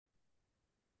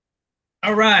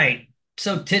All right.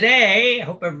 So today, I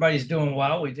hope everybody's doing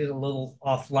well. We did a little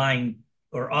offline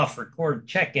or off record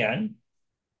check-in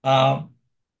because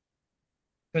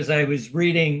I was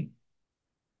reading,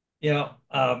 you know,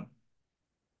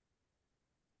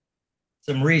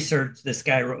 some research. This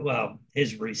guy wrote, well,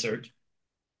 his research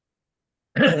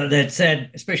that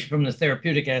said, especially from the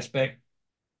therapeutic aspect,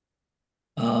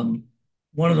 um,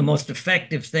 one of the most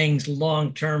effective things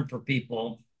long term for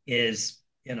people is,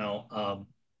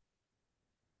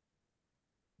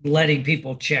 letting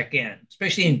people check in,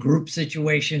 especially in group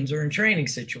situations or in training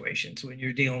situations when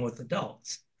you're dealing with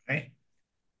adults, right?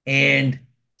 And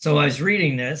so I was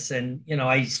reading this, and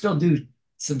I still do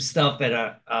some stuff at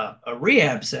a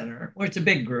rehab center where it's a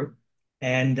big group,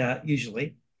 and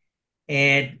usually,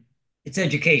 and it's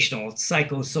educational, it's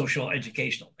psychosocial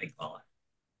educational, they call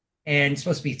it, and it's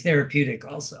supposed to be therapeutic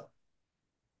also.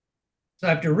 So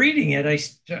after reading it,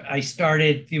 I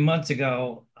started a few months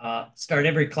ago, start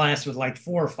every class with like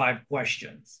 4 or 5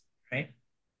 questions, right?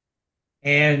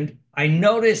 And I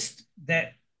noticed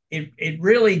that it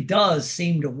really does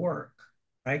seem to work,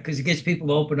 right? Because it gets people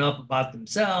to open up about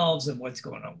themselves and what's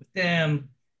going on with them,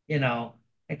 you know.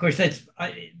 And of course, that's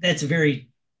a very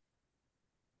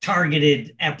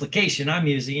targeted application I'm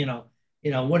using.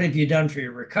 What have you done for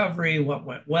your recovery? What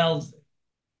went well,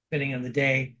 depending on the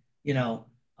day?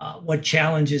 What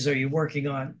challenges are you working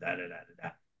on? Da, da, da, da, da.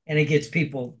 And it gets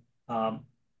people.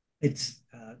 It's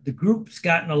the group's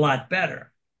gotten a lot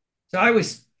better. So I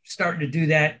was starting to do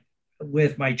that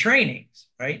with my trainings,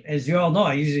 right? As you all know,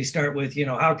 I usually start with,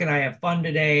 how can I have fun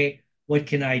today? What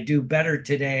can I do better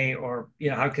today? Or,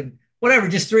 how can, whatever,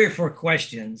 just 3 or 4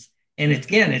 questions. And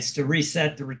it's to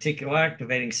reset the reticular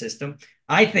activating system.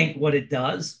 I think what it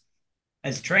does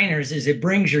as trainers is it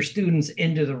brings your students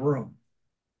into the room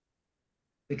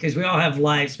because we all have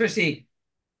lives, especially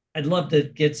I'd love to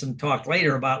get some talk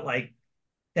later about like,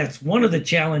 that's one of the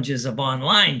challenges of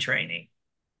online training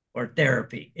or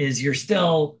therapy is you're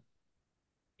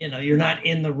not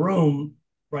in the room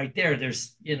right there.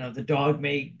 The dog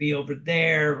may be over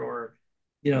there or,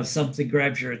 something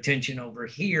grabs your attention over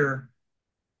here.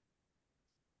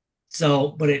 So,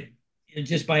 but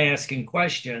just by asking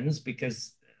questions,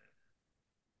 because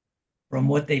from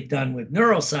what they've done with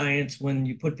neuroscience, when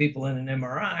you put people in an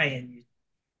MRI and you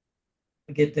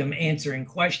get them answering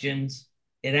questions,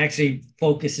 it actually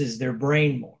focuses their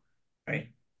brain more, right?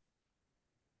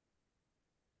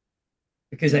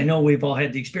 Because I know we've all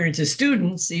had the experience as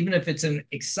students, even if it's an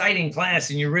exciting class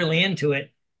and you're really into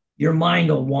it, your mind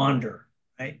will wander,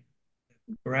 right?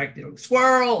 Correct? It'll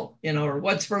squirrel, or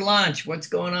what's for lunch, what's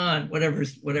going on,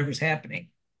 whatever's happening.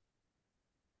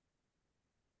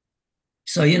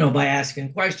 So, by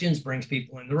asking questions, brings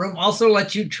people in the room, also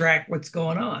lets you track what's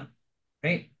going on,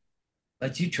 right?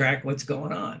 Lets you track what's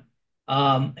going on.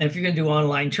 And if you're going to do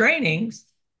online trainings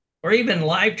or even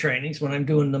live trainings, when I'm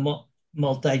doing the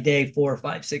multi-day, 4 or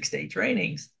 5, 6 day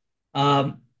trainings,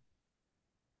 um,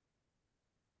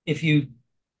 if you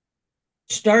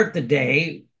start the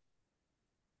day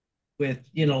with,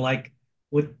 like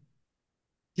with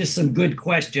just some good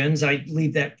questions, I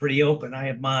leave that pretty open. I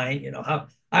have mine, how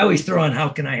I always throw in how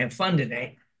can I have fun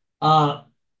today? But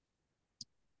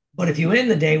if you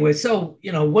end the day with, so,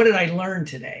 what did I learn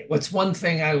today? What's one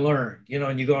thing I learned?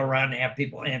 And you go around and have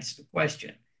people answer the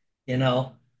question, you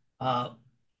know, uh,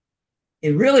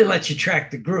 it really lets you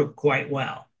track the group quite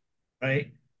well,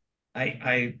 right?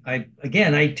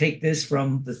 Again, I take this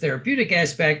from the therapeutic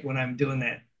aspect when I'm doing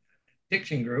that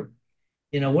addiction group.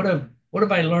 What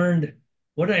have I learned?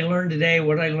 What did I learn today?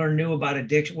 What did I learn new about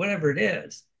addiction? Whatever it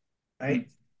is, right?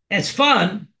 And it's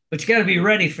fun, but you got to be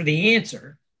ready for the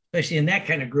answer, especially in that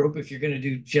kind of group. If you're going to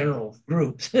do general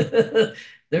groups,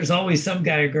 there's always some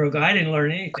guy or girl go, I didn't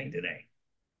learn anything today,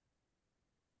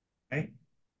 right?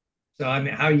 So I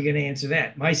mean, how are you going to answer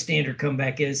that? My standard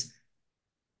comeback is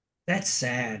that's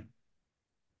sad,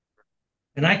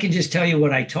 and I can just tell you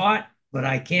what I taught, but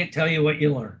I can't tell you what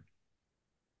you learned.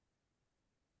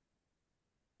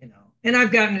 And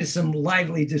I've gotten into some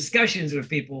lively discussions with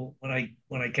people when I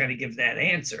kind of give that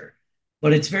answer,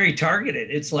 but it's very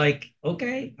targeted. It's like,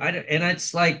 okay, and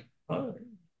it's like, oh, you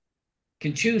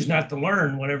can choose not to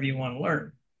learn whatever you want to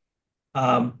learn.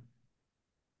 Um,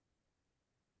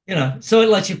 so it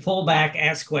lets you pull back,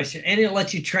 ask questions, and it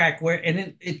lets you track where.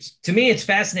 And it's to me, it's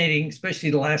fascinating, especially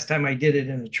the last time I did it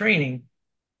in a training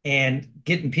and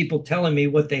getting people telling me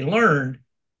what they learned,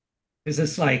 because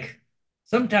it's like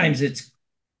sometimes it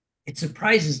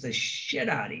surprises the shit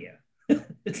out of you.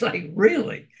 It's like,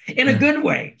 really? In a Yeah, good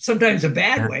way, sometimes a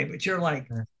bad yeah, way, but you're like,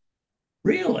 yeah,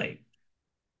 really?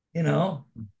 You know?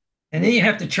 And then you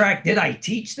have to track, did I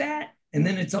teach that? And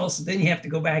then it's also, then you have to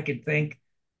go back and think,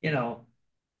 you know,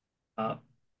 uh,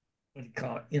 what do you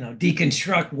call it?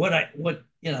 Deconstruct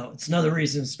it's another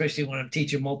reason, especially when I'm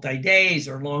teaching multi-days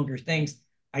or longer things,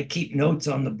 I keep notes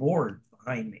on the board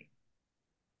behind me,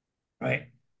 right?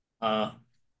 Uh,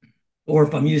 or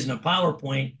if I'm using a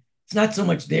PowerPoint, it's not so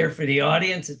much there for the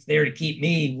audience, it's there to keep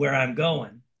me where I'm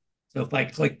going. So if I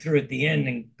click through at the end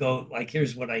and go like,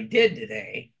 here's what I did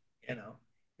today, it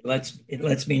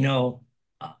lets me know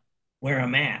where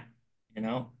I'm at, you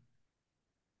know.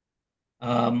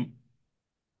 Um,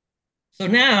 so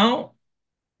now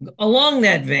along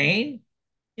that vein,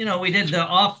 we did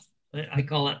I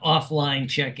call it offline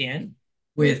check-in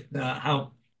with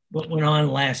how what went on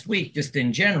last week, just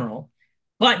in general.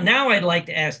 But now I'd like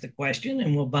to ask the question,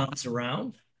 and we'll bounce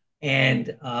around.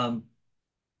 And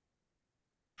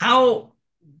how,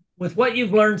 with what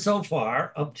you've learned so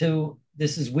far, up to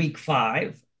this is week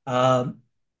 5,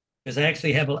 because I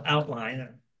actually have an outline,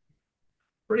 I'm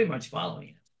pretty much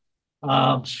following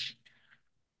it.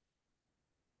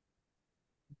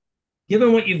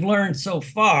 Given what you've learned so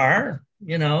far,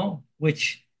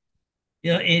 which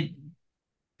it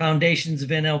foundations of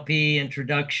NLP,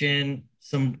 introduction,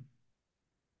 some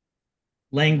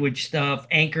language stuff,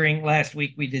 anchoring. Last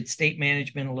week we did state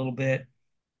management a little bit.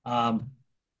 Um,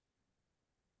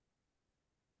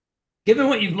 Given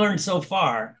what you've learned so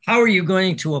far, how are you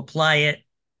going to apply it?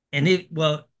 And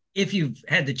if you've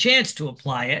had the chance to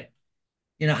apply it,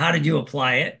 how did you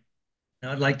apply it?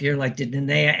 I'd like to hear, like, did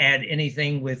Linnea add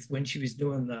anything with when she was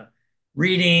doing the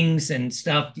readings and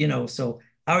stuff? So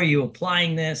how are you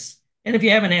applying this? And if you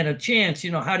haven't had a chance,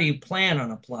 how do you plan on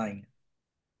applying it?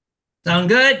 Sound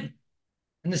good?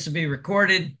 And this will be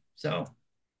recorded. So,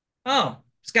 oh,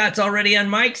 Scott's already on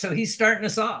mic, so he's starting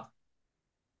us off.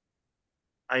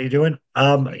 How you doing?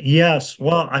 Yes.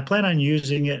 Well, I plan on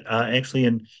using it actually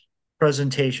in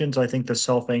presentations. I think the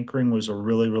self-anchoring was a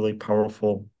really, really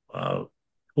powerful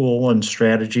tool and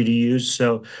strategy to use.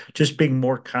 So just being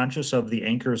more conscious of the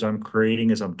anchors I'm creating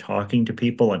as I'm talking to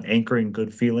people and anchoring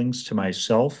good feelings to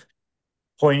myself,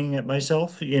 pointing at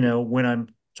myself, when I'm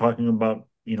talking about,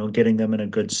 getting them in a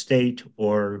good state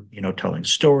or, telling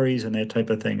stories and that type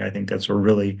of thing. I think that's a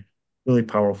really, really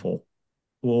powerful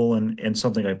tool and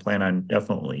something I plan on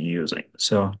definitely using.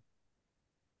 So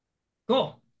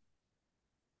Cool.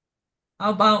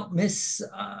 How about Miss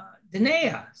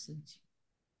Danae?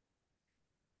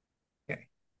 Okay.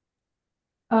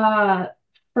 Uh,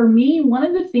 for me, one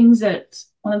of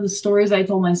the stories I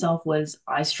told myself was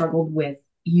I struggled with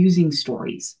using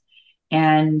stories.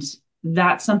 And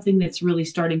that's something that's really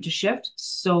starting to shift.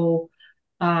 So,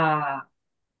 uh,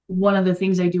 one of the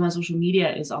things I do on social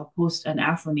media is I'll post an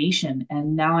affirmation,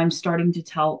 and now I'm starting to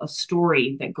tell a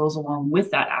story that goes along with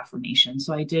that affirmation.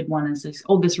 So I did one as this,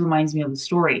 oh, this reminds me of the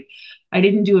story. I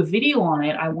didn't do a video on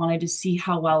it. I wanted to see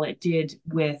how well it did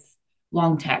with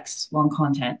long text, long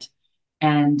content.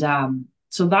 And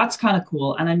so that's kind of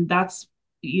cool. And then that's,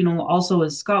 also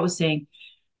as Scott was saying,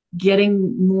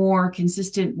 getting more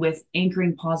consistent with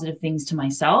anchoring positive things to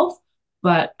myself,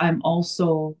 but I'm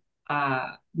also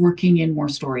working in more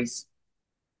stories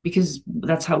because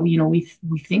that's how we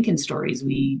think in stories.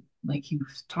 We like you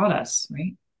taught us,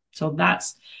 right? So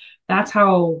that's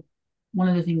how one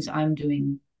of the things I'm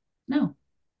doing now.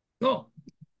 Cool.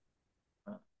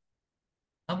 How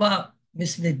about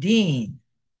Miss Nadine?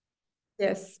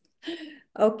 Yes.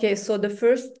 Okay, so the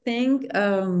first thing,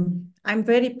 I'm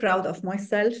very proud of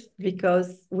myself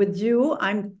because with you,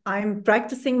 I'm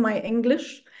practicing my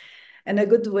English in a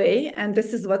good way, and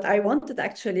this is what I wanted.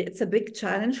 Actually, it's a big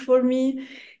challenge for me.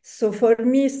 So for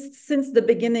me, since the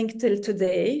beginning till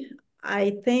today,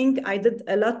 I think I did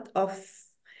a lot of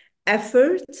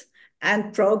effort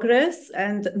and progress,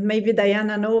 and maybe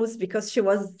Diana knows because she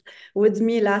was with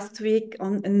me last week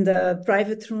in the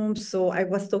private room, so I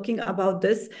was talking about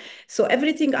this. So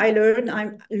everything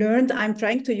I'm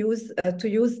trying to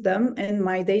use them in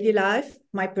my daily life,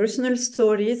 my personal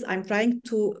stories. I'm trying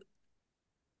to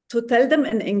tell them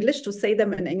in English, to say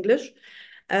them in English.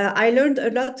 I learned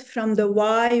a lot from the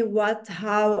why, what,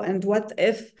 how, and what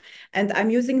if, and I'm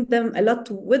using them a lot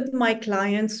with my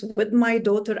clients, with my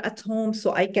daughter at home,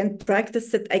 so I can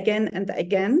practice it again and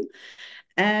again.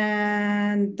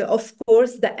 And of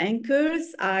course, the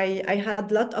anchors, I had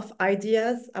a lot of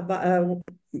ideas about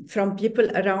from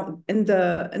people around in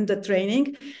the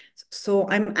training. So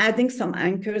I'm adding some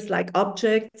anchors like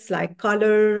objects, like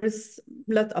colors,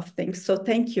 a lot of things. So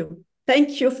thank you.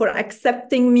 Thank you for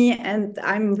accepting me. And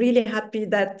I'm really happy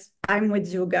that I'm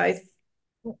with you guys.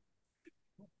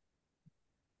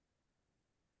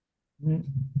 Mm.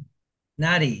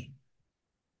 Nadi.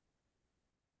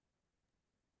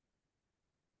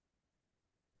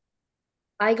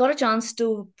 I got a chance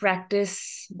to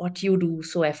practice what you do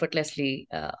so effortlessly,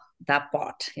 that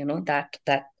part,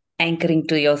 that anchoring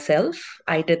to yourself.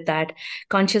 I did that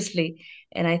consciously.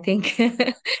 And I think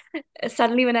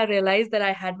suddenly when I realized that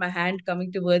I had my hand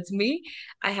coming towards me,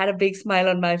 I had a big smile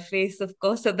on my face, of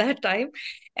course, at that time.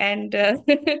 And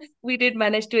we did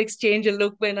manage to exchange a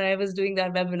look when I was doing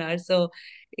that webinar. So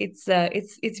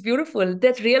it's beautiful.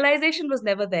 That realization was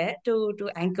never there to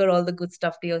anchor all the good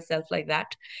stuff to yourself like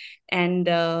that. And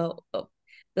the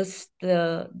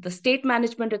state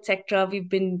management, etc., we've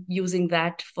been using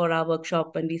that for our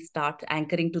workshop. When we start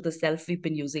anchoring to the self, we've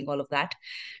been using all of that.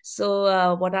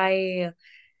 So what I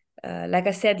like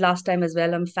I said last time as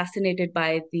well, I'm fascinated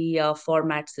by the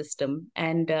format system,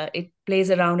 and it plays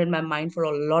around in my mind for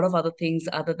a lot of other things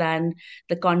other than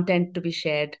the content to be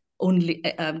shared, only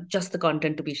just the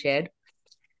content to be shared.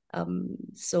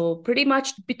 So pretty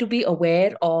much to be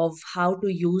aware of how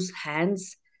to use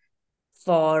hands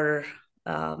for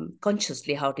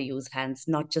consciously how to use hands,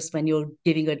 not just when you're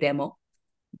giving a demo,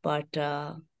 but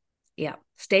yeah,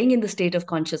 staying in the state of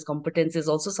conscious competence is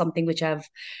also something which I've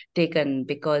taken,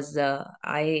 because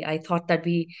I thought that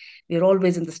we're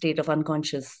always in the state of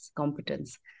unconscious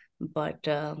competence, but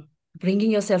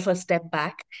bringing yourself a step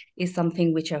back is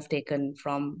something which I've taken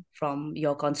from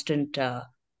your constant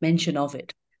mention of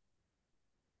it.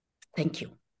 Thank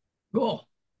you. Cool.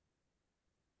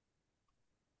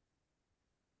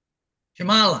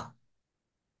 Jamala.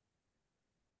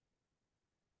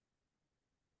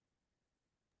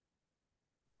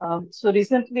 So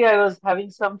recently I was having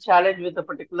some challenge with a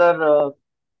particular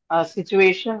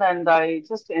situation, and I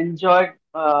just enjoyed,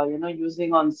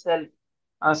 using on self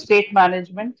state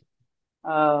management,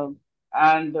 uh,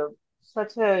 and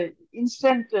such a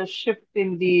instant shift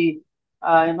in the,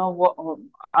 I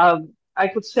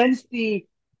could sense the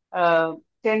uh,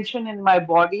 tension in my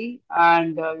body,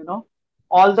 and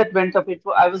all that went up.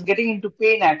 I was getting into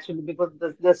pain actually, because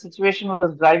the situation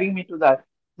was driving me to that.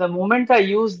 The moment I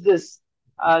used this,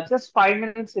 just 5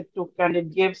 minutes it took, and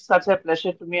it gave such a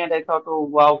pleasure to me. And I thought, oh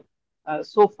wow,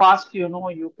 so fast,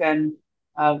 you can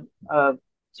uh, uh,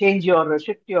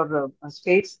 shift your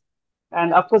states.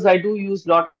 And of course, I do use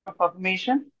lot of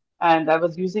affirmation, and I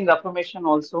was using affirmation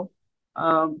also.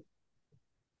 Um,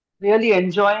 Really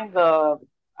enjoying.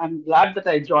 I'm glad that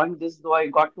I joined this, though I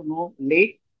got to know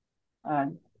late,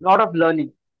 and lot of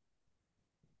learning.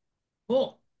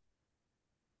 Cool.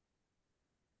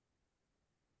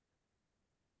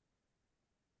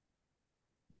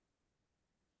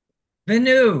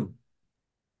 Vinu.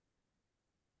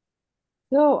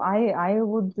 So I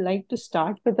would like to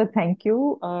start with a thank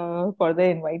you for the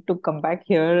invite to come back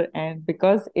here, and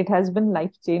because it has been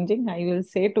life changing, I will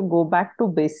say to go back to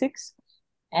basics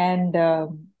and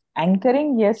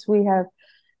anchoring. Yes, we have.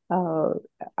 Uh,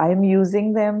 I am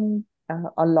using them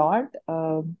a lot.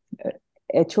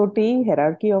 HOT,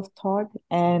 hierarchy of thought,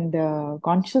 and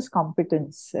conscious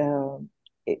competence.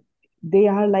 It, they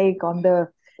are like on the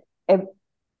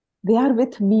they are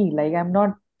with me, like I'm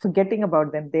not forgetting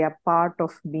about them. They are part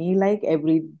of me, like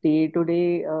every day to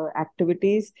day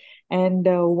activities. And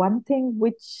one thing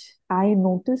which I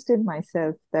noticed in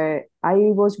myself, that I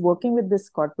was working with this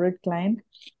corporate client,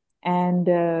 and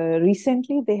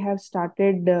recently they have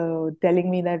started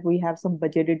telling me that we have some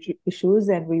issues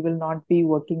and we will not be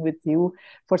working with you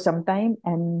for some time.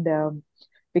 And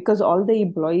because all the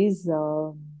employees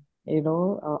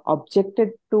objected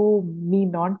to me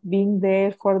not being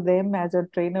there for them as a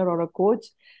trainer or a coach,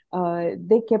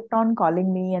 they kept on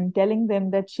calling me and telling them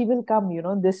that she will come,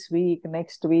 this week,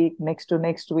 next to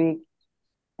next week.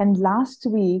 And last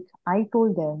week I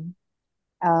told them,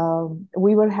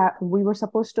 we were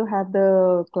supposed to have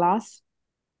the class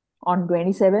on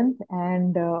 27th,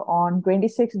 and on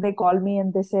 26th they called me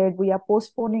and they said we are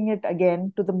postponing it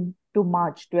again to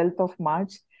March, 12th of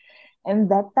March. And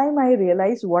that time I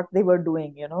realized what they were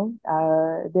doing.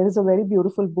 There is a very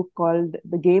beautiful book called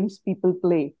The Games People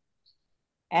Play,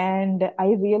 and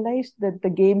I realized that the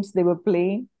games they were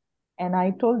playing, and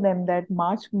I told them that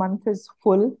March month is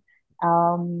full. I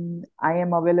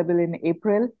am available in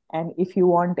April, and if you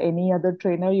want any other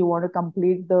trainer, you want to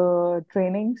complete the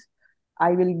trainings,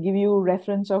 I will give you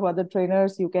reference of other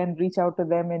trainers. You can reach out to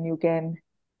them and you can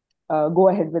go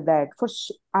ahead with that.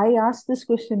 I asked this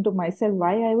question to myself,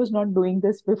 why I was not doing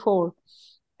this before.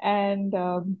 And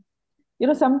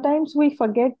sometimes we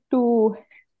forget to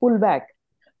pull back.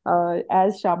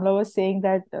 As Shamla was saying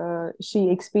that she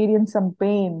experienced some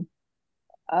pain.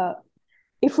 Uh,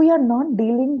 if we are not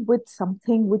dealing with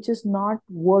something which is not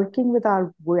working with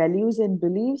our values and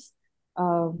beliefs,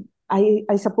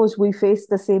 I suppose we face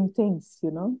the same things,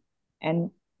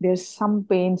 and there's some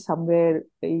pain somewhere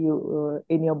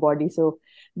in your body. So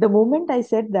the moment I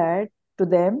said that to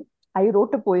them, I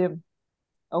wrote a poem.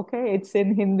 Okay, it's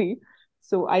in Hindi.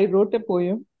 So I wrote a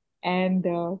poem, and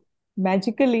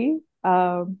magically,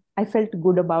 I felt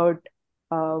good about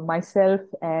myself,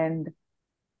 and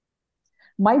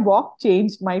my walk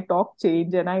changed, my talk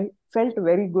changed, and I felt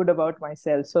very good about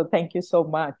myself. So thank you so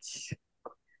much.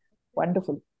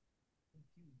 Wonderful.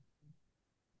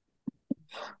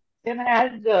 Can I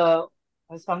add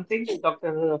something,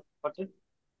 Dr. Patel?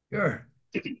 Sure.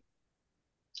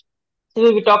 So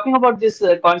we were talking about this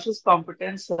conscious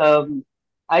competence.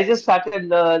 I just started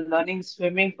learning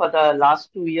swimming for the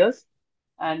last 2 years,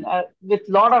 and with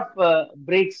lot of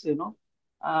breaks, you know.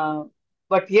 Uh,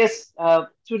 but yes,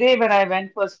 today when I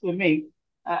went for swimming,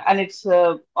 and it's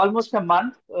almost a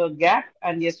month gap,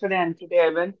 and yesterday and today I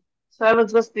went. So I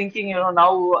was just thinking, you know,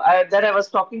 that I was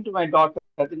talking to my daughter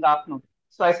in the afternoon.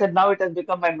 So I said, now it has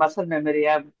become my muscle memory.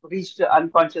 I've reached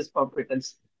unconscious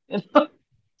competence. You know?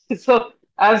 So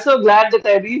I'm so glad that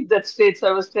I reached that stage. So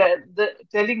I was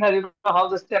telling her, you know, how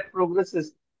the step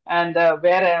progresses and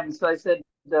where I am. So I said,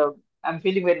 I'm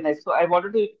feeling very nice. So I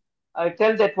wanted to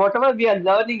tell that whatever we are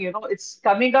learning, you know, it's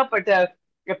coming up at a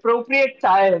appropriate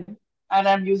time, and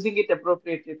I'm using it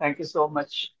appropriately. Thank you so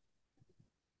much.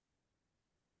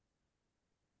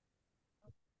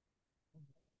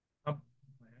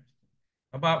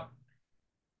 About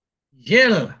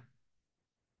Jill.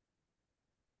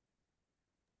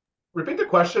 Repeat the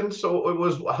question. So it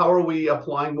was, how are we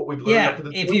applying what we've learned up Yeah, to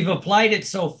this if point? you've applied it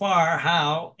so far,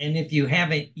 how? And if you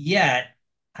haven't yet,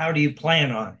 how do you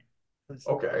plan on it?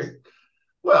 Okay.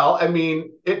 Well, I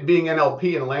mean, it being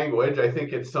NLP in language, I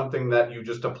think it's something that you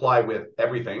just apply with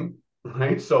everything,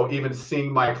 right? So even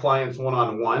seeing my clients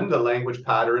one-on-one, the language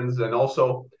patterns, and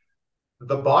also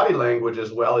the body language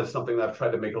as well is something that I've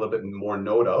tried to make a little bit more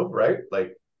note of, right?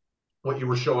 Like what you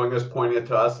were showing us, pointing it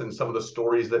to us, and some of the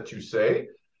stories that you say.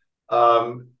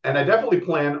 And I definitely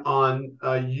plan on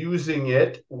using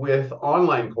it with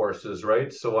online courses,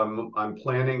 right? So I'm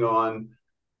planning on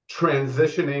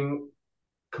transitioning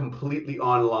completely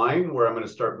online, where I'm going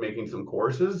to start making some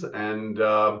courses. And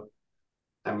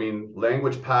I mean,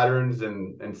 language patterns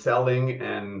and selling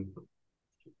and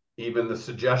even the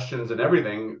suggestions and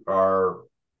everything are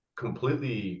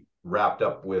completely wrapped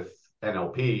up with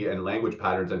NLP and language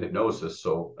patterns and hypnosis.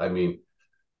 So I mean,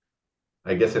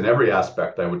 I guess in every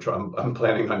aspect, I would try. I'm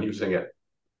planning on using it.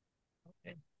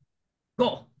 Okay.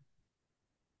 Cool.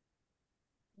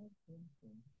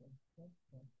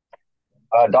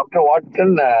 Dr.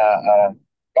 Watson,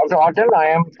 Dr. Watson, I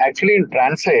am actually in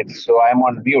translate, so I'm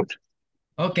on mute.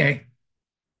 Okay.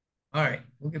 All right.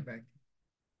 We'll get back.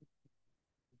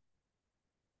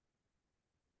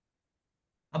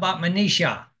 How about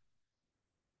Manisha?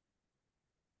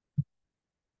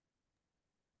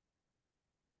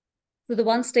 So the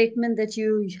one statement that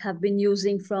you have been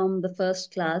using from the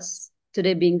first class,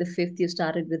 today being the fifth, you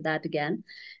started with that again,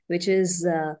 which is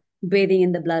bathing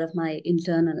in the blood of my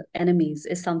internal enemies,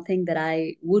 is something that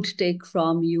I would take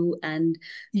from you and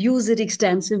use it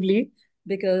extensively,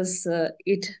 because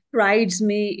it prides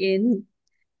me in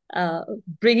uh,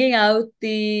 bringing out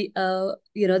the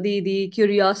the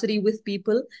curiosity with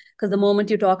people, because the moment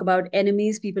you talk about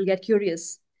enemies, people get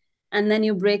curious, and then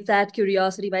you break that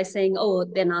curiosity by saying, oh,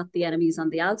 they're not the enemies on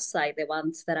the outside, they're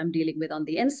ones that I'm dealing with on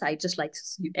the inside, just like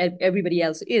everybody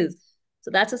else is.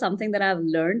 So that's something that I've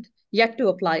learned, yet to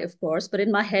apply, of course, but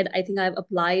in my head, I think I've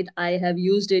applied, I have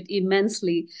used it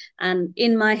immensely, and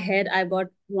in my head I've got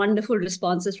wonderful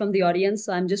responses from the audience.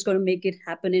 So I'm just going to make it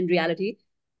happen in reality,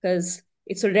 because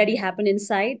it's already happened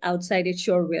inside, outside it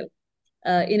sure will.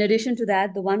 In addition to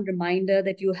that, the one reminder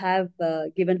that you have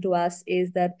given to us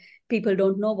is that people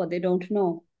don't know what they don't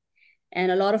know.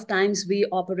 And a lot of times we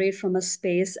operate from a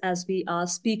space as we are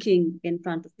speaking in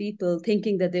front of people,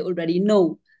 thinking that they already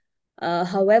know.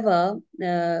 However,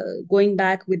 going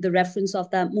back with the reference of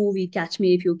that movie, Catch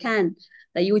Me If You Can,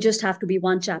 that you just have to be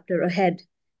one chapter ahead,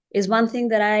 is one thing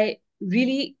that I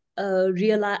really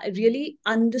really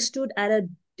understood at a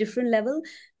different level.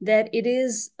 That it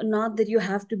is not that you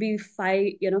have to be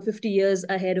 50 years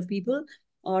ahead of people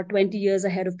or 20 years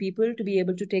ahead of people to be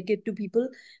able to take it to people,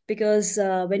 because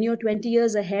when you're 20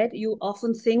 years ahead, you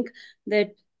often think that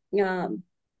um,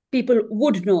 people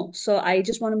would know. So I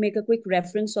just want to make a quick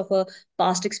reference of a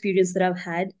past experience that I've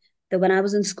had. That when I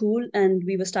was in school and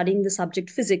we were studying the subject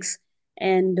physics,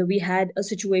 and we had a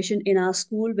situation in our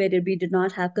school where we did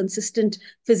not have consistent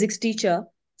physics teacher.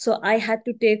 So I had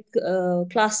to take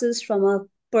classes from a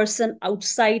person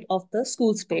outside of the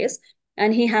school space,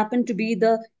 and he happened to be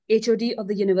the HOD of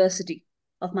the university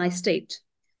of my state.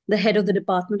 the head of the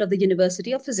department of the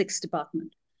university of physics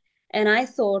department. And I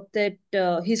thought that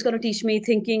he's going to teach me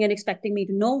thinking and expecting me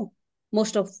to know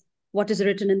most of what is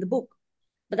written in the book.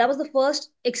 But that was the first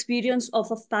experience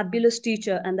of a fabulous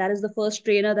teacher, and that is the first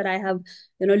trainer that I have,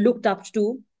 looked up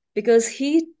to, because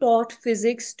he taught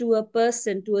physics to a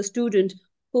person, to a student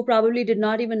who probably did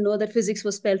not even know that physics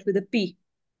was spelled with a P.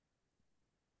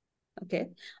 Okay,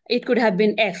 it could have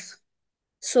been F.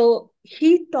 So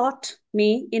he taught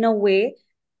me in a way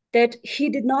that he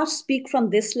did not speak from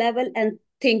this level and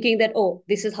thinking that, oh,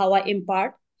 this is how I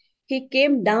impart. He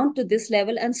came down to this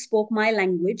level and spoke my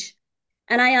language.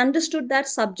 And I understood that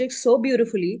subject so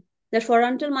beautifully that for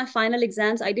until my final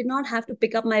exams, I did not have to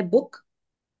pick up my book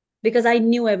because I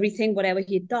knew everything, whatever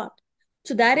he taught.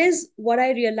 So that is what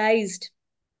I realized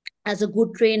as a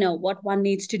good trainer, what one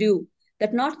needs to do.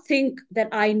 That not think that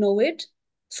I know it,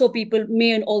 so people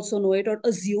may also know it or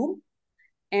assume,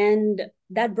 and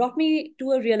that brought me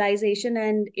to a realization.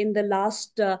 And in the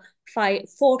last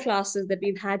four classes that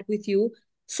we've had with you,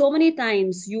 so many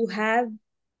times you have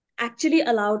actually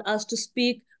allowed us to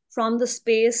speak from the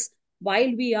space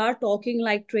while we are talking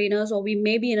like trainers, or we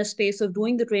may be in a space of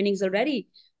doing the trainings already,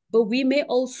 but we may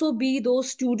also be those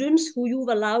students who you've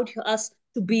allowed us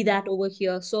to be that over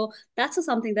here. So that's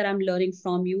something that I'm learning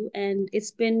from you, and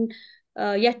it's been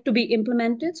yet to be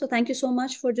implemented. So thank you so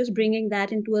much for just bringing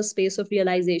that into a space of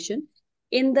realization.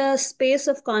 In the space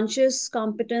of conscious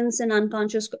competence and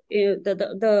unconscious,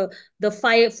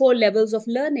 the four levels of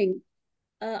learning,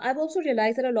 I've also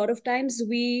realized that a lot of times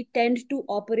we tend to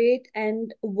operate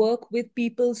and work with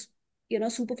people's,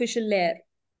 superficial layer.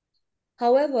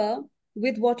 However,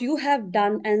 with what you have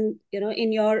done, and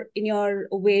in your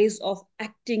ways of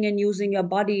acting and using your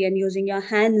body and using your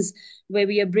hands, where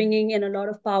we are bringing in a lot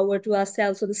of power to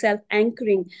ourselves, so the self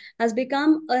anchoring has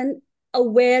become an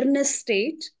awareness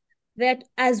state, that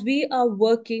as we are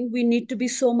working, we need to be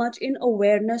so much in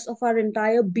awareness of our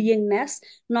entire beingness,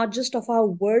 not just of our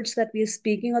words that we are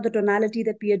speaking or the tonality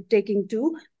that we are taking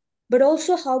to, but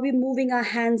also how we're moving our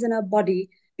hands and our body.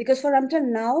 Because for until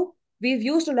now, we've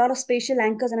used a lot of spatial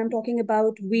anchors, and I'm talking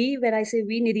about we, when I say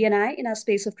we, Nidhi and I, in our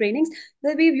space of trainings,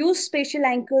 that we've used spatial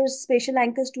anchors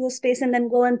to a space and then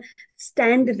go and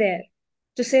stand there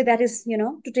to say that is,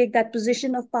 to take that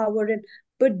position of power. And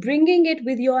but bringing it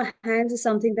with your hands is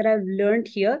something that I've learned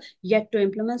here, yet to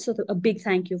implement. So a big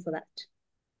thank you for that.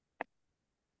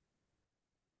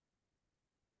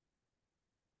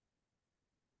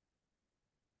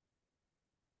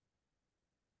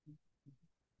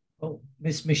 Oh,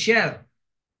 Miss Michelle.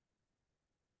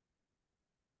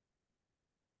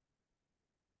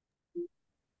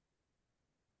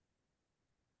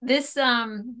 This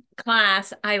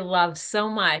class I love so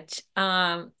much.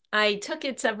 I took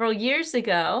it several years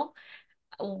ago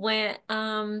when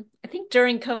I think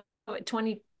during COVID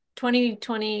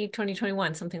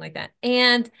 2021, something like that.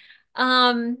 And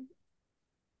um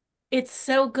it's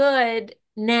so good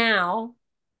now,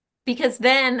 because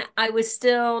then I was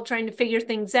still trying to figure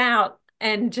things out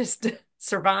and just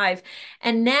survive.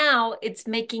 And now it's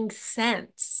making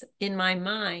sense in my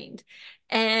mind.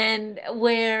 And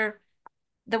where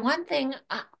the one thing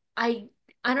I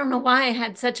I don't know why I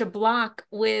had such a block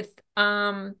with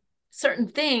certain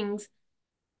things,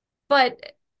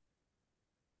 but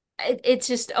it's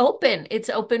just open. It's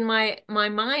open my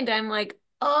mind. I'm like,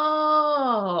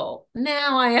 oh,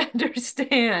 now I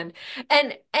understand.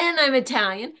 And I'm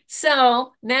Italian,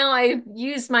 so now I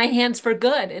use my hands for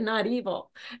good and not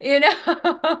evil. You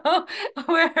know,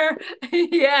 where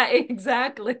yeah,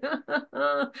 exactly.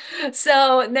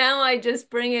 So now I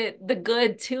just bring it the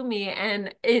good to me,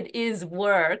 and it is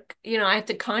work. I have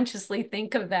to consciously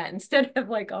think of that instead of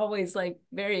like always like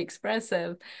very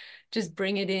expressive. Just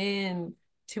bring it in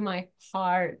to my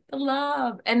heart, the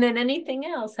love, and then anything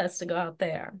else has to go out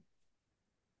there.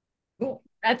 Cool.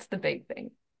 That's the big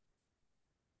thing.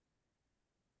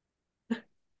 I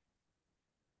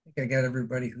think I got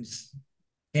everybody whose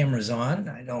camera's on.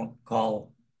 I don't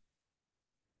call.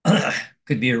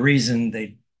 Could be a reason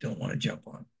they don't want to jump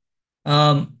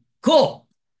on. Cool.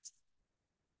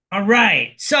 All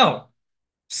right. So,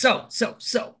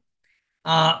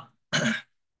 uh,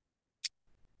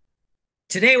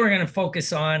 today we're going to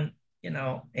focus on,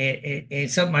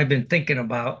 it's something I've been thinking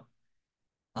about,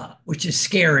 which is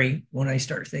scary when I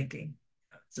start thinking.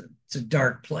 It's a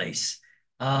dark place.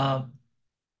 But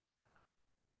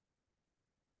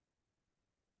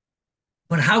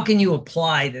how can you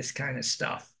apply this kind of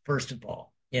stuff, first of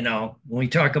all? When we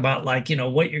talk about like,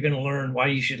 what you're going to learn, why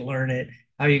you should learn it,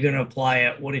 how you're going to apply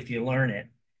it, what if you learn it?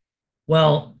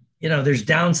 Well, there's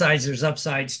downsides, there's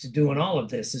upsides to doing all of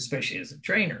this, especially as a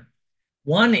trainer.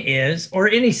 One is, or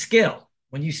any skill,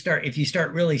 if you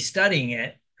start really studying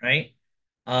it, right?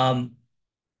 Um,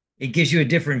 it gives you a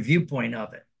different viewpoint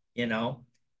of it, you know.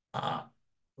 Uh,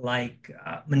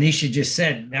 Manisha just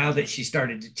said, now that she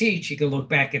started to teach, she can look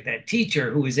back at that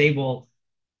teacher who was able,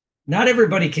 not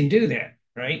everybody can do that,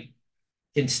 right?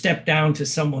 Can step down to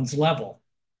someone's level,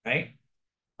 right?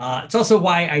 It's also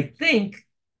why I think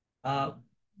uh,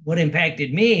 what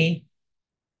impacted me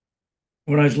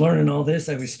when I was learning all this,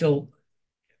 I was still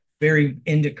very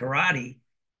into karate,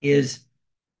 is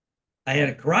I had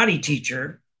a karate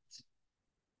teacher,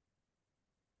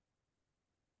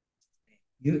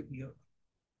 you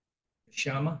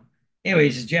Shama. Anyway,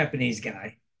 he's a Japanese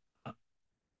guy,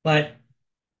 but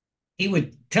he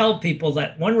would tell people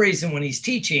that one reason when he's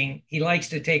teaching, he likes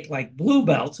to take like blue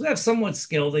belts who have somewhat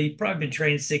skill. They've probably been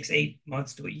trained 6, 8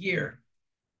 months to a year,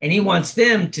 and he wants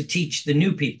them to teach the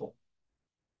new people,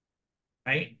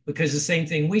 right? Because the same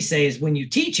thing we say is when you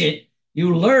teach it,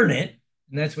 you learn it,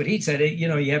 and that's what he said. You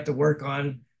know, you have to work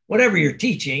on whatever you're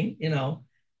teaching, you know,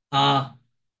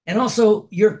 and also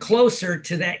you're closer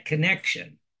to that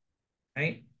connection,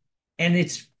 right? And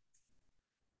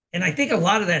I think a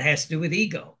lot of that has to do with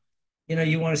ego. You know,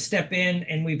 you want to step in,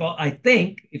 and I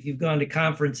think if you've gone to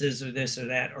conferences or this or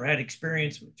that, or had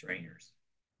experience with trainers,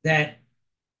 that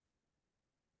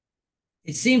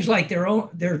it seems like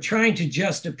they're trying to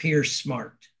just appear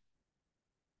smart,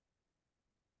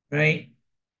 right?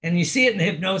 And you see it in the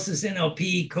hypnosis,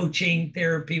 NLP, coaching,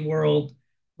 therapy world,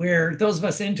 where those of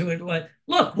us into it, like,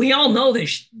 look, we all know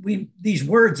this. These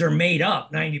words are made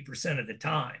up 90% of the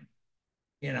time,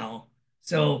 you know.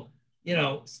 So, you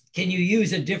know, can you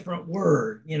use a different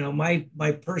word? You know, my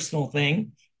personal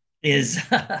thing is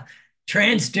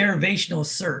transderivational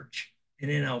search in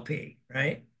NLP,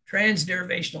 right?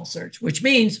 Transderivational search, which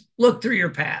means look through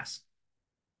your past.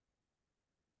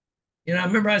 You know, I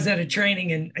remember I was at a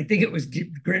training, and I think it was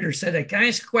Grinder said that. Can I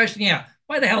ask a question? Yeah.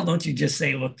 Why the hell don't you just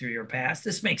say look through your past?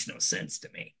 This makes no sense to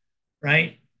me,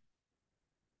 right?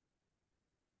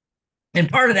 And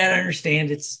part of that, I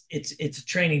understand it's a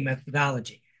training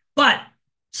methodology. But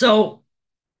so,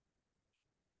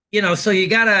 you know, so you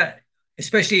gotta,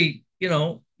 especially, you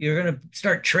know, you're gonna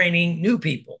start training new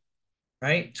people,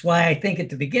 right? It's why I think at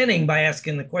the beginning, by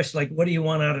asking the question like, what do you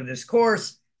want out of this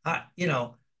course? You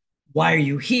know, why are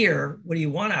you here? What do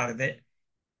you want out of it?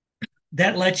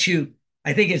 That lets you,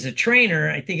 I think as a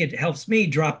trainer, I think it helps me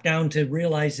drop down to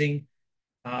realizing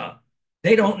uh,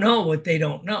 they don't know what they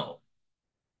don't know,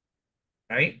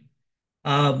 right?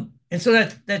 And so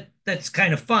that's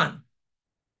kind of fun.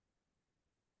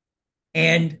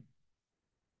 And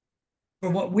for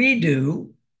what we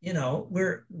do, you know,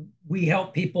 we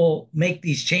help people make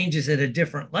these changes at a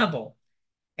different level.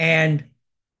 And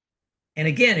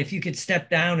again, if you could step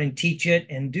down and teach it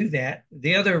and do that,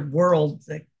 the other world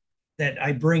that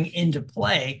I bring into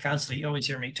play constantly, you always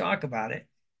hear me talk about it,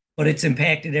 but it's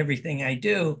impacted everything I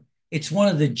do. It's one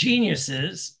of the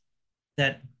geniuses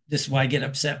that this is why I get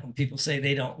upset when people say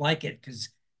they don't like it, because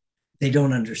they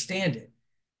don't understand it,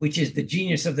 which is the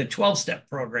genius of the 12-step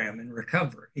program in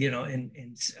recovery, you know,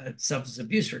 in substance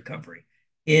abuse recovery,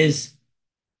 is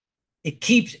it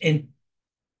keeps, and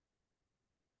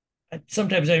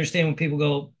sometimes I understand when people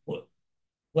go,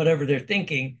 whatever they're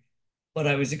thinking, but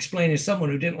I was explaining to someone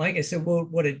who didn't like it. I said, well,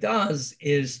 what it does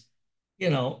is, you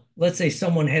know, let's say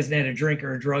someone hasn't had a drink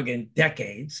or a drug in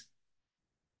decades.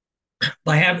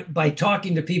 By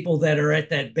talking to people that are at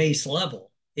that base level,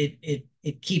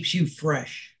 it keeps you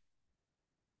fresh,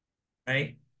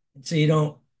 right? And so you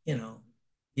don't, you know,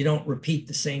 you don't repeat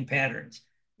the same patterns,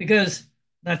 because,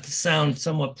 not to sound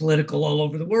somewhat political all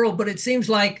over the world, but it seems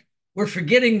like we're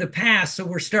forgetting the past, so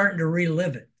we're starting to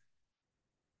relive it,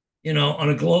 you know, on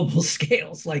a global scale.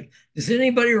 It's like, does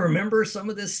anybody remember some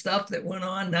of this stuff that went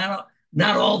on not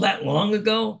all that long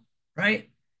ago, right?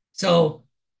 So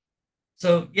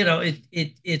you know,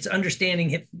 it's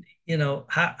understanding, you know,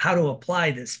 how to apply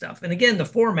this stuff. And again, the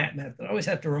format method, I always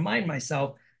have to remind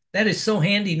myself that is so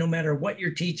handy no matter what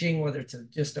you're teaching, whether it's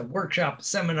just a workshop, a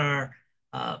seminar,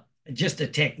 just a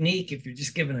technique, if you're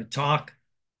just giving a talk.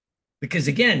 Because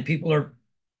again, people are,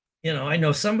 you know, I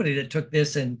know somebody that took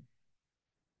this and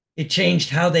it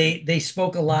changed how they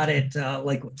spoke a lot at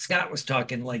like what Scott was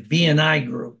talking, like BNI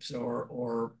groups,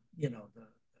 or you know, the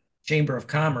Chamber of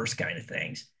Commerce kind of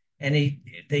things. And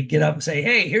they get up and say,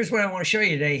 hey, here's what I want to show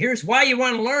you today. Here's why you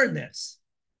want to learn this.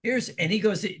 And he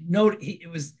goes, it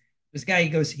was this guy, he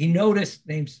goes, he noticed,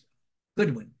 name's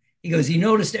Goodwin. He goes, he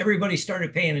noticed everybody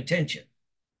started paying attention,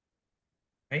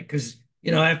 right? Because,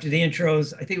 you know, after the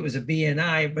intros, I think it was a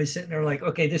BNI, everybody's sitting there like,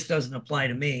 okay, this doesn't apply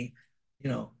to me.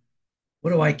 You know, what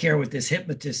do I care what this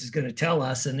hypnotist is going to tell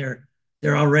us? And they're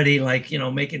they're already like,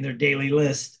 making their daily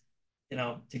list,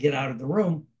 to get out of the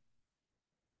room.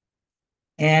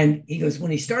 And he goes, when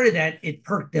he started that, it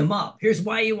perked them up. Here's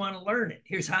why you want to learn it.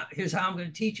 Here's how I'm going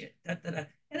to teach it. Da, da, da.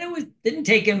 And didn't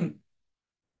take him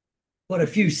but a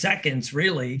few seconds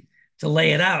really to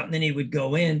lay it out. And then he would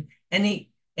go in and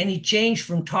he changed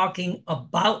from talking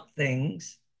about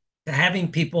things to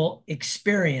having people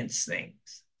experience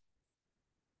things.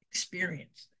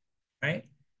 Experience, right?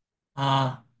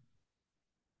 And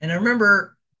I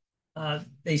remember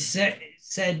they said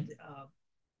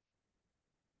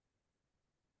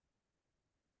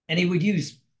and he would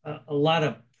use a lot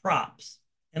of props.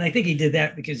 And I think he did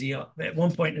that because at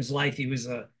one point in his life, he was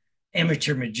an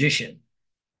amateur magician.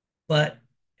 But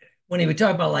when he would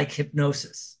talk about like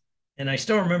hypnosis, and I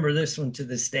still remember this one to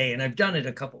this day, and I've done it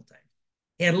a couple times.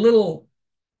 He had a little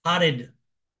potted,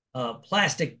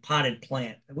 plastic potted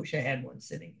plant. I wish I had one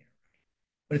sitting here.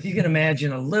 But if you can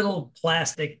imagine a little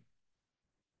plastic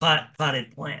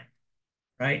potted plant,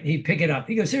 right? He'd pick it up.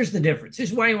 He goes, here's the difference.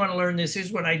 Here's why you want to learn this.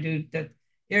 Here's what I do. That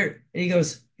here. And he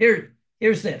goes,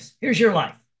 here's this. Here's your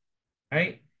life,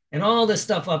 right? And all this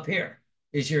stuff up here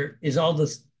is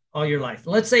all your life.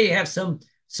 Let's say you have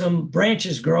some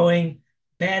branches growing,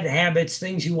 bad habits,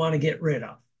 things you want to get rid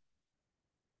of.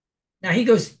 Now he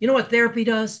goes, you know what therapy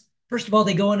does? First of all,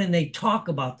 they go in and they talk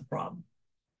about the problem.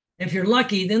 If you're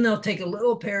lucky, then they'll take a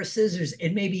little pair of scissors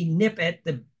and maybe nip at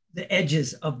the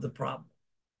edges of the problem.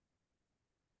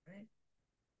 Right?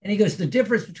 And he goes, the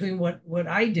difference between what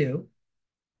I do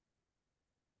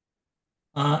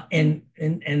and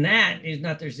that is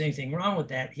not there's anything wrong with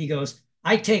that. He goes,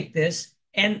 I take this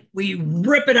and we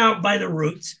rip it out by the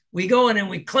roots. We go in and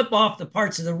we clip off the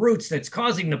parts of the roots that's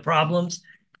causing the problems.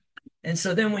 And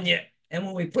so then when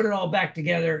we put it all back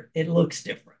together, it looks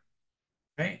different,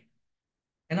 right?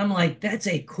 And I'm like, that's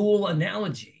a cool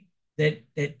analogy that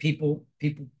people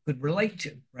could relate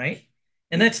to, right?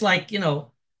 And that's like,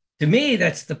 to me,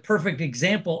 that's the perfect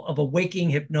example of a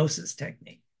waking hypnosis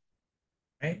technique,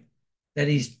 right? That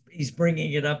he's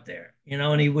bringing it up there,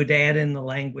 and he would add in the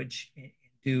language and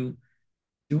do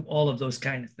all of those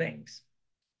kind of things.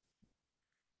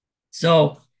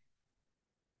 So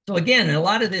again, a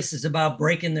lot of this is about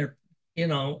breaking their,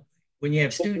 when you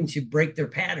have students, you break their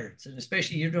patterns, and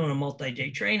especially you're doing a multi-day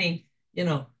training,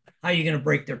 how are you going to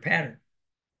break their pattern?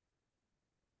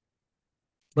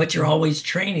 But you're always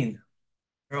training them.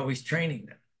 You're always training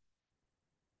them.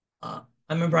 I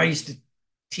remember I used to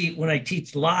teach when I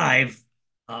teach live,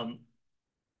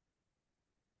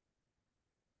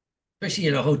 especially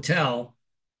at a hotel,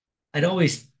 I'd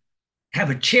always have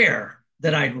a chair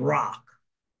that I'd rock.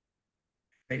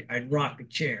 I'd rock a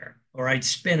chair or I'd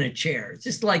spin a chair. It's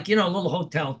just like, a little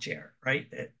hotel chair, right?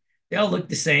 They all look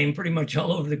the same pretty much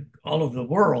all over the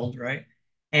world, right?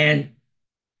 And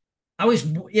I was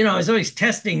always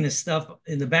testing this stuff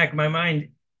in the back of my mind.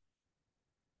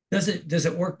 Does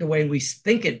it work the way we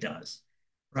think it does,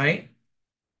 right?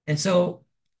 And so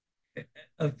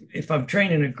if I'm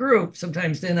training a group,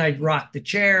 sometimes then I'd rock the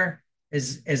chair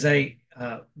as I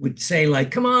would say,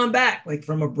 like, come on back, like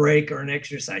from a break or an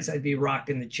exercise, I'd be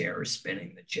rocking the chair or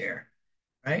spinning the chair,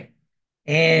 right?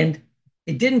 And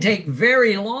it didn't take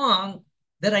very long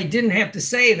that I didn't have to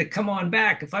say the come on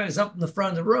back. If I was up in the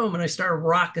front of the room and I started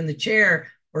rocking the chair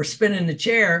or spinning the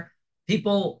chair,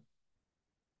 people,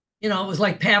 it was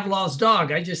like Pavlov's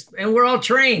dog. And we're all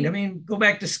trained. I mean, go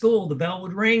back to school, the bell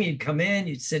would ring, you'd come in,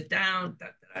 you'd sit down, da,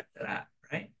 da, da, da,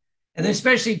 right? And then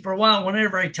especially for a while,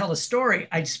 whenever I tell a story,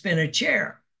 I'd spin a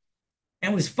chair.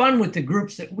 And it was fun with the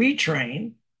groups that we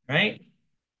train, right?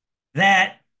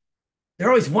 That they're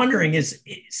always wondering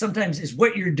sometimes is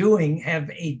what you're doing have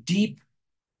a deep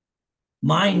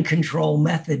mind control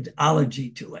methodology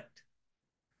to it,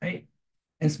 right?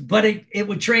 But it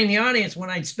would train the audience.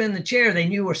 When I'd spin the chair, they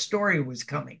knew a story was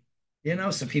coming,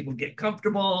 so people get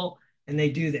comfortable and they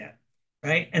do that,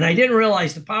 right? And I didn't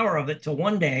realize the power of it till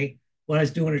one day when I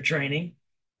was doing a training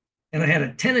and I had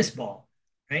a tennis ball,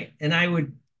 right? And I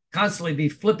would constantly be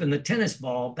flipping the tennis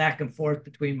ball back and forth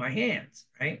between my hands,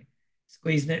 right?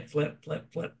 Squeezing it, flip,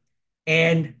 flip, flip.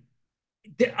 And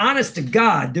honest to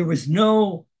God, there was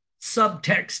no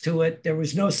subtext to it. There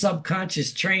was no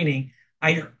subconscious training.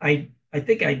 I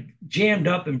think I jammed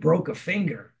up and broke a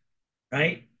finger,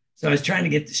 right? So I was trying to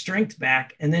get the strength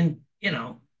back. And then,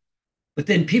 but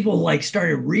then people like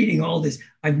started reading all this.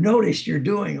 I noticed you're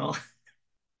doing,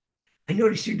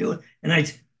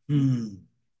 and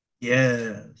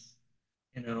yes,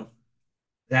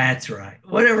 that's right.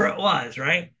 Whatever it was,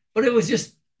 right? But it was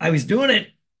just, I was doing it,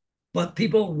 but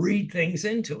people read things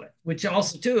into it, which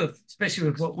also too, especially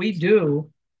with what we do,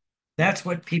 that's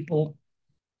what people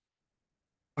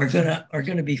are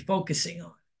gonna be focusing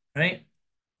on, right?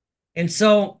 And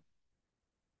so,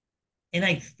 and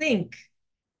I think,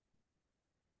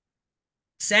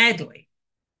 sadly,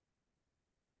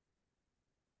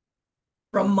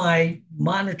 from my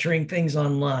monitoring things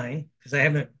online, because I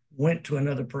haven't went to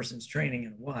another person's training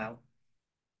in a while,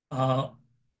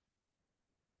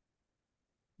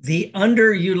 the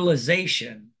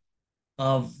underutilization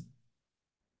of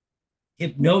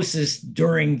hypnosis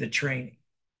during the training,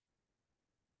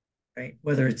 right?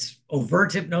 Whether it's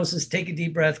overt hypnosis, take a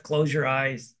deep breath, close your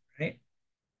eyes, right?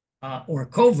 Or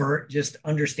covert, just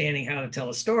understanding how to tell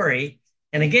a story.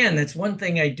 And again, that's one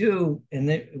thing I do. And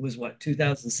it was what,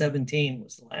 2017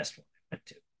 was the last one I went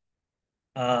to.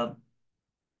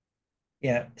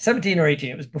 Yeah, 17 or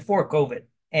 18. It was before COVID.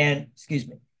 And excuse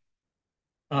me,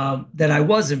 that I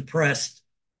was impressed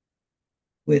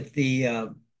with the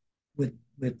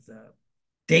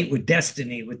Date with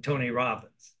Destiny with Tony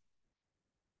Robbins.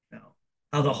 You know,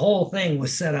 how the whole thing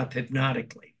was set up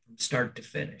hypnotically from start to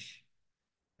finish,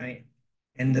 right?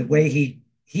 And the way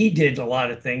he did a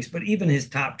lot of things, but even his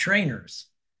top trainers,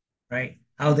 right?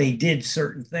 How they did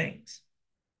certain things.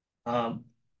 And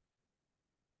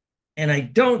I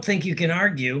don't think you can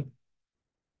argue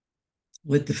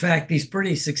with the fact he's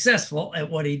pretty successful at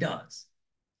what he does,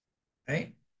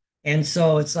 right? And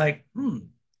so it's like,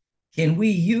 can we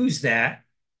use that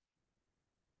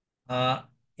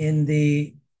in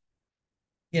the,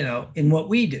 in what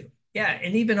we do? Yeah,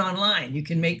 and even online, you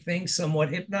can make things somewhat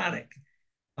hypnotic.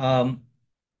 Number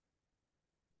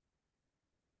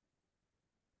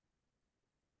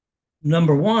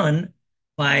one,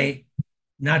 by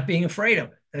not being afraid of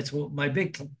it. That's what my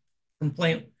big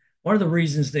complaint. One of the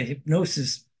reasons the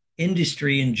hypnosis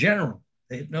industry in general,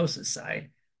 the hypnosis side,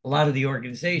 a lot of the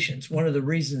organizations, one of the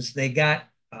reasons they got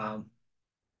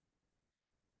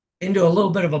into a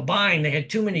little bit of a bind, they had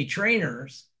too many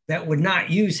trainers that would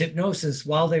not use hypnosis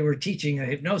while they were teaching a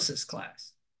hypnosis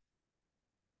class.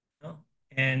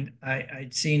 And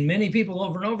I'd seen many people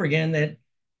over and over again that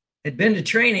had been to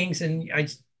trainings, and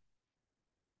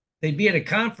they'd be at a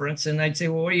conference and I'd say,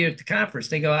 well, what are you at the conference?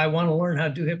 They go, I want to learn how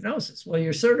to do hypnosis. Well,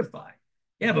 you're certified.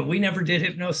 Yeah, but we never did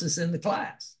hypnosis in the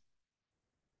class.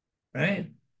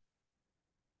 Right?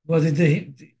 Well,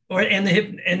 and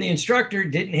the instructor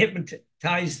didn't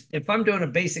hypnotize. If I'm doing a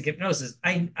basic hypnosis,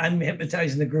 I'm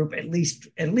hypnotizing the group at least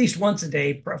once a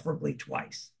day, preferably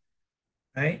twice.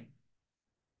 Right?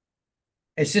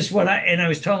 It's just I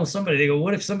was telling somebody, they go,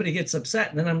 what if somebody gets upset?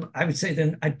 And then I would say,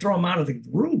 then I'd throw them out of the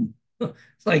room.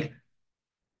 It's like,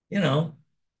 I don't,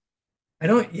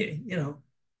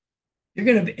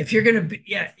 if you're gonna be,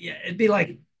 yeah, it'd be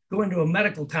like going to a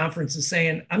medical conference and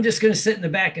saying, I'm just gonna sit in the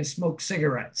back and smoke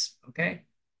cigarettes. Okay.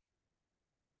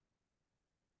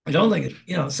 I don't think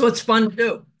so it's fun to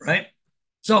do, right?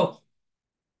 So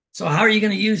how are you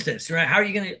going to use this, right? How are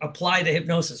you going to apply the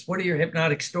hypnosis? What are your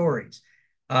hypnotic stories?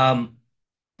 Can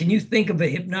you think of a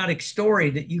hypnotic story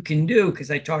that you can do?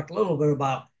 Because I talked a little bit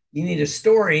about you need a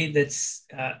story that's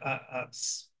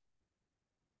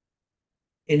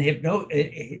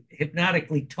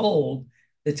hypnotically told,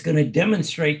 that's going to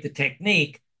demonstrate the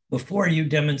technique before you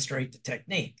demonstrate the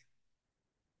technique.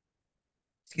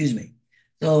 Excuse me.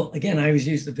 So again, I always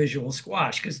use the visual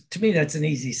squash because to me that's an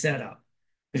easy setup.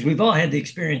 Because we've all had the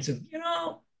experience of,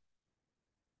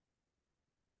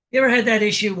 you ever had that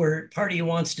issue where part of you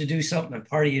wants to do something and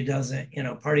part of you doesn't,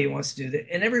 part of you wants to do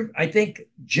that. And I think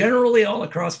generally all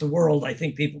across the world, I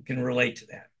think people can relate to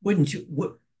that. Wouldn't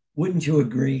you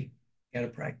agree? Got to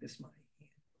practice my hand.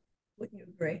 Wouldn't you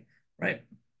agree? Right.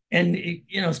 And,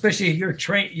 especially if you're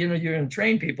trained, you're going to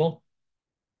train people.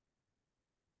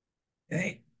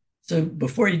 Okay. So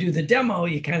before you do the demo,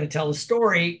 you kind of tell a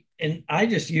story. And I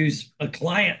just use a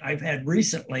client I've had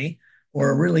recently,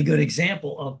 or a really good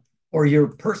example of, or your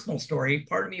personal story.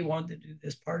 Part of me wanted to do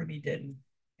this, part of me didn't.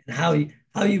 And how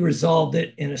you resolved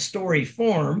it in a story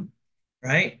form,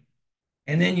 right?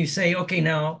 And then you say, okay,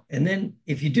 now, and then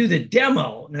if you do the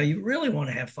demo, now you really want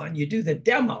to have fun, you do the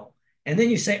demo. And then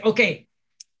you say, okay,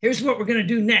 here's what we're going to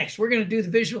do next. We're going to do the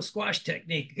visual squash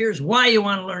technique. Here's why you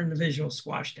want to learn the visual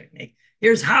squash technique.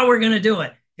 Here's how we're going to do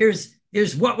it. Here's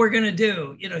what we're going to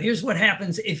do. Here's what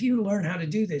happens if you learn how to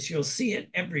do this. You'll see it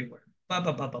everywhere. Blah,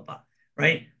 blah, blah, blah, blah.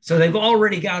 Right? So they've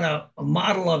already got a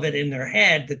model of it in their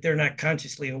head that they're not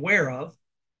consciously aware of,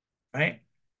 right?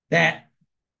 That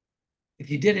if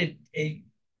you did it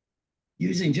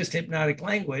using just hypnotic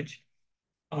language,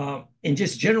 and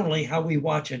just generally how we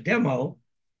watch a demo,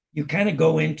 you kind of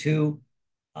go into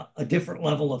a different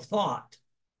level of thought,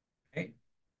 right?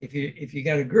 If you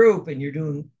got a group and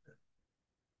you're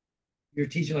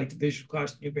teaching like the visual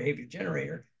cognitive behavior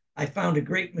generator, I found a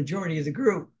great majority of the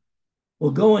group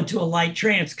will go into a light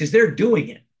trance because they're doing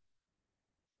it.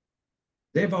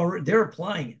 They're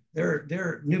applying it.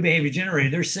 They're new behavior generator.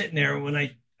 They're sitting there when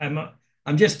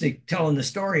I'm just telling the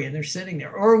story and they're sitting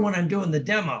there. Or when I'm doing the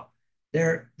demo,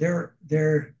 they're they're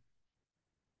they're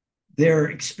they're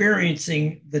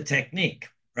experiencing the technique,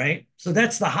 right? So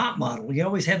that's the hot model. You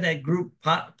always have that group,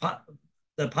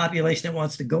 the population that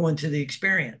wants to go into the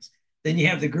experience. Then you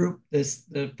have the group,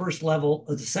 the first level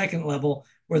or the second level,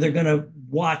 where they're going to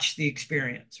watch the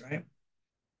experience, right?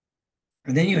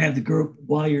 And then you have the group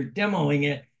while you're demoing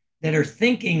it that are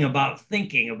thinking about,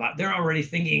 they're already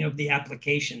thinking of the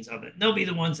applications of it. They'll be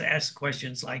the ones that ask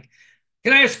questions like,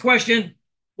 can I ask a question?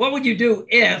 What would you do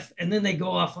if? And then they go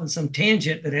off on some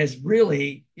tangent that has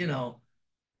really,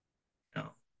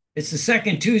 it's the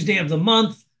second Tuesday of the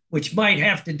month, which might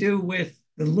have to do with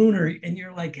the lunar, and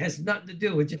you're like, has nothing to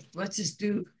do with just let's just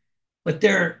do, but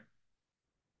they're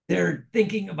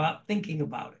thinking about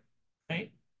it,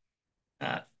 right?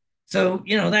 So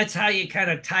that's how you kind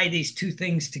of tie these two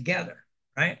things together,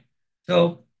 right?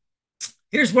 So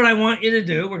here's what I want you to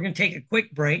do. We're going to take a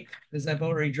quick break because I've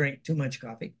already drank too much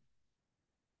coffee,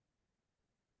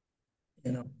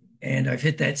 and I've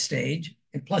hit that stage.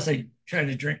 And plus, I try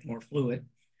to drink more fluid.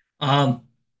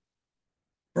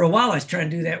 For a while, I was trying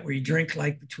to do that where you drink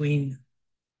like between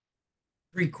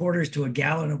 3/4 to a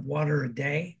gallon of water a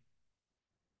day.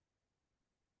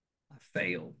 I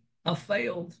failed.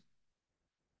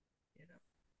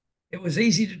 It was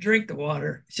easy to drink the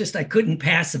water. It's just I couldn't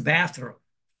pass the bathroom.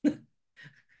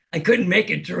 I couldn't make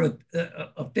it through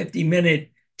a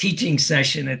 50-minute teaching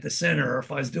session at the center, or if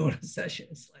I was doing a session,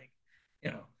 it's like,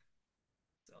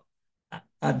 so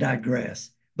I digress.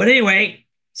 But anyway,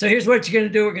 so here's what you're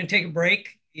going to do. We're going to take a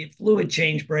break, a fluid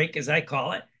change break, as I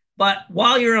call it. But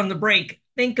while you're on the break,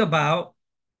 think about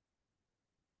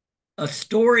a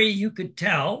story you could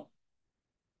tell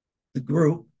the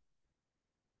group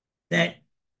that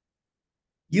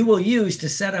you will use to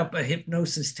set up a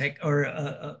hypnosis tech or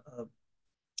an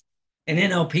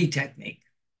NLP technique.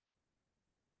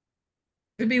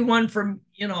 Could be one from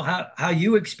how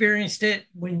you experienced it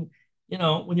when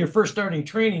you're first starting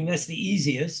training. That's the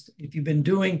easiest. If you've been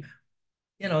doing,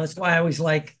 that's why I always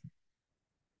like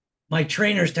my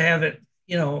trainers to have it,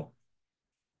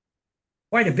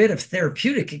 quite a bit of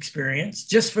therapeutic experience,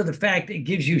 just for the fact that it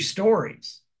gives you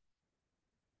stories.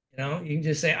 You can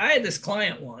just say, I had this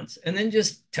client once, and then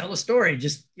just tell a story.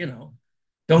 Just,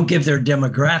 don't give their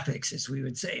demographics, as we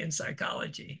would say in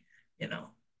psychology,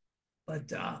 but,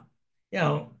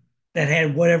 that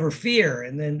had whatever fear,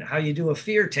 and then how you do a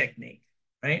fear technique,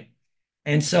 right?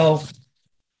 And so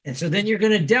then you're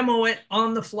going to demo it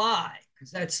on the fly,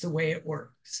 because that's the way it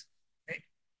works. Right?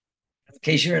 In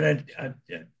case you're at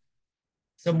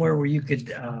somewhere where you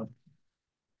could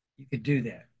do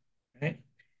that, right?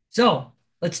 So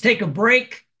let's take a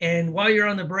break. And while you're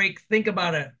on the break, think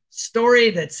about a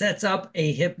story that sets up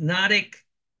a hypnotic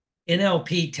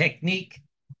NLP technique.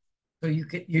 So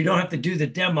you don't have to do the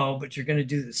demo, but you're going to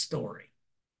do the story.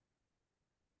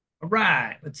 All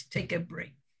right, let's take a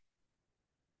break.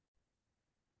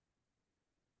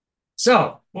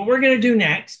 So what we're going to do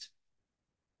next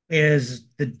is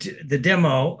the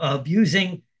demo of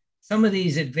using some of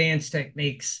these advanced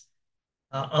techniques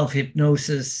of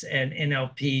hypnosis and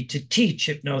NLP to teach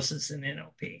hypnosis and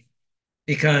NLP,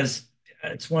 because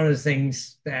it's one of the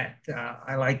things that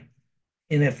I like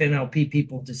NLP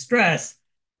people to stress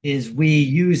is we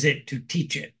use it to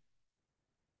teach it.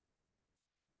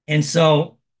 And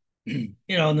so, and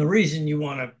the reason you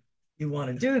want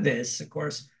to do this, of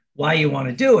course, why you want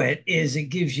to do it is it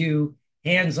gives you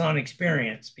hands-on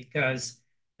experience, because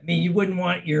you wouldn't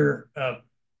want your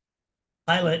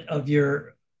pilot of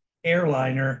your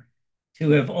airliner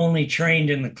to have only trained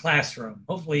in the classroom.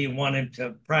 Hopefully you want him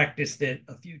to practice it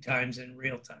a few times in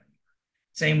real time.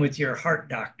 Same with your heart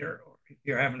doctor, or if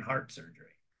you're having heart surgery,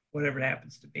 whatever it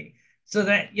happens to be. So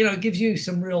that, it gives you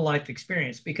some real life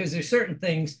experience, because there's certain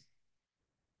things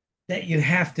that you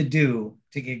have to do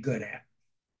to get good at.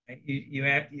 Right? You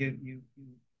have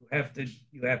to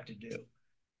do.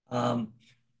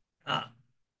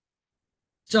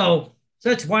 So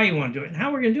that's why you want to do it. And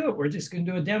how we're going to do it, we're just going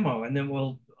to do a demo, and then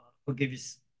we'll give you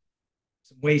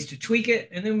some ways to tweak it,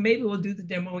 and then maybe we'll do the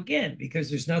demo again, because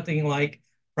there's nothing like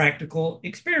practical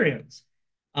experience.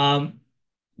 And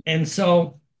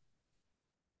so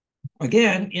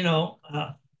again,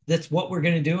 that's what we're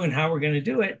going to do and how we're going to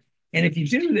do it. And if you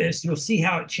do this, you'll see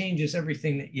how it changes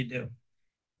everything that you do.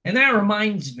 And that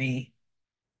reminds me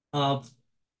of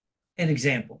an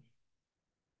example.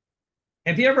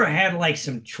 Have you ever had like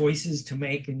some choices to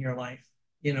make in your life,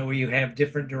 where you have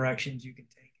different directions you can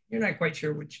take? You're not quite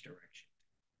sure which direction.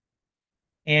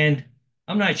 And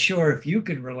I'm not sure if you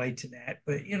could relate to that,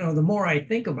 but the more I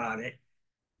think about it,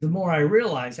 the more I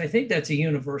realize I think that's a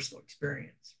universal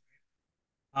experience.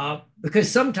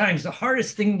 Because sometimes the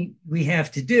hardest thing we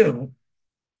have to do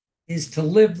is to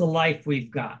live the life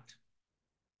we've got,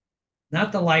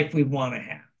 not the life we want to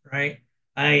have, right?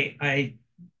 I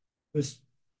was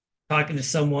talking to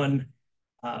someone,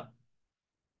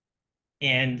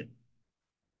 and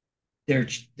their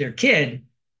kid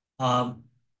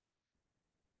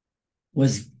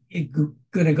was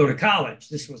going to go to college.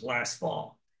 This was last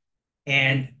fall,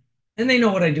 and they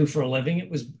know what I do for a living. It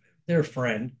was their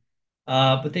friend,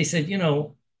 but they said,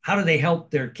 how do they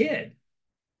help their kid?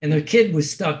 And their kid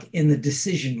was stuck in the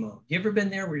decision mode. You ever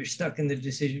been there where you're stuck in the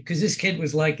decision? Because this kid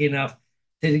was lucky enough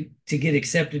to get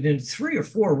accepted into 3 or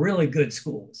 4 really good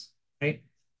schools, right?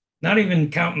 Not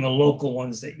even counting the local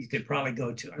ones that you could probably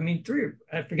go to. I mean, 3,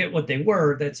 I forget what they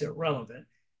were. That's irrelevant.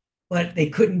 But they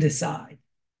couldn't decide,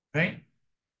 right?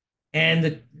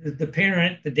 And the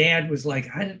parent, the dad, was like,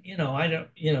 I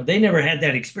don't, they never had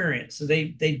that experience, so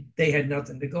they had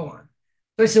nothing to go on.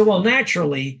 So I said, well,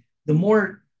 naturally, the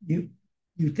more you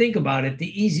think about it,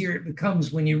 the easier it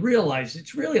becomes when you realize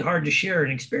it's really hard to share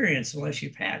an experience unless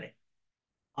you've had it.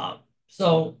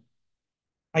 So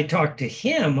I talked to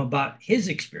him about his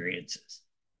experiences.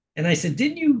 And I said,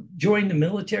 didn't you join the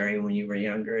military when you were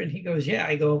younger? And he goes, yeah.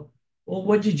 I go, well,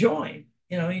 what'd you join?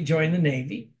 He joined the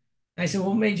Navy. I said, well,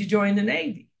 what made you join the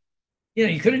Navy?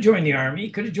 You could have joined the Army,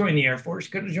 you could have joined the Air Force,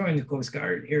 could have joined the Coast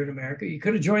Guard here in America, you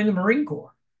could have joined the Marine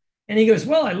Corps. And he goes,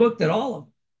 well, I looked at all of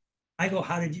them. I go,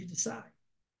 how did you decide?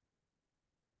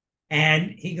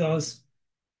 And he goes,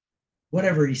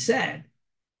 whatever he said.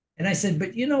 And I said,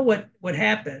 but you know what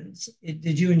happens?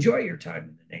 Did you enjoy your time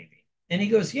in the Navy? And he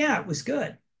goes, yeah, it was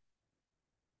good.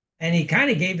 And he kind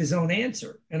of gave his own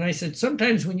answer. And I said,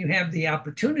 sometimes when you have the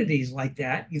opportunities like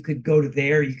that, you could go to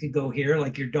there, you could go here,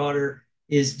 like your daughter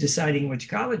is deciding which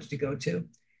college to go to.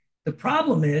 The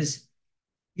problem is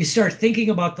you start thinking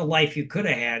about the life you could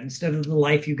have had instead of the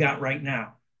life you got right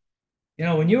now.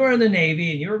 When you were in the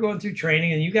Navy and you were going through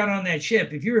training and you got on that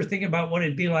ship, if you were thinking about what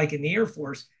it'd be like in the Air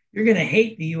Force, you're going to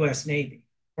hate the US Navy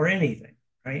or anything,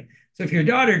 right? So if your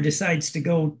daughter decides to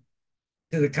go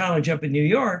to the college up in New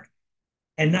York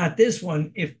and not this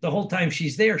one, if the whole time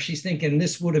she's there, she's thinking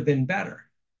this would have been better,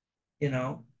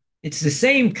 it's the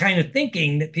same kind of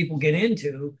thinking that people get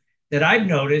into that I've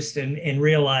noticed and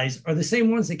realized are the same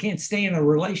ones that can't stay in a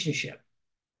relationship,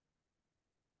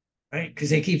 right? Because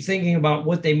they keep thinking about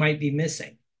what they might be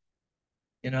missing,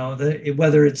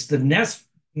 whether it's the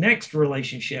next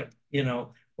relationship,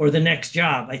 or the next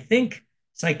job. I think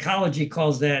psychology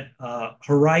calls that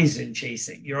horizon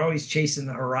chasing. You're always chasing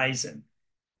the horizon,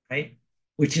 right?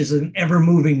 Which is an ever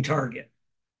moving target.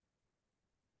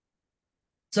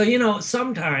 So,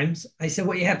 sometimes I said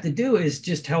what you have to do is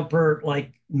just help her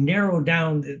like narrow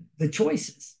down the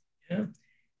choices. And,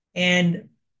 and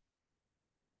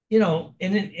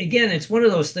then, again, it's one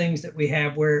of those things that we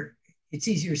have where it's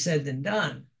easier said than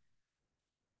done.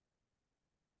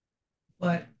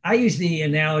 But I use the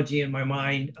analogy in my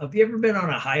mind of, you ever been on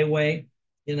a highway?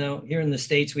 Here in the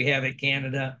States, we have it,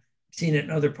 Canada, I've seen it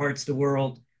in other parts of the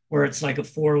world, where it's like a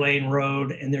 4-lane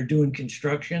road and they're doing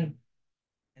construction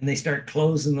and they start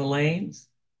closing the lanes.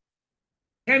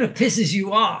 Kind of pisses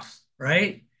you off,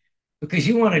 right? Because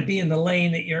you want to be in the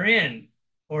lane that you're in,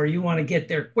 or you want to get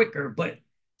there quicker. But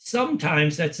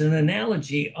sometimes that's an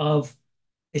analogy of,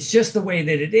 it's just the way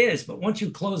that it is. But once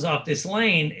you close off this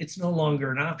lane, it's no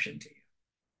longer an option to you.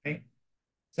 Right?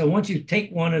 So once you take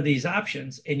one of these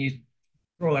options and you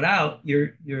throw it out,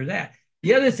 you're that.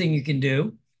 The other thing you can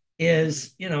do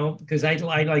is, because I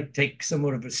like to take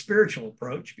somewhat of a spiritual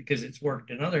approach because it's worked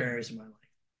in other areas of my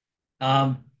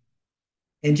life,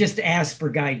 and just ask for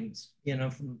guidance,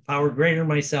 from a power greater than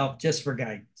myself, just for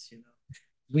guidance.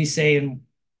 We say in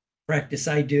practice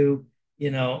I do,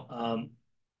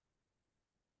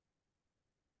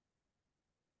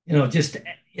 just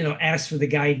ask for the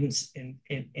guidance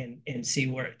and see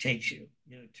where it takes you.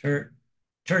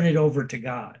 Turn it over to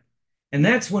God, and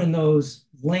that's when those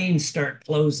lanes start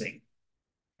closing,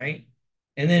 right?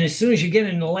 And then as soon as you get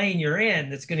in the lane you're in,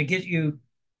 that's going to get you to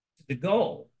the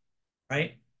goal,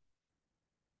 right?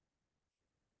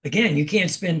 Again, you can't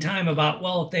spend time about,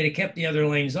 well, if they'd have kept the other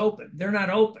lanes open. They're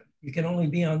not open. You can only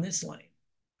be on this lane.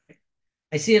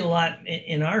 I see it a lot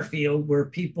in our field where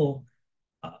people,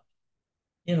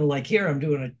 like here, I'm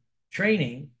doing a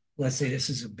training. Let's say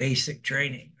this is a basic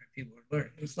training where people are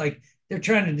learning. It's like they're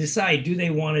trying to decide, do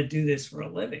they want to do this for a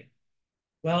living?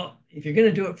 Well, if you're going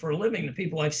to do it for a living, the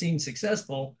people I've seen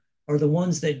successful are the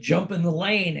ones that jump in the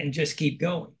lane and just keep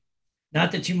going.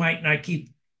 Not that you might not keep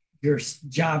your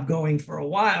job going for a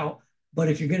while, but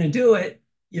if you're going to do it,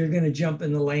 you're going to jump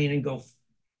in the lane and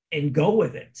go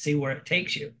with it, see where it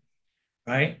takes you,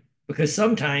 right? Because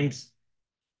sometimes,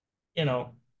 you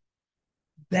know,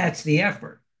 that's the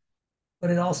effort. But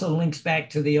it also links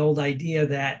back to the old idea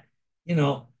that,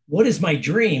 what is my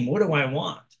dream? What do I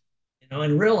want?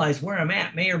 And realize where I'm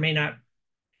at may or may not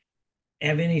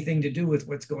have anything to do with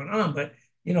what's going on, but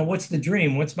what's the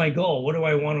dream? What's my goal? What do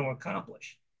I want to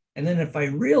accomplish? And then if I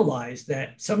realize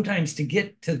that sometimes to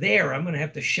get to there, I'm going to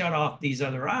have to shut off these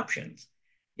other options,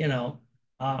 you know,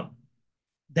 uh,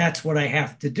 that's what I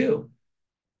have to do.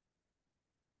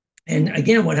 And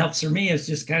again, what helps for me is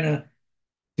just kind of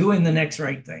doing the next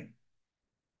right thing.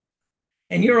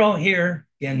 And you're all here.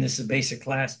 Again, this is a basic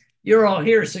class. You're all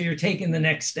here, so you're taking the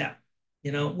next step.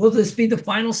 Will this be the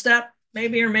final step?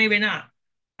 Maybe or maybe not.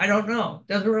 I don't know.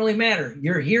 Doesn't really matter.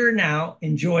 You're here now.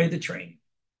 Enjoy the training,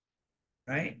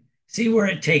 right? See where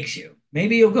it takes you.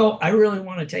 Maybe you'll go, I really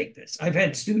want to take this. I've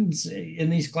had students in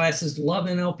these classes love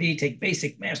NLP, take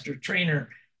basic, master, trainer,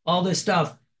 all this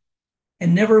stuff,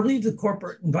 and never leave the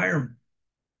corporate environment.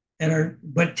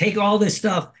 But take all this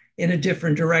stuff in a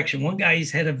different direction. One guy,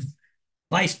 he's head of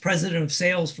vice president of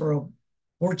sales for a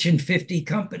Fortune 50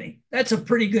 company. That's a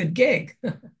pretty good gig.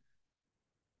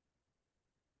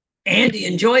 And he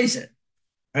enjoys it,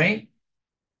 right?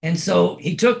 And so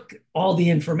he took all the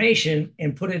information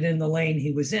and put it in the lane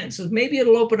he was in. So maybe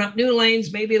it'll open up new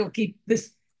lanes. Maybe it'll keep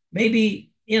this.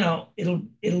 Maybe, it'll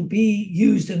be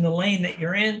used in the lane that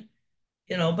you're in,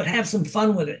 but have some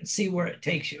fun with it and see where it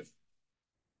takes you.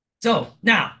 So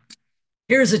now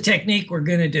here's a technique we're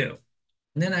going to do.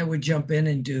 And then I would jump in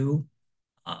and do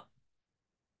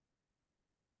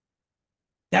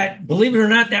that. Believe it or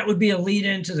not, that would be a lead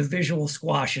into the visual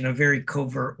squash in a very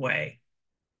covert way.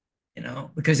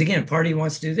 Because again, party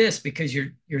wants to do this because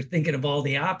you're thinking of all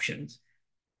the options,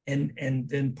 and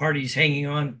then party's hanging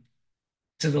on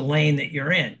to the lane that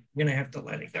you're in. You're gonna have to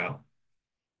let it go.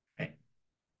 Okay?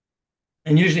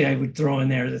 And usually I would throw in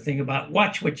there the thing about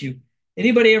watch what you.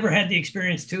 Anybody ever had the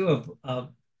experience too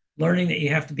of learning that you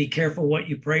have to be careful what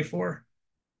you pray for?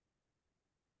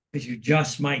 Because you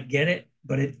just might get it,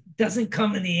 but it doesn't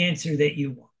come in the answer that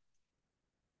you want.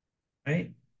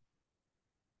 Right?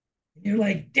 You're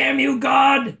like, damn you,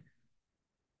 God.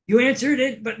 You answered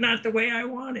it, but not the way I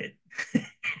wanted.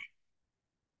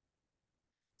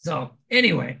 So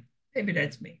anyway, maybe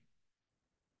that's me.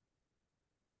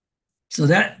 So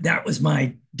that was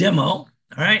my demo. All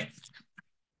right.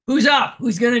 Who's up?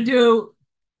 Who's going to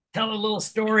tell a little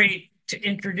story to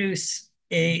introduce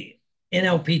a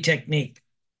NLP technique?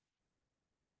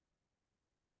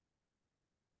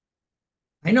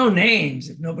 I know names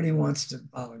if nobody wants to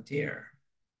volunteer.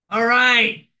 All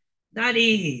right.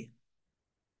 Nadi.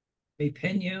 May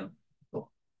pin you. Cool.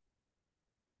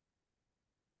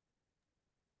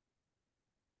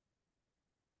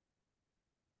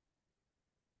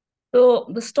 So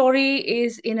the story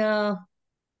is in a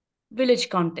village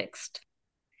context.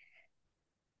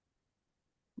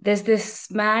 There's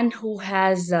this man who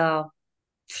has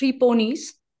 3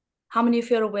 ponies. How many of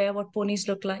you are aware what ponies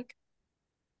look like?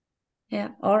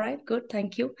 Yeah, all right, good,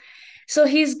 thank you. So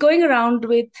he's going around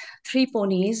with 3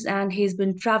 ponies and he's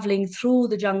been traveling through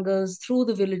the jungles, through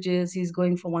the villages. He's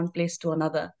going from one place to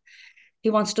another. He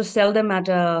wants to sell them at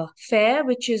a fair,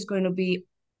 which is going to be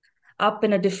up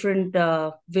in a different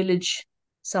village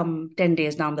some 10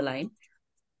 days down the line.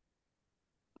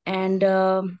 And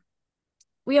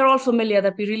we are all familiar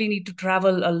that we really need to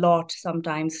travel a lot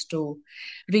sometimes to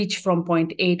reach from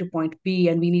point A to point B,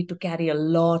 and we need to carry a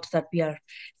lot that we are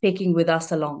taking with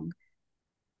us along.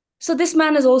 So this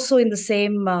man is also in the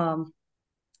same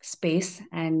space,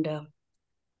 and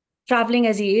traveling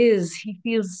as he is, he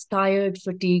feels tired,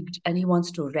 fatigued, and he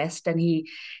wants to rest. And he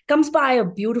comes by a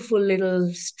beautiful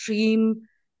little stream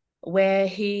where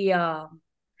he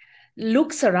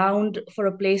looks around for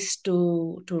a place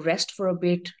to rest for a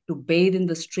bit, to bathe in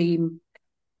the stream.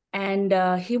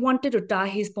 And he wanted to tie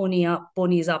his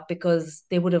ponies up because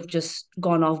they would have just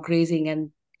gone off grazing,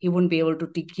 and he wouldn't be able to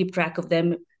keep track of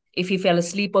them if he fell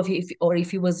asleep or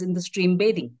if he was in the stream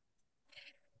bathing.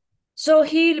 So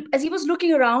as he was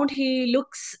looking around, he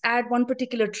looks at one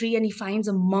particular tree and he finds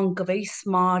a monk, a very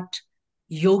smart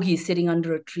yogi, sitting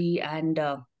under a tree, and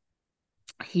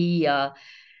he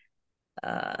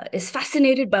is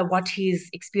fascinated by what he's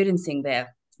experiencing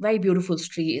there. Very beautiful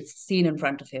tree, it's seen in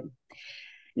front of him.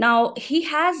 Now, he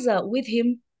has with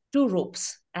him 2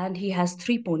 ropes and he has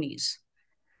 3 ponies.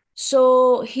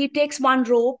 So he takes one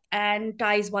rope and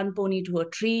ties one pony to a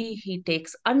tree. He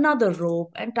takes another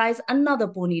rope and ties another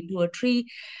pony to a tree.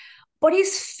 but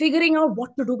he's figuring out what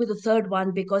to do with the third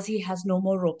one because he has no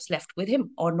more ropes left with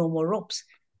him, or no more ropes.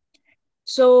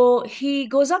 So he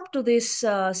goes up to this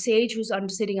sage who's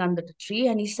sitting under the tree,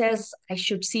 and he says, I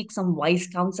should seek some wise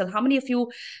counsel. How many of you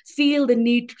feel the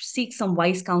need to seek some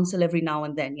wise counsel every now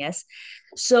and then? Yes.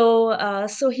 So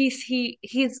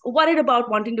he's worried about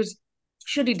wanting to,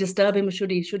 should he disturb him,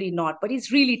 should he not? But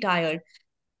he's really tired.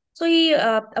 So he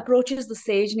approaches the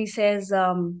sage and he says,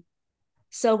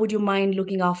 Sir, would you mind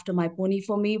looking after my pony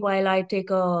for me while I take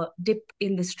a dip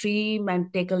in the stream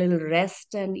and take a little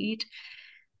rest and eat?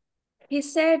 He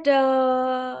said,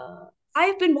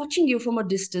 I've been watching you from a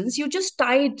distance. You just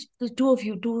tied the two of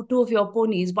your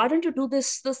ponies. Why don't you do the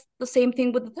same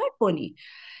thing with the third pony?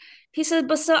 He said,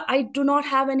 but sir, I do not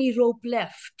have any rope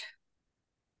left.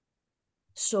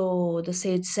 So the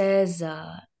sage says,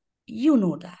 you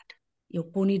know that. Your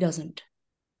pony doesn't.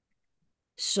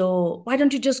 So why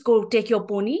don't you just go take your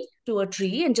pony to a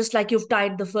tree, and just like you've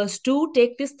tied the first two,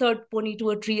 take this third pony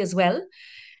to a tree as well,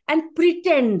 and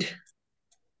pretend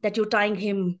that you're tying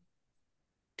him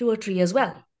to a tree as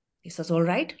well. He says, all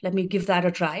right, let me give that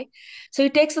a try. So he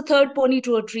takes the third pony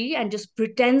to a tree and just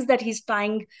pretends that he's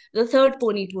tying the third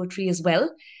pony to a tree as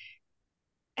well.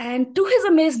 And to his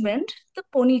amazement, the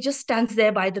pony just stands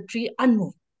there by the tree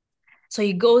unmoved. So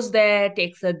he goes there,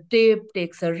 takes a dip,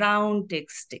 takes a round,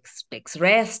 takes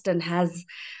rest, and has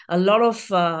a lot of.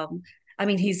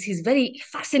 He's very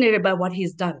fascinated by what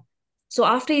he's done. So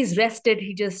after he's rested,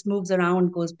 he just moves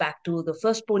around, goes back to the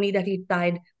first pony that he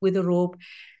tied with a rope,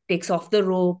 takes off the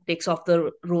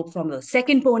rope from the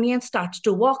second pony, and starts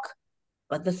to walk.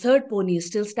 But the third pony is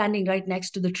still standing right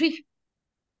next to the tree.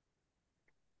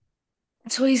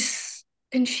 So he's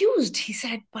confused. He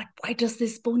said, "But why does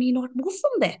this pony not move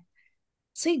from there?"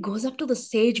 So he goes up to the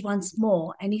sage once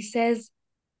more and he says,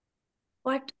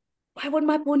 but why would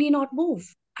my pony not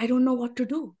move? I don't know what to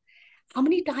do. How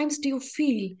many times do you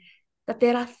feel that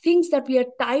there are things that we are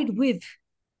tied with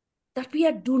that we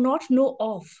do not know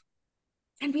of,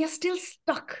 and we are still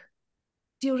stuck?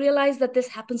 Do you realize that this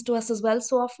happens to us as well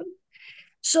so often?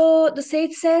 So the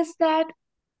sage says that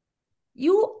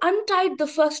you untied the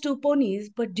first two ponies,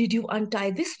 but did you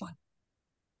untie this one?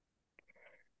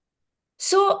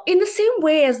 So, in the same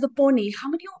way as the pony, how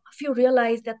many of you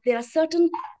realize that there are certain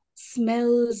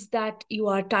smells that you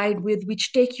are tied with,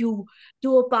 which take you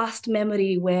to a past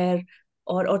memory where,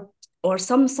 or or or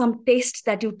some taste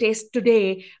that you taste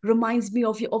today reminds me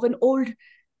of an old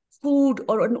food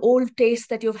or an old taste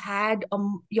that you've had,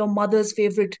 your mother's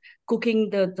favorite cooking,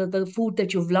 the food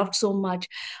that you've loved so much,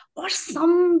 or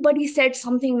somebody said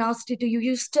something nasty to you,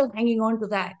 you're still hanging on to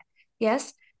that.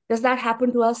 Yes, does that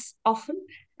happen to us often?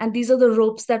 And these are the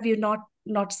ropes that we've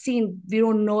not seen. We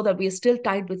don't know that we are still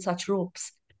tied with such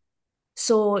ropes.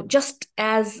 So just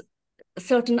as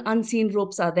certain unseen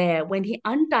ropes are there, when he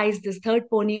unties this third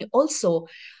pony also,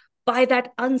 by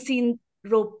that unseen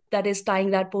rope that is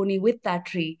tying that pony with that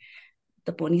tree,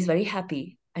 the pony is very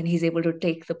happy and he's able to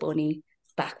take the pony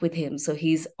back with him. So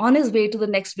he's on his way to the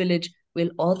next village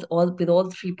with all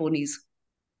three ponies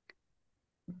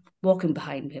walking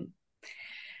behind him.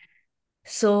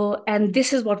 So, and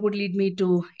this is what would lead me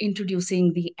to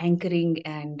introducing the anchoring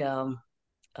and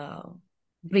uh,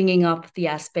 bringing up the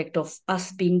aspect of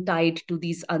us being tied to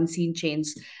these unseen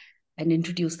chains, and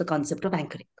introduce the concept of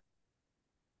anchoring.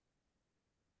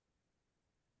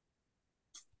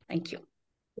 Thank you.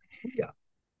 Yeah,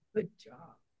 good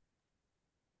job.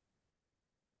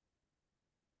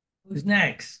 Who's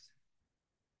next?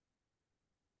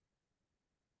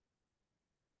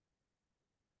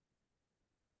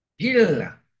 Gilles.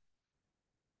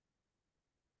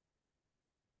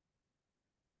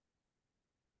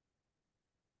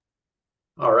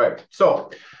 All right. So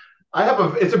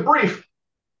it's a brief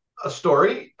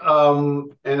story,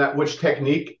 and at which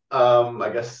technique, I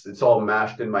guess it's all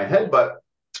mashed in my head, but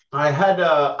I had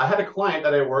a client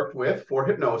that I worked with for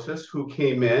hypnosis who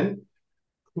came in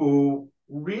who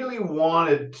really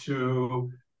wanted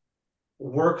to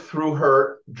work through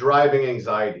her driving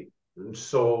anxiety. And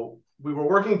so we were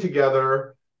working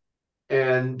together,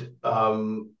 and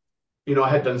I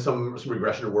had done some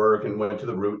regression work and went to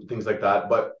the root and things like that,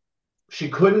 but she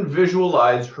couldn't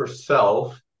visualize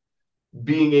herself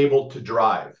being able to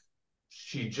drive.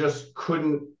 She just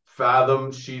couldn't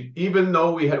fathom. Even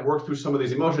though we had worked through some of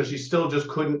these emotions, she still just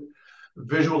couldn't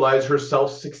visualize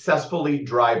herself successfully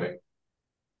driving.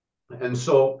 And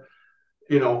so,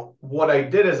 what I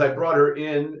did is I brought her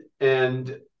in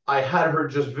and I had her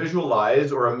just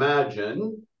visualize or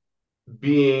imagine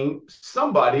being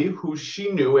somebody who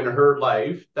she knew in her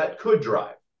life that could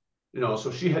drive.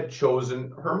 So she had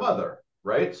chosen her mother,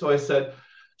 right? So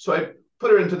I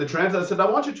put her into the trance. I said, I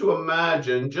want you to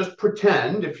imagine, just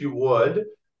pretend, if you would,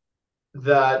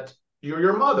 that you're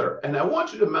your mother. And I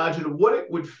want you to imagine what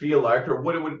it would feel like, or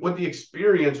what the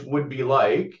experience would be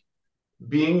like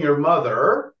being your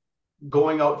mother,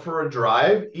 going out for a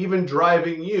drive, even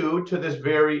driving you to this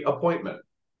very appointment.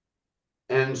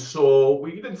 And so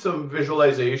we did some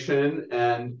visualization,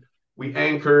 and we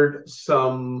anchored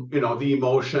some, the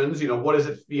emotions, what does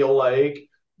it feel like?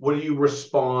 What do you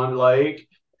respond like?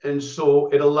 And so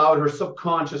it allowed her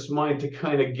subconscious mind to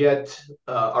kind of get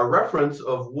a reference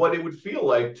of what it would feel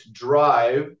like to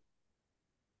drive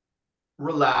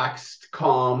relaxed,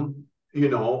 calm,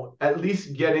 at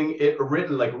least getting it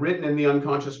written in the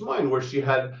unconscious mind, where she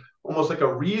had almost like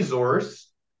a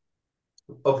resource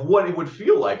of what it would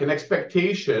feel like, an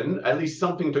expectation, at least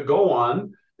something to go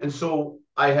on. And so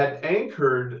I had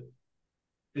anchored,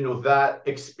 that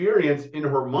experience in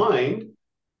her mind.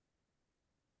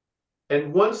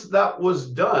 And once that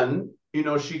was done,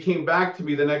 she came back to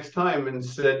me the next time and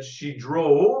said she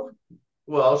drove.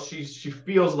 Well, she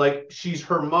feels like she's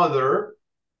her mother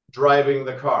driving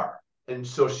the car. And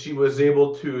so she was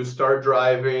able to start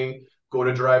driving, go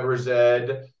to driver's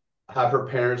ed, have her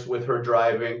parents with her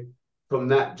driving, from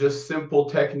that just simple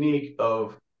technique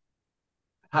of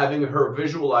having her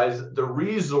visualize the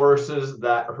resources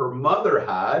that her mother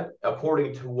had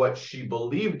according to what she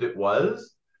believed it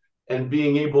was, and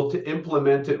being able to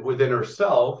implement it within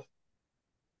herself,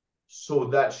 so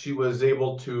that she was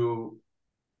able to,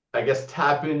 I guess,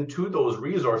 tap into those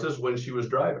resources when she was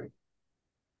driving.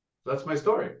 So that's my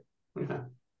story. Yeah.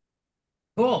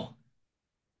 Cool.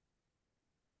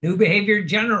 New behavior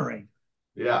generate.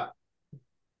 Yeah.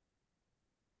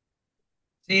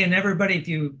 See, and everybody, if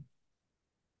you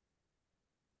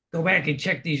go back and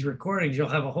check these recordings, you'll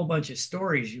have a whole bunch of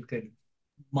stories you could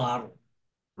model.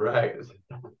 Right.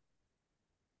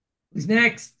 Who's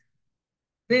next?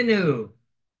 Binu.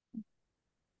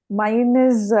 Mine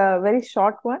is a very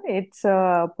short one. It's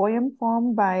a poem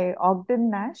formed by Ogden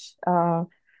Nash.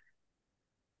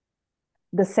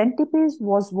 The centipede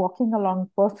was walking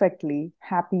along perfectly,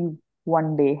 happily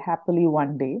one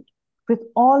day, with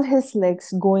all his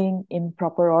legs going in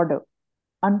proper order,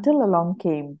 until along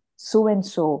came so and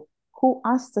so, who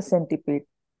asked the centipede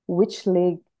which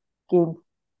leg came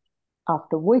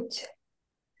after which.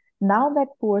 Now that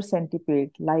poor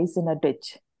centipede lies in a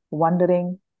ditch,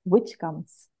 wondering which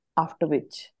comes after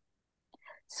which.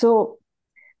 So,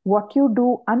 what you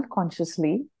do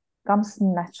unconsciously comes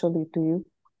naturally to you.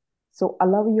 So,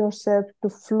 allow yourself to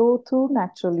flow through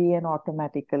naturally and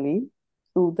automatically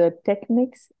through the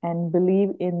techniques, and believe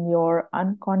in your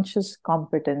unconscious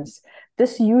competence.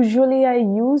 This usually I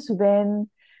use when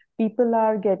people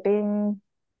are getting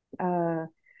uh,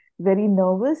 very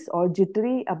nervous or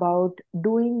jittery about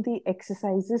doing the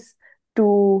exercises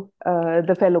to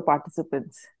the fellow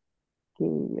participants.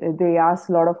 Okay. They ask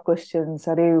a lot of questions.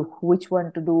 Which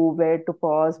one to do, where to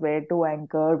pause, where to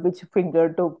anchor, which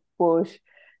finger to push.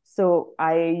 So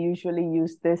I usually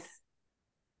use this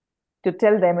to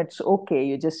tell them it's okay,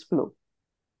 you just flow.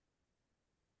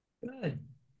 Good.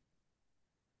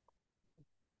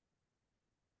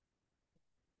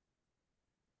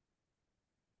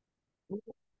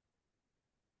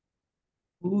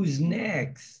 Who's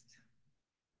next?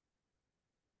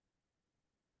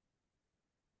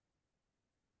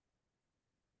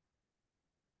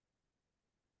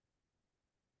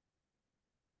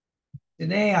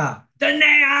 Danea.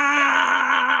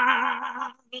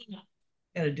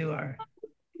 Gotta do our.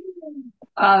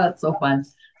 That's so fun.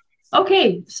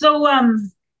 Okay, so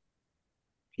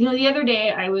the other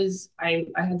day I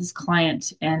had this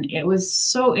client, and it was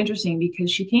so interesting because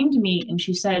she came to me and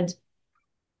she said,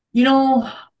 you know,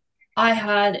 I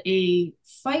had a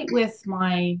fight with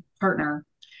my partner,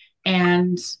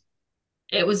 and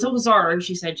it was so bizarre.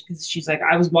 She said, because she's like,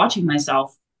 I was watching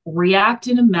myself react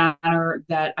in a manner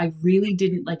that I really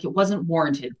didn't like. It wasn't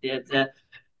warranted. The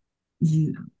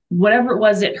whatever it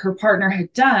was that her partner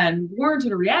had done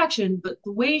warranted a reaction, but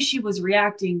the way she was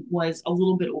reacting was a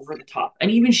little bit over the top. And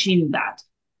even she knew that.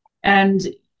 And,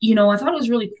 I thought it was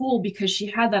really cool because she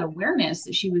had that awareness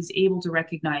that she was able to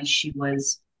recognize she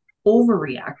was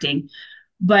overreacting.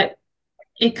 But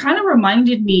it kind of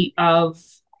reminded me of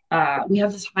we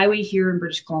have this highway here in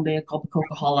British Columbia called the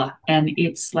Coquihalla. And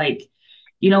it's like,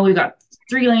 we've got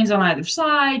 3 lanes on either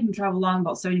side and travel along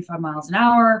about 75 miles an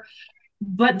hour.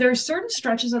 But there's certain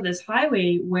stretches of this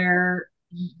highway where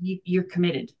you're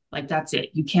committed. Like that's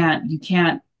it. You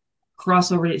can't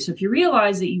cross over it. So if you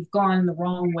realize that you've gone the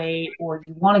wrong way or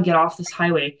you want to get off this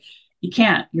highway, you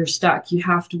can't. You're stuck. You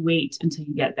have to wait until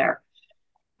you get there.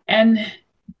 And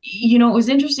it was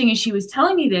interesting as she was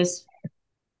telling me this.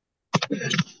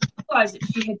 realized that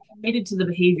she had committed to the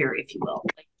behavior, if you will.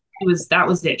 Like that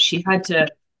was it. She had to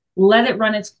let it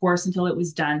run its course until it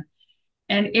was done.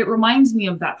 And it reminds me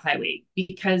of that highway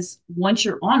because once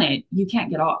you're on it, you can't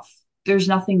get off. There's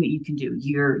nothing that you can do.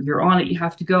 You're on it, you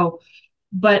have to go.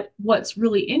 But what's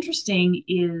really interesting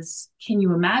is, can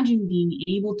you imagine being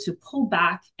able to pull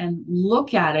back and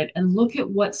look at it and look at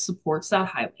what supports that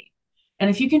highway? And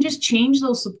if you can just change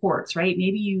those supports, right?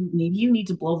 Maybe you need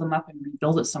to blow them up and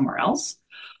rebuild it somewhere else.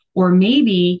 Or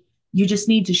maybe you just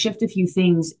need to shift a few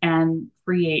things and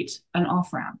create an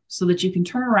off ramp so that you can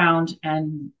turn around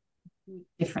and do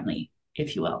it differently,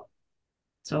 if you will.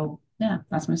 So yeah,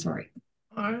 that's my story.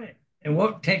 All right. And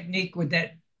what technique would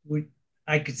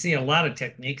I could see a lot of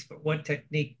techniques, but what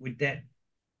technique would that?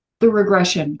 A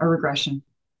regression.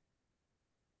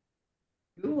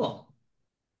 Cool.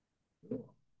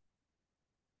 Cool.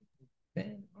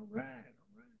 Okay. All right.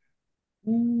 All right.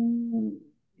 Who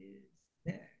is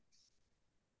next?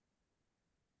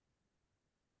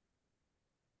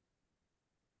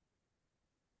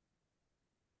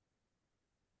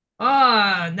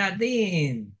 Ah,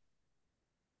 Nadine.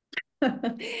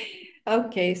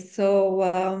 Okay,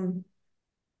 so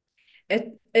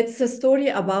it's a story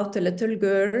about a little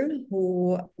girl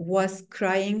who was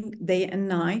crying day and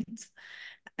night,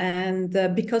 and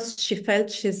because she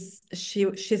felt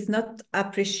she's not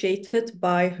appreciated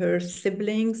by her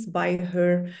siblings, by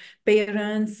her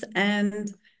parents,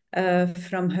 and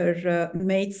from her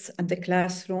mates at the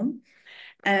classroom,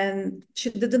 and she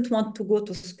didn't want to go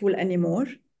to school anymore.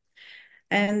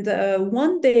 And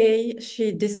one day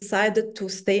she decided to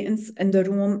stay in the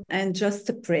room and just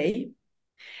pray.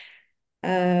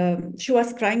 She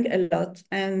was crying a lot,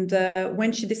 and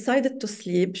when she decided to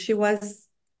sleep, she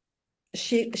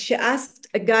asked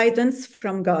a guidance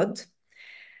from God.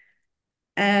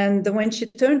 And when she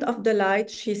turned off the light,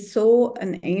 she saw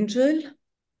an angel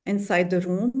inside the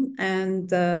room, and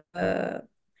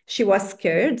she was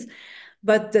scared.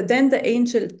 But then the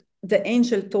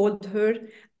angel told her,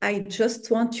 "I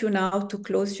just want you now to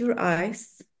close your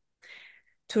eyes,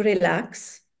 to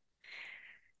relax,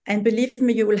 and believe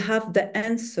me, you will have the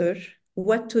answer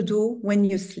what to do when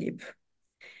you sleep.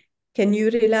 Can you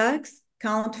relax?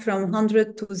 Count from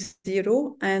 100 to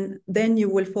 0, and then you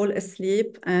will fall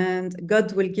asleep, and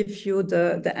God will give you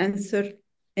the answer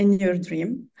in your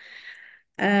dream."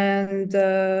 And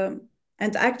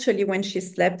actually, when she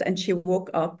slept and she woke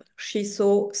up, she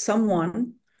saw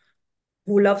someone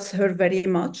who loves her very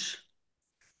much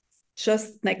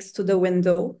just next to the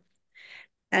window.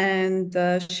 And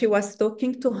she was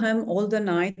talking to him all the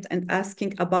night and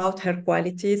asking about her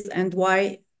qualities and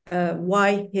why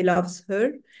he loves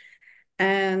her.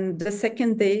 And the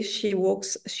second day she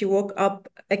woke up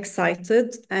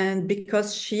excited, and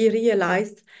because she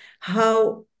realized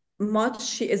how much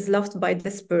she is loved by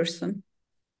this person.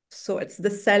 So it's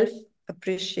the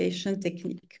self-appreciation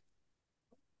technique.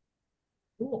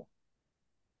 Cool.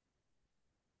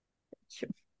 Thank you.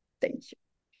 Thank you.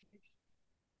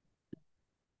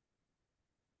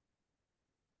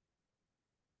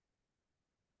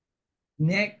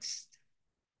 Next.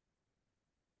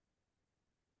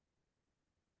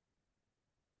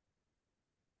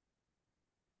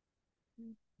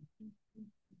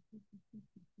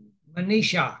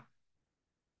 Manisha.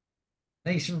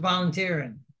 Thanks for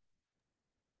volunteering.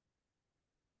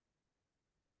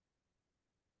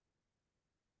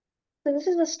 So this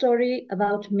is a story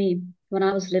about me when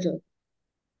I was little.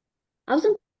 I was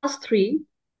in class 3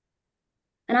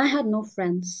 and I had no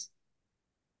friends.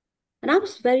 And I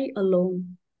was very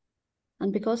alone.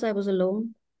 And because I was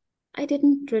alone, I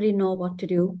didn't really know what to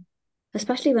do,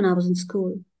 especially when I was in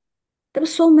school. There were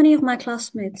so many of my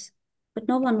classmates, but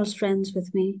no one was friends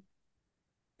with me.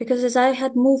 Because as I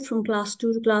had moved from class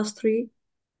 2 to class 3,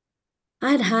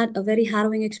 I had had a very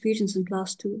harrowing experience in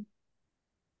class 2.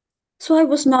 So I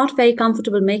was not very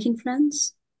comfortable making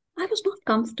friends. I was not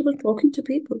comfortable talking to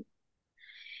people.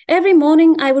 Every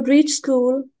morning I would reach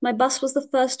school. My bus was the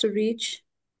first to reach.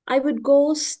 I would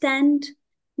go stand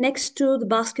next to the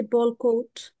basketball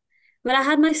court where I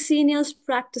had my seniors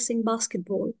practicing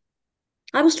basketball.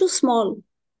 I was too small.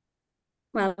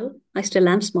 Well, I still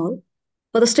am small,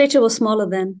 but the stature was smaller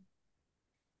then.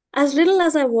 As little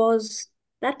as I was,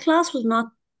 that class was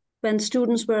not when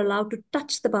students were allowed to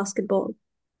touch the basketball.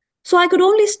 So I could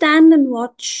only stand and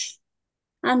watch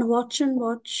and watch and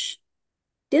watch.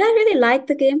 Did I really like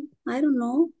the game? I don't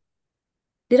know.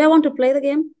 Did I want to play the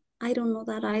game? I don't know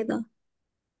that either.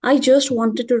 I just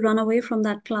wanted to run away from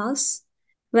that class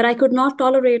where I could not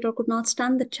tolerate or could not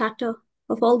stand the chatter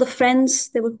of all the friends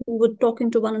who were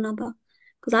talking to one another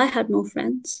because I had no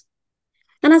friends.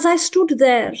 And as I stood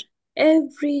there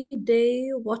every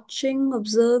day watching,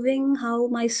 observing how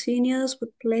my seniors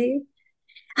would play.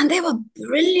 And they were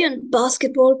brilliant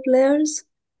basketball players.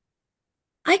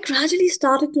 I gradually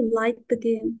started to like the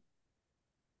game.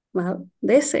 Well,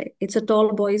 they say it's a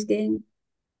tall boys' game.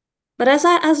 But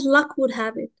as luck would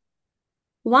have it,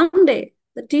 one day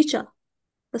the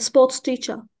sports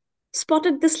teacher,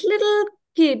 spotted this little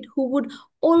kid who would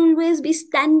always be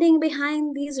standing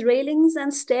behind these railings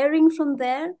and staring from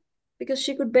there because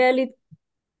she could barely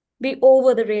be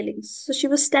over the railings. So she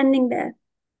was standing there.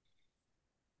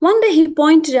 One day he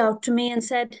pointed out to me and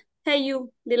said, "Hey,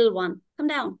 you little one, come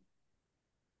down."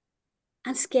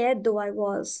 And scared though I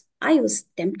was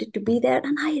tempted to be there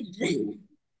and I ran.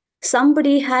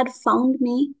 Somebody had found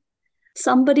me,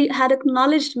 somebody had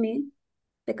acknowledged me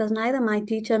because neither my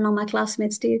teacher nor my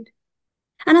classmates did.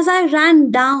 And as I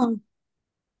ran down,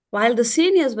 while the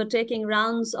seniors were taking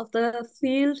rounds of the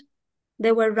field,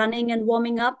 they were running and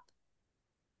warming up,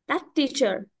 that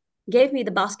teacher gave me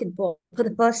the basketball. For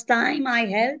the first time, I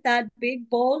held that big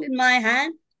ball in my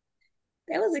hand.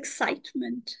 There was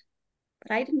excitement,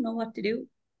 but I didn't know what to do.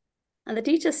 And the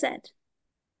teacher said,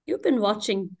 "You've been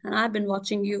watching, and I've been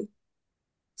watching you.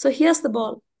 So here's the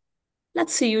ball.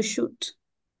 Let's see you shoot."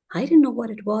 I didn't know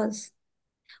what it was,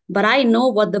 but I know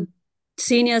what the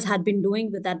seniors had been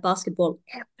doing with that basketball.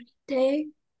 Every day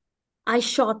I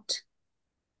shot,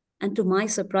 and to my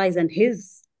surprise and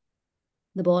his,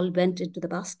 the ball went into the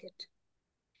basket.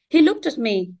 He looked at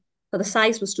me, for the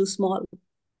size was too small.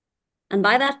 And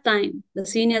by that time, the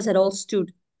seniors had all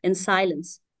stood in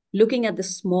silence, looking at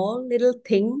this small little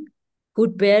thing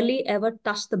who'd barely ever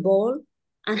touched the ball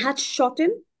and had shot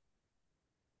him.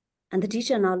 And the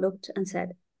teacher now looked and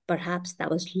said, "Perhaps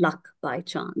that was luck by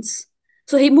chance."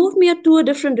 So he moved me to a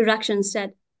different direction and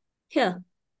said, "Here,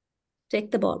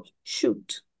 take the ball,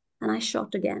 shoot." And I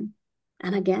shot again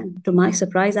and again. To my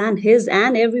surprise and his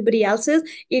and everybody else's,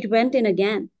 it went in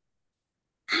again.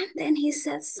 And then he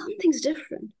said, "Something's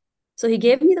different." So he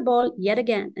gave me the ball yet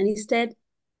again and he said,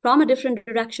 "From a different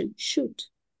direction, shoot."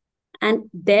 And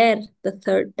there, the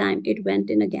third time, it went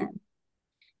in again.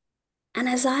 And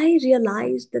as I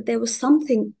realized that there was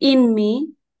something in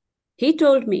me, he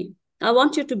told me, "I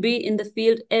want you to be in the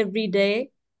field every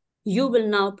day. You will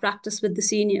now practice with the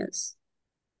seniors."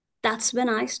 That's when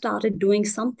I started doing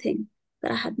something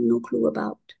that I had no clue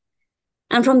about.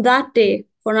 And from that day,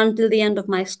 for until the end of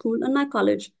my school and my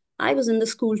college, I was in the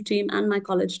school team and my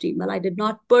college team. Well, I did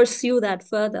not pursue that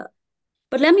further.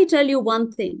 But let me tell you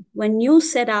one thing, when you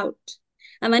set out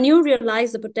and when you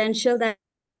realize the potential that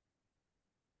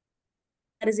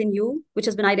is in you, which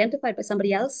has been identified by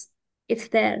somebody else, it's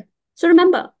there. So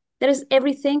remember, there is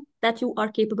everything that you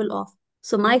are capable of.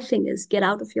 So my thing is get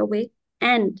out of your way.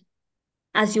 And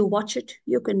as you watch it,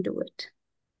 you can do it.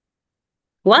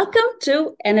 Welcome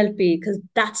to NLP, because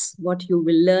that's what you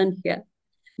will learn here.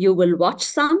 You will watch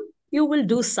some, you will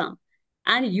do some,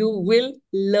 and you will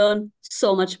learn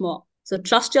so much more. So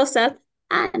trust yourself.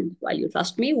 And while you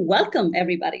trust me, welcome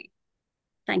everybody.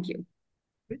 Thank you.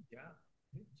 Good job.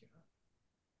 Good job.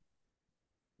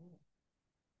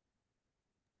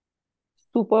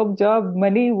 Superb job,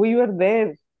 Mani. We were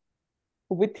there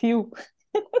with you.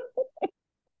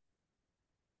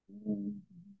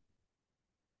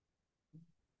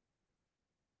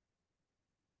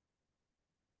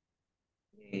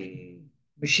 Hey,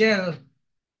 Michelle.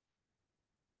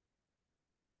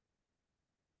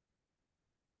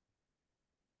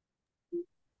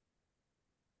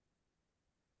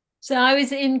 So I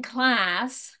was in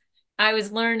class. I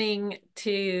was learning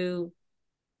to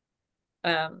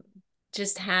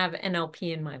just have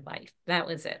NLP in my life. That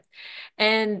was it.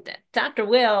 And Dr.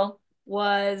 Will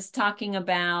was talking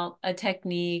about a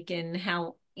technique and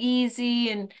how easy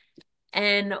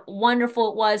and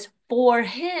wonderful it was for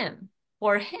him.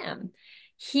 For him.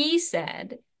 He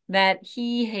said that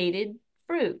he hated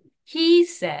fruit. He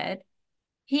said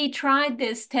he tried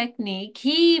this technique.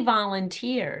 He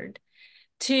volunteered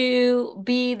to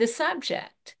be the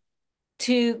subject,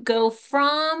 to go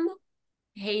from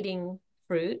hating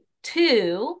fruit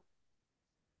to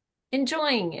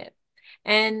enjoying it.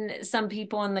 And some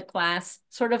people in the class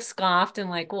sort of scoffed and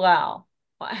like, well,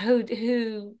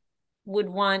 who would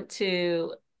want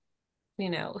to,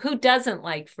 who doesn't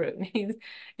like fruit? And he's,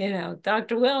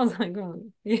 Dr. Will's like,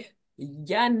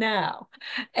 yeah, no.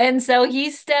 And so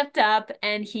he stepped up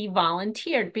and he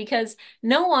volunteered because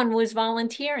no one was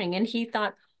volunteering. And he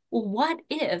thought, well, what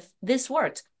if this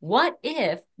works? What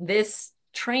if this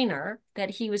trainer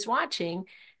that he was watching,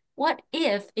 what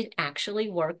if it actually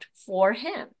worked for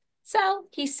him? So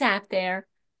he sat there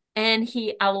and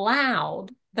he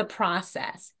allowed the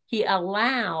process. He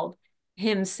allowed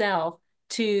himself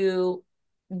to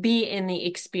be in the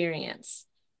experience.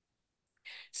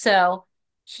 So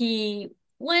he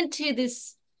went to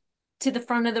the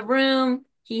front of the room.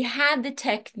 He had the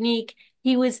technique.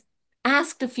 He was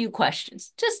asked a few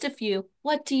questions, just a few.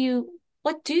 What do you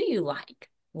like?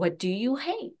 What do you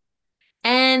hate?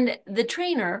 And the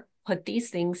trainer put these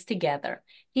things together.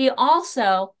 He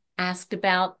also asked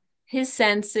about his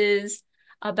senses,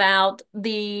 about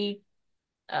the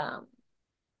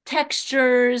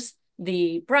textures,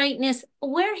 the brightness,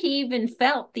 where he even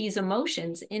felt these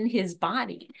emotions in his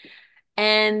body.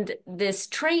 And this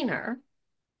trainer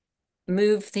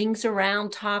moved things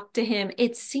around, talked to him.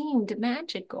 It seemed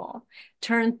magical.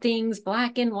 Turn things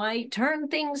black and white, turn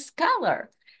things color,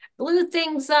 blew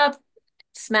things up,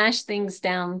 smash things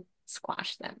down,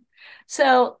 squash them.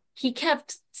 So he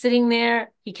kept sitting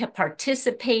there. He kept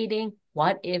participating.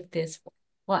 What if this,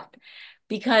 what?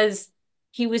 Because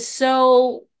he was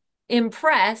so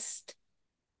impressed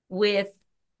with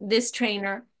this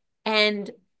trainer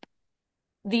and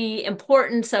the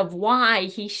importance of why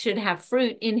he should have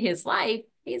fruit in his life.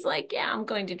 He's like, yeah, I'm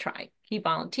going to try. He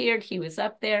volunteered. He was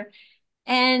up there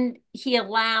and he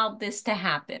allowed this to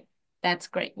happen. That's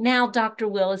great. Now Dr.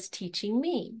 Will is teaching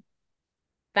me.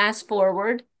 Fast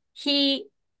forward, he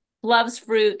loves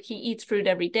fruit. He eats fruit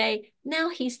every day. Now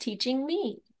he's teaching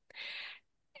me.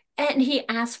 And he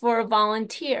asked for a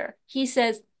volunteer. He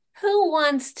says, who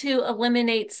wants to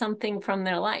eliminate something from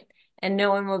their life? And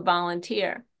no one would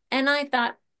volunteer. And I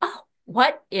thought, oh,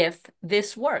 what if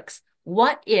this works?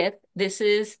 What if this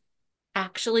is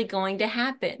actually going to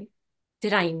happen?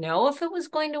 Did I know if it was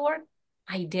going to work?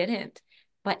 I didn't.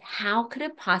 But how could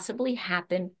it possibly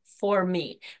happen for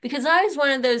me? Because I was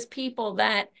one of those people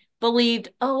that believed,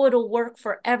 oh, it'll work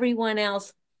for everyone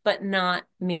else, but not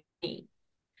me.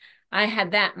 I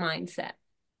had that mindset.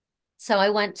 So I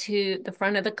went to the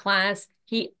front of the class.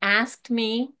 He asked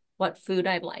me what food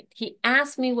I liked. He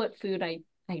asked me what food I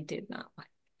did not like.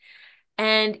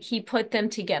 And he put them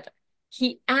together.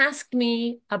 He asked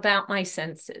me about my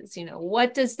senses. You know,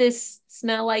 what does this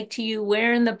smell like to you?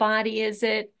 Where in the body is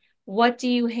it? What do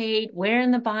you hate? Where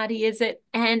in the body is it?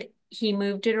 And he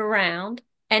moved it around.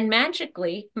 And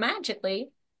magically,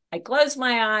 I closed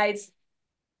my eyes.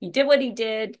 He did what he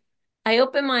did. I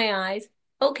opened my eyes.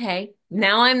 Okay,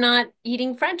 now I'm not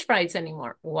eating French fries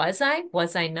anymore. Was I?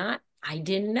 Was I not? I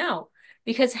didn't know.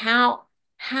 Because how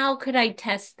could I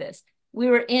test this? We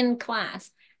were in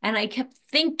class and I kept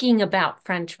thinking about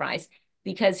French fries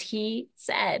because he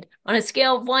said, on a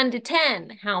scale of 1 to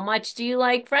 10, how much do you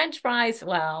like French fries?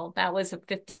 Well, that was a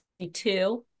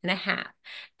 52 and a half.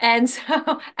 And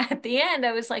so at the end,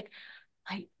 I was like,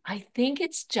 I think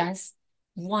it's just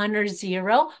 1 or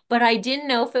 0, but I didn't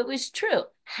know if it was true.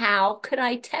 How could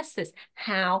I test this?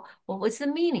 What was the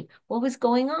meaning? What was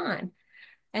going on?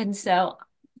 And so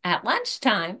at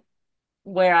lunchtime,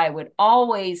 where I would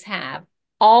always have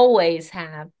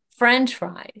French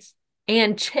fries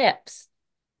and chips,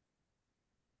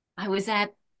 I was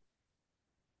at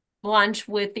lunch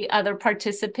with the other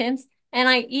participants and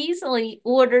I easily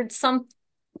ordered some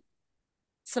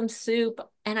soup.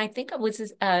 And I think it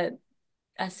was a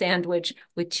sandwich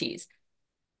with cheese.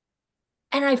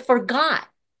 And I forgot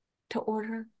to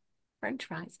order French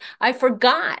fries. I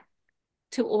forgot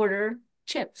to order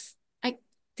chips. I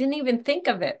didn't even think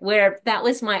of it, where that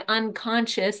was my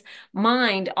unconscious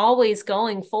mind always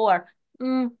going for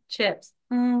chips,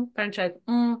 French fries,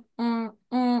 And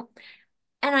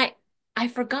I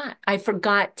forgot. I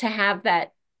forgot to have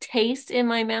that taste in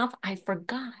my mouth. I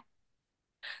forgot.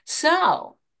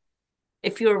 So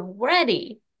if you're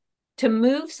ready to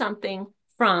move something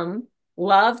from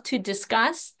love to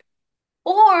disgust,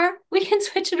 or we can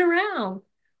switch it around.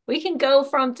 We can go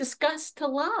from disgust to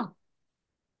love.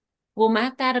 We'll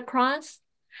map that across.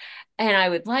 And I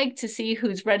would like to see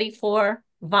who's ready for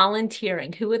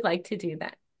volunteering. Who would like to do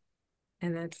that?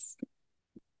 And that's,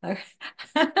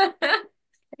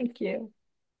 thank you.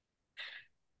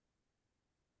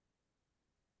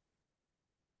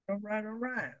 All right, all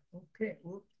right. Okay.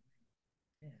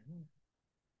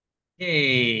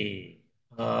 Okay.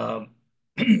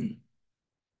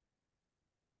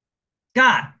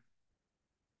 Scott.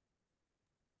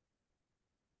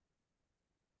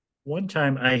 One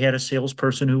time I had a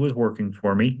salesperson who was working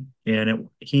for me, and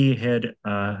he had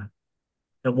at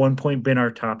one point been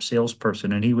our top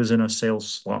salesperson, and he was in a sales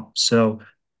slump. So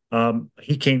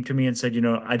he came to me and said,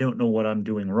 I don't know what I'm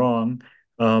doing wrong.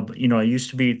 I used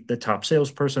to be the top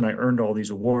salesperson. I earned all these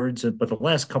awards, but the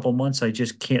last couple months, I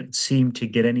just can't seem to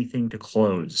get anything to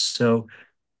close. So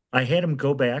I had him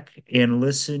go back and I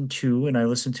listened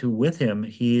to with him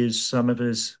some of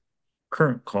his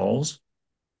current calls,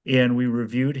 and we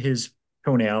reviewed his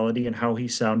tonality and how he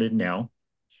sounded now.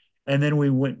 And then we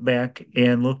went back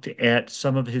and looked at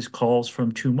some of his calls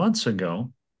from 2 months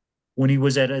ago when he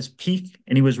was at his peak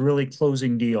and he was really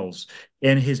closing deals.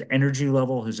 And his energy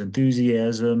level, his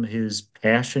enthusiasm, his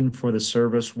passion for the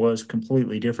service was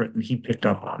completely different. And he picked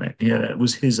up on it. Yeah, it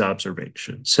was his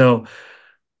observation. So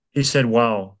he said,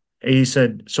 wow. He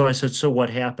said, so I said, so what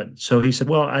happened? So he said,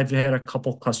 well, I've had a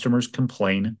couple customers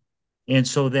complain. And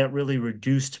so that really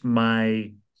reduced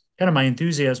my kind of my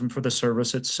enthusiasm for the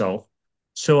service itself.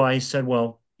 So I said,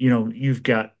 well, you've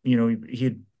got, he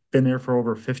had been there for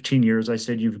over 15 years. I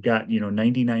said, you've got,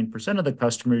 99% of the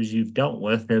customers you've dealt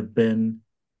with have been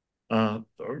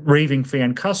raving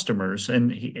fan customers.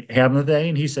 And haven't they?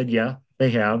 And he said, yeah, they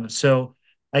have. So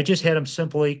I just had him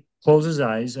simply close his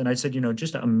eyes. And I said,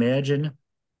 just imagine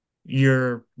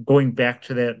you're going back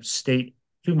to that state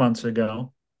 2 months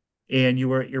ago and you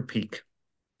were at your peak.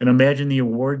 And imagine the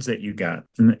awards that you got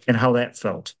and how that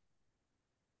felt.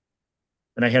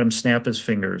 And I had him snap his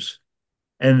fingers.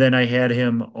 And then I had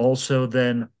him also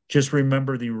then just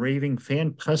remember the raving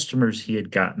fan customers he had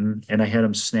gotten. And I had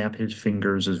him snap his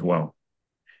fingers as well.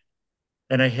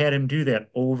 And I had him do that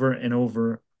over and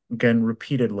over again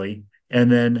repeatedly.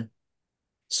 And then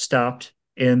stopped.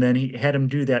 And then he had him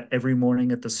do that every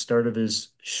morning at the start of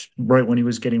right when he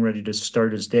was getting ready to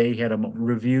start his day. He had him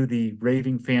review the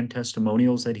raving fan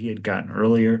testimonials that he had gotten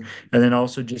earlier, and then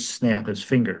also just snap his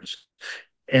fingers.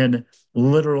 And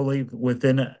literally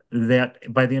within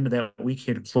that, by the end of that week,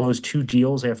 he had closed 2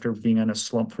 deals after being on a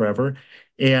slump forever,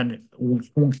 and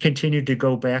continued to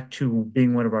go back to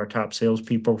being one of our top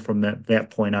salespeople from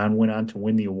that point on. Went on to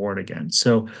win the award again.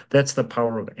 So that's the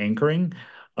power of anchoring,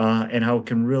 and how it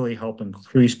can really help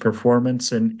increase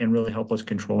performance and really help us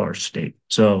control our state.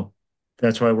 So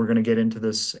that's why we're going to get into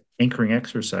this anchoring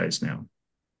exercise now.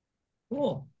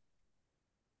 Cool.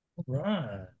 All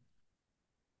right.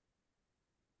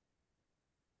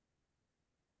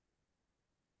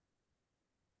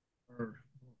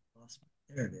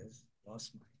 There it is.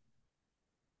 Lost my.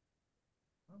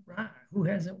 All right. Who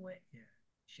hasn't went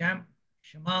yet?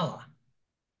 Shamala.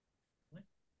 Okay.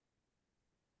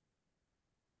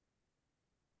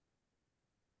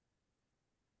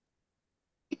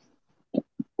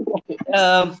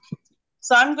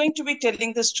 So I'm going to be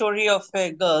telling the story of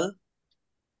a girl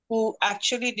who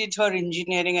actually did her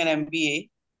engineering and MBA,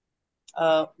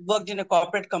 worked in a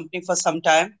corporate company for some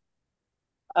time,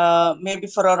 maybe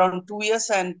for around 2 years,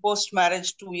 and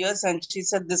post-marriage 2 years. And she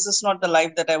said, this is not the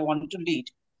life that I want to lead.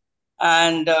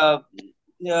 And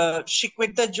she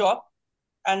quit the job.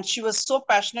 And she was so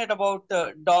passionate about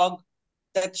the dog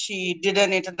that she did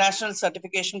an international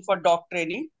certification for dog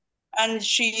training. And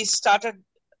she started,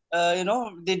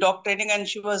 the dog training, and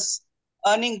she was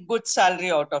earning good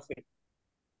salary out of it.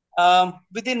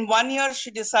 Within 1 year,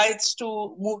 she decides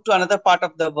to move to another part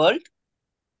of the world.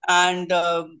 And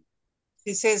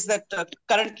she says that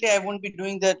currently I won't be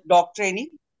doing the dog training.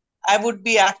 I would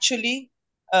be actually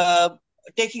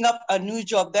taking up a new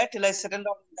job there till I settle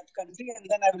down in that country, and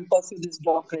then I will pursue this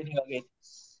dog training again.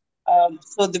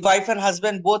 So the wife and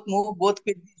husband both moved, both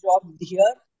quit the job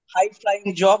here, high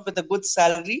flying job with a good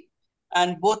salary,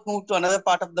 and both moved to another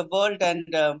part of the world and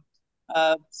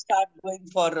start going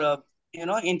for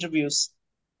interviews.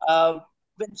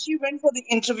 When she went for the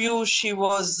interview, she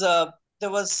was there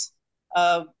was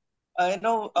uh, you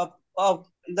know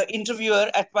the interviewer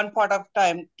at one part of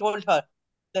time told her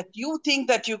that you think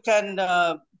that you can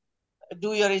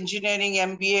do your engineering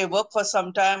MBA, work for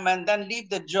some time, and then leave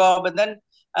the job, and then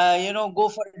go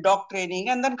for a dog training,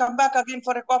 and then come back again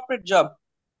for a corporate job.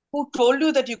 Who told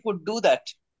you that you could do that?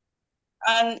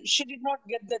 And she did not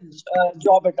get the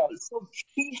job at all. So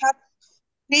she had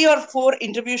 3 or 4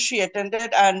 interviews she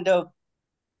attended, and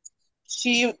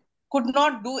she could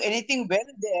not do anything well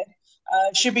there.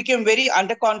 She became very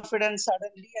underconfident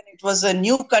suddenly, and it was a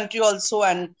new country also,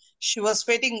 and she was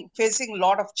facing a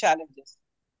lot of challenges.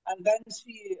 And then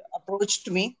she approached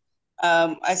me.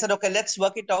 I said, "Okay, let's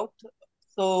work it out."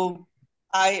 So,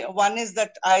 one is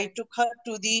that I took her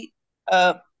to the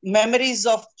memories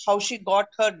of how she got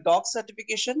her dog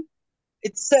certification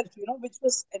itself, which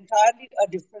was entirely a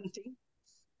different thing,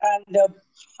 and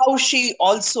how she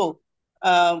also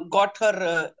got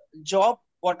her job,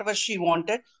 whatever she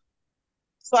wanted.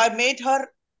 So I made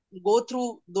her go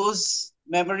through those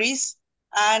memories,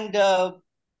 and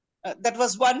that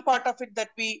was one part of it, that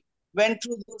we went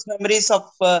through those memories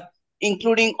of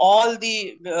including all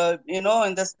the, in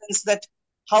the sense that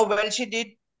how well she did,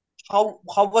 how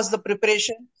was the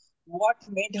preparation, what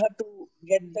made her to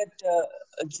get that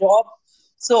job.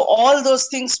 So all those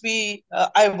things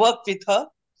I worked with her,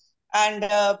 and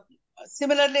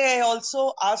Similarly, I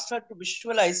also asked her to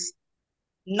visualize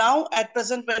now at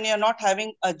present when you're not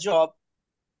having a job,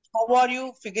 how are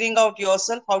you figuring out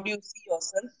yourself? How do you see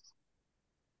yourself?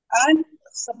 And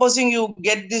supposing you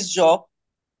get this job,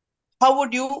 how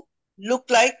would you look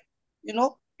like?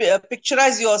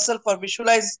 Picturize yourself or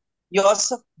visualize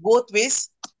yourself both ways.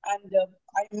 And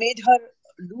I made her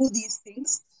do these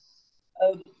things.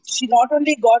 She not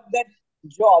only got that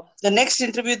job, the next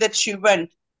interview that she went,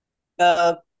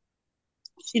 uh,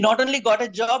 she not only got a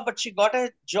job, but she got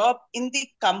a job in the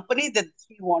company that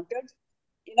she wanted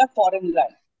in a foreign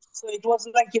land. So it was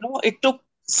like, it took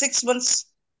 6 months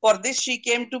for this. She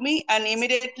came to me, and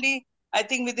immediately, I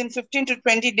think within 15 to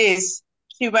 20 days,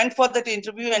 she went for that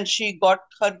interview and she got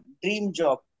her dream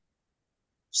job.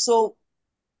 So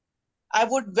I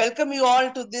would welcome you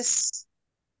all to this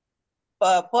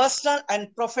personal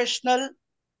and professional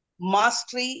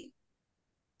mastery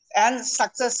and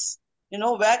success,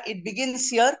 where it begins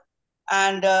here,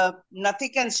 and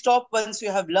nothing can stop once you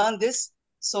have learned this.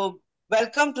 So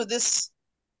welcome to this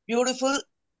beautiful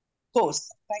course.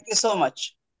 Thank you so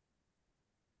much.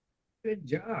 Good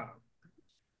job.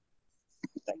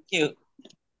 Thank you.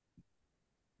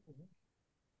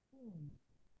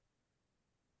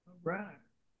 All right.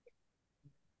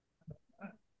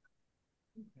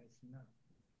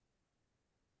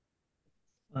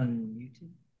 On YouTube.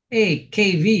 Hey,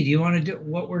 KV, do you want to do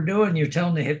what we're doing? You're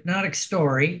telling the hypnotic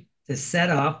story to set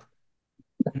up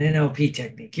an NLP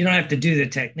technique. You don't have to do the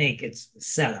technique, it's the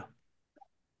setup.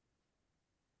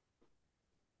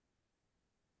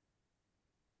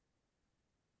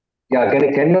 Yeah,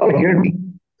 can you all hear me?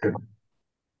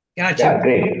 Gotcha. Yeah,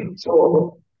 great.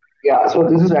 So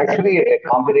this is actually a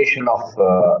combination of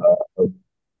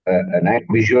a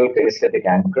visual kinesthetic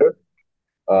anchor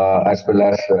as well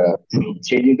as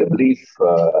changing the belief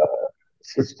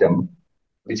system,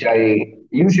 which I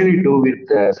usually do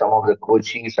with some of the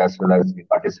coaches as well as the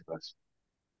participants.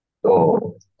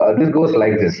 So this goes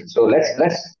like this. So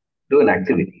let's do an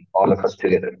activity, all of us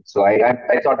together. So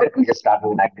I thought let me just start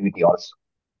with an activity also.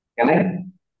 Can I?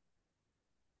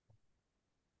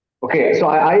 Okay. So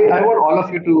I want all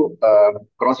of you to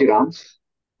cross your arms,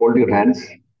 hold your hands,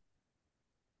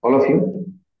 all of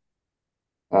you.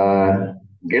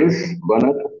 Gills,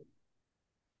 Bernard.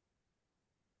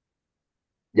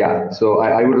 Yeah. So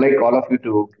I would like all of you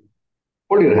to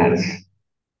hold your hands.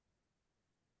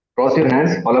 Cross your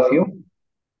hands, all of you.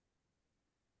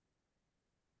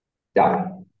 Yeah.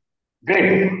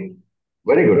 Great.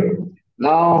 Very good.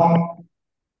 Now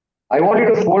I want you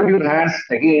to fold your hands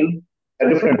again a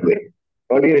different way.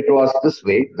 Earlier it was this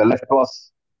way, the left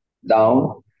was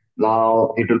down.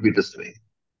 Now it will be this way.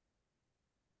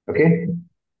 Okay.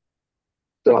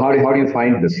 So how do you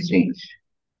find this change?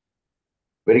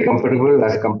 Very comfortable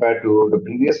as compared to the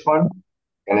previous one?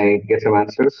 Can I get some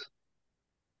answers?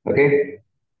 Okay.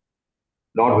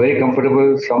 Not very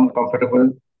comfortable, some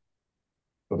comfortable.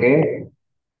 Okay.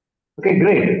 Okay,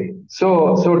 great.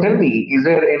 So tell me, is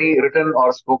there any written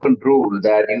or spoken rule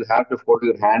that you have to fold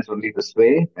your hands only this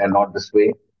way and not this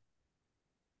way?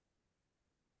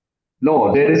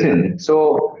 No, there isn't.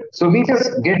 So we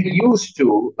just get used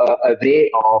to a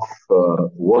way of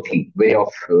working, way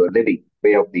of living,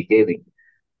 way of behaving.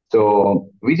 So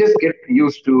we just get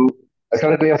used to a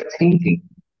certain way of thinking.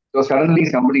 So suddenly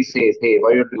somebody says, "Hey,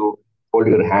 why don't you hold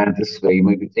your hand this way?" You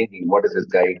might be thinking, "What is this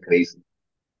guy crazy?"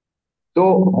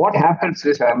 So what happens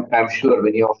is, I'm sure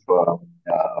many of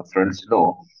friends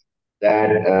know that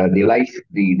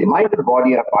the mind and the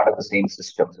body are part of the same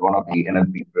system. It's one of the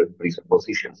NLP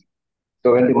presuppositions.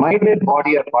 So when the mind and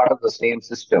body are part of the same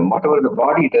system, whatever the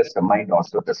body does, the mind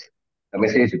also does. The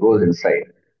message goes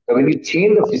inside. So when you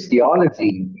change the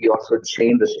physiology, you also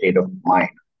change the state of mind.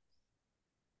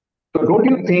 So don't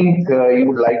you think you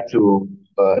would like to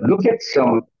look at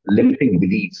some limiting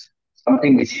beliefs,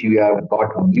 something which you have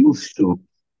got used to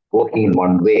working in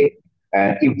one way,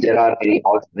 and if there are any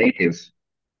alternatives,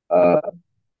 uh,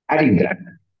 adding that.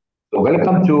 So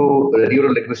welcome to the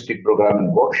Neuro Linguistic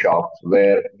Programming workshops,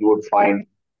 where you would find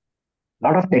a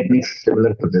lot of techniques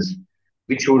similar to this,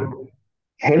 which would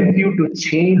help you to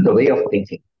change the way of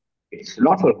thinking. It's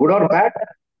not for good or bad,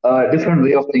 a different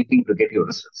way of thinking to get your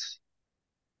results.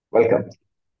 Welcome.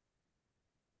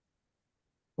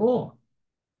 Cool.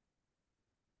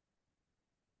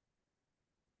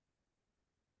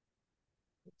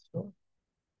 All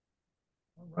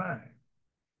right.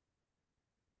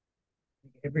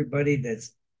 Everybody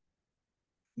that's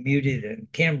muted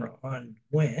and camera on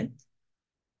went.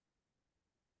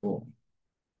 Cool.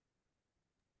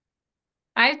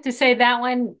 I have to say that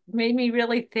one made me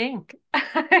really think.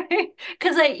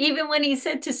 Because even when he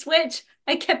said to switch,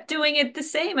 I kept doing it the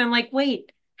same. I'm like,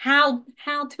 wait, how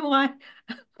do I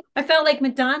felt like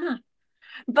Madonna.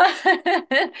 But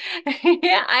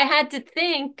yeah, I had to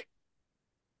think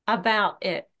about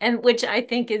it, and which I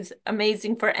think is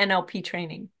amazing for NLP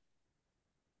training.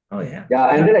 Oh yeah.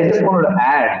 Yeah, and then I just wanted to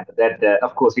add that,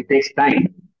 of course, it takes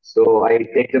time. So I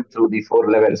take them through the four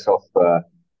levels of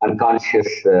unconscious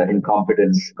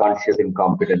incompetence, conscious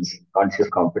incompetence, conscious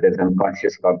competence,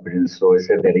 unconscious competence. So I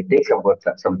said that it takes about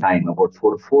some time, about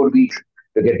 4 weeks,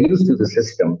 to get used to the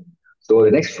system. So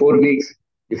the next 4 weeks,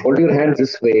 you fold your hands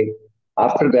this way.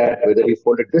 After that, whether you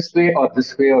fold it this way or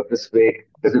this way or this way,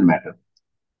 doesn't matter.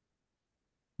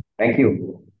 Thank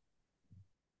you.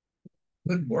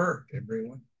 Good work,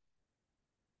 everyone.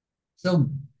 So,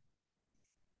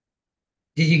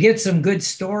 did you get some good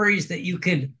stories that you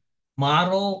could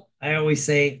model? I always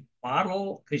say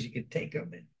model because you could take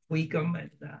them and tweak them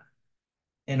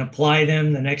and apply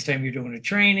them the next time you're doing a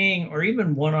training or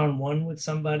even one-on-one with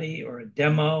somebody or a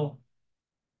demo,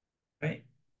 right?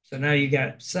 So now you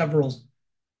got several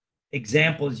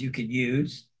examples you could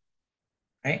use,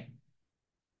 right?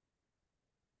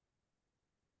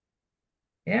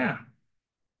 Yeah.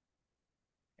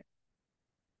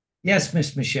 Yes,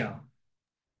 Miss Michelle.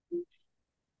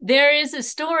 There is a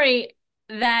story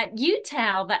that you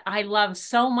tell that I love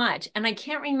so much, and I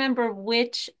can't remember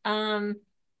which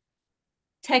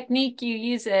technique you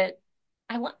use it.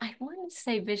 I want to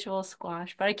say visual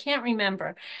squash, but I can't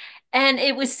remember. And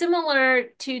it was similar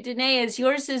to Danae's.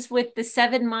 Yours is with the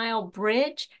 7 Mile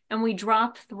bridge, and we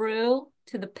drop through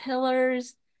to the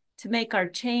pillars to make our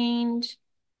change.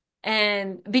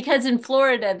 And because in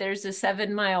Florida, there's a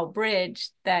 7 Mile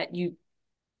bridge that you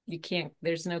can't,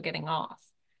 there's no getting off,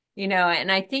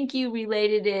 and I think you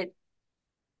related it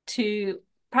to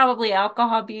probably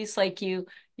alcohol abuse, like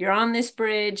you're on this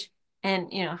bridge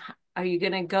and are you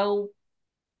going to go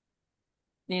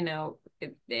you know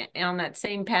on that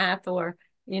same path, or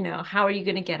how are you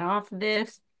going to get off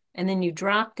this? And then you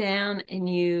drop down and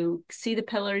you see the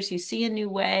pillars, you see a new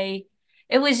way.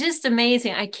 It was just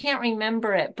amazing. I can't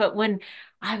remember it, but when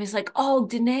I was like, oh,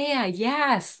 Danae,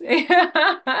 yes.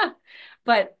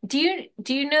 But do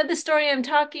you know the story I'm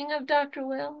talking of, Dr.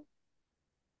 Will?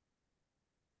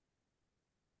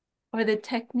 Or the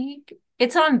technique?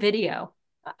 It's on video.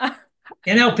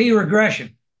 NLP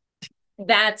regression.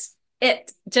 That's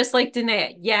it. Just like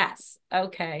Danae. Yes.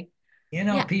 Okay. Yeah.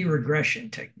 NLP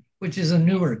regression technique, which is a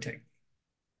newer technique.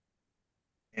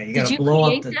 Yeah, you got Did to you blow up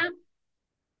create the. that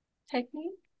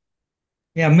technique?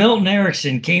 Yeah, Milton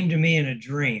Erickson came to me in a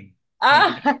dream.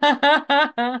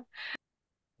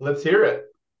 Let's hear it.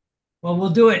 Well, we'll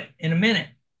do it in a minute.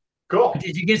 Cool.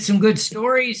 Did you get some good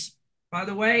stories, by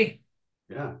the way?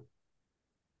 Yeah.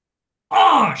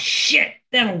 Oh, shit.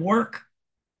 That'll work.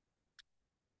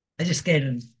 I just got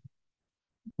a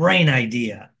brain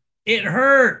idea. It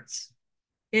hurts.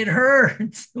 It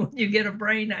hurts when you get a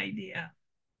brain idea.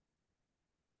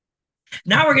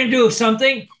 Now we're going to do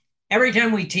something every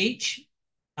time we teach.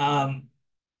 It's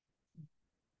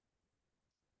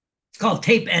called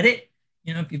tape edit.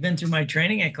 If you've been through my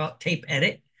training, I call it tape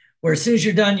edit, where as soon as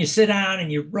you're done, you sit down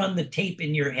and you run the tape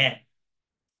in your head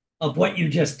of what you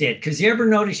just did. Because you ever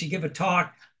notice you give a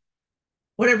talk,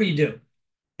 whatever you do,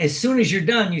 as soon as you're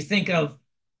done, you think of,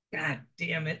 God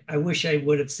damn it, I wish I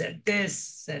would have said this,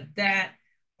 said that,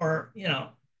 or,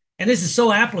 and this is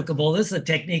so applicable. This is a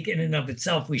technique in and of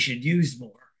itself we should use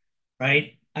more,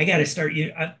 right? I got to start,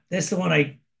 that's the one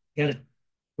I got to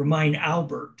remind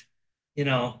Albert,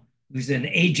 who's an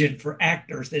agent for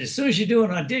actors, that as soon as you do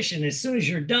an audition, as soon as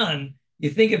you're done, you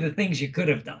think of the things you could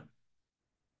have done,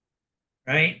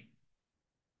 right?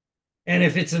 And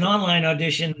if it's an online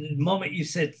audition, the moment you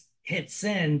hit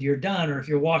send, you're done. Or if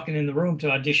you're walking in the room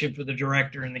to audition for the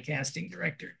director and the casting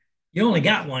director, you only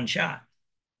got one shot.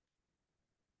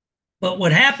 But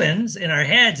what happens in our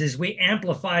heads is we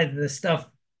amplify the stuff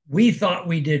we thought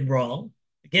we did wrong.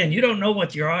 Again, you don't know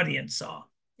what your audience saw.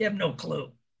 You have no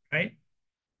clue, right?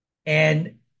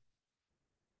 And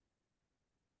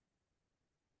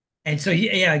so,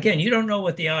 yeah, again, you don't know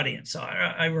what the audience saw.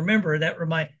 I remember that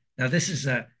now this is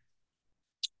a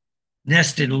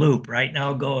nested loop, right? Now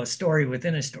I'll go a story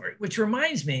within a story, which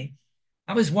reminds me,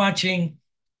 I was watching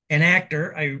an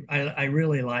actor I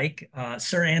really like,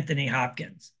 Sir Anthony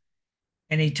Hopkins,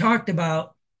 and he talked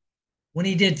about when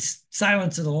he did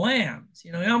Silence of the Lambs.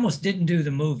 He almost didn't do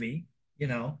the movie,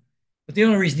 but the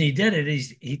only reason he did it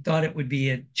is he thought it would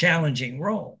be a challenging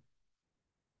role.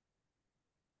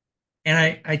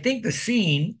 And I think the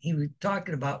scene he was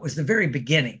talking about was the very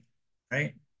beginning,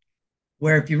 right?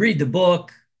 where if you read the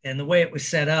book and the way it was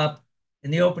set up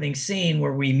in the opening scene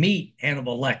where we meet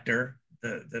Hannibal Lecter,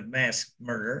 the mass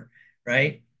murderer,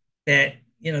 right? That,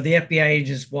 you know, the FBI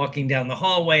agents walking down the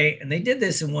hallway, and they did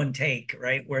this in one take,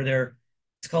 right? Where they're,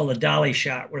 it's called a dolly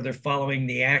shot, where they're following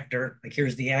the actor. Like,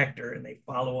 here's the actor, and they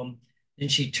follow him. Then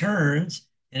she turns,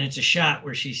 and it's a shot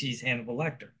where she sees Hannibal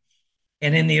Lecter.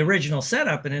 And in the original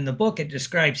setup and in the book, it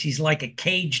describes he's like a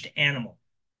caged animal,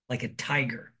 like a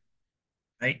tiger,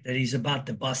 right? That he's about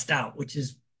to bust out, which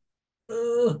is,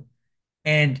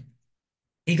 and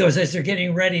he goes, as they're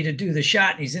getting ready to do the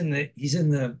shot, he's in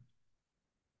the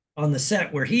on the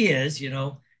set where he is, you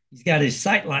know, he's got his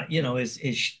sight line, you know,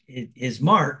 his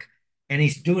mark, and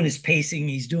he's doing his pacing,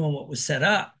 he's doing what was set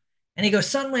up. And he goes,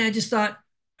 suddenly I just thought,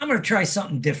 I'm going to try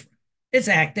something different. It's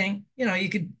acting, you know,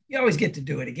 you always get to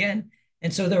do it again.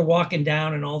 And so they're walking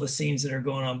down and all the scenes that are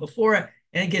going on before it,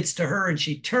 and it gets to her and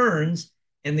she turns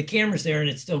and the camera's there and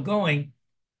it's still going,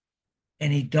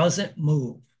 and he doesn't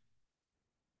move.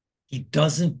 He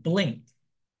doesn't blink.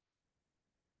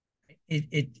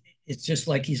 It's just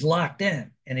like he's locked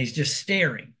in and he's just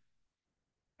staring,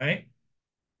 right?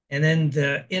 And then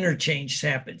the interchange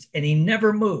happens and he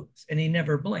never moves and he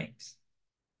never blinks.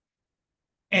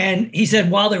 And he said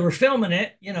while they were filming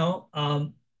it, you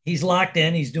know, he's locked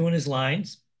in, he's doing his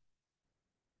lines.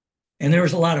 And there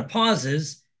was a lot of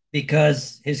pauses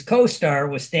because his co-star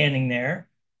was standing there,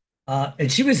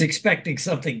 and she was expecting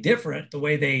something different the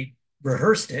way they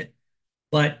rehearsed it.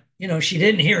 But, you know, she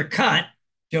didn't hear cut,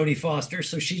 Jodie Foster,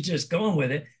 so she's just going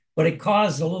with it. But it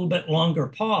caused a little bit longer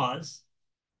pause,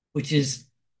 which is,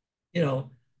 you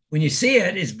know, when you see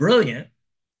it, is brilliant.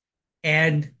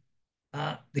 And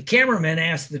the cameraman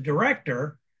asked the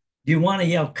director, do you want to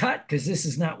yell cut? Because this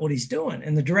is not what he's doing.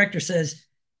 And the director says,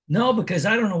 no, because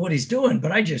I don't know what he's doing,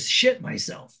 but I just shit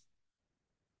myself.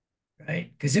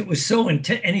 Right? Because it was so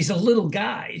intense. And he's a little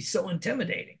guy. He's so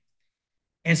intimidating.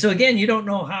 And so again, you don't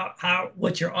know how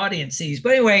what your audience sees.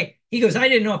 But anyway, he goes, I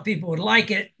didn't know if people would like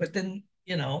it, but then,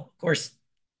 you know, of course,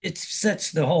 it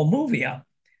sets the whole movie up.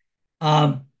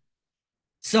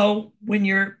 So when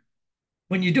you're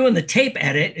doing the tape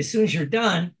edit, as soon as you're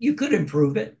done, you could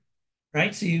improve it,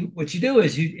 right? So what you do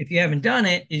is if you haven't done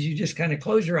it, is you just kind of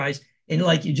close your eyes and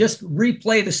like you just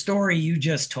replay the story you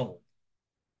just told,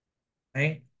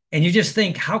 right? And you just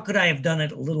think, how could I have done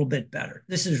it a little bit better?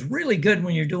 This is really good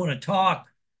when you're doing a talk,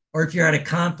 or if you're at a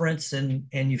conference and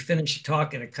you finish a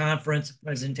talk at a conference, a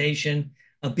presentation,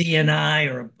 a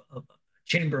BNI or a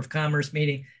Chamber of Commerce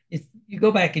meeting. You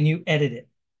go back and you edit it.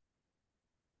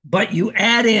 But you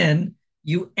edit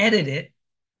it,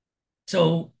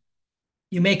 so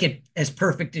you make it as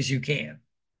perfect as you can,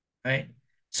 right?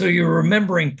 So you're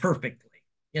remembering perfectly.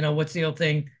 You know, what's the old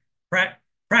thing?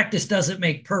 Practice doesn't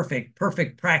make perfect.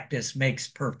 Perfect practice makes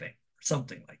perfect, or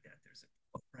something like that. There's a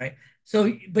quote, right?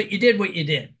 So, but you did what you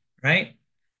did, right?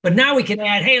 But now we can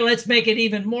add, hey, let's make it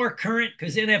even more current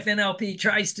because NLP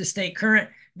tries to stay current.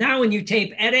 Now when you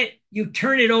tape edit, you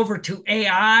turn it over to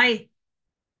AI,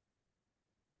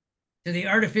 to the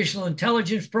artificial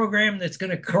intelligence program that's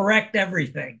going to correct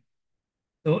everything.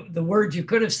 The words you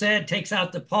could have said, takes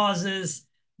out the pauses,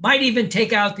 might even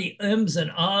take out the ums and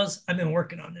ahs. I've been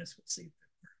working on this. We'll see if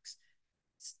it works.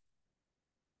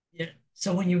 Yeah.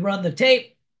 So when you run the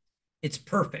tape, it's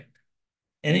perfect.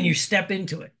 And then you step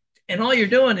into it. And all you're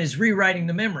doing is rewriting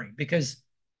the memory, because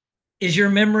is your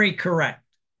memory correct?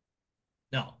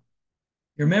 No.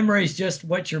 Your memory is just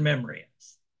what your memory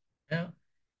is. Yeah.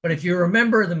 But if you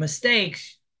remember the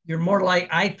mistakes,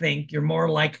 I think you're more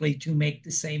likely to make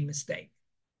the same mistake.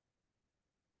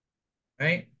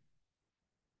 Right?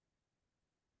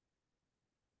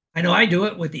 I know I do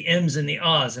it with the M's and the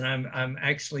Ahs, and I'm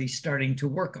actually starting to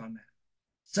work on that.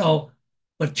 So,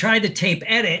 but try the tape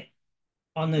edit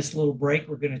on this little break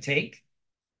we're going to take.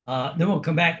 Then we'll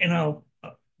come back and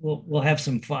we'll have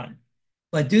some fun.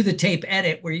 But do the tape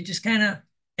edit where you just kind of,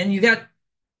 and you got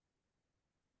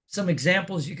some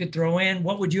examples you could throw in.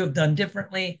 What would you have done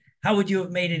differently? How would you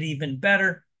have made it even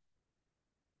better?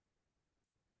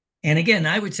 And again,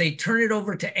 I would say turn it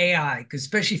over to AI, because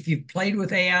especially if you've played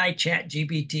with AI,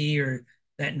 ChatGPT or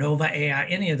that Nova AI,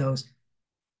 any of those.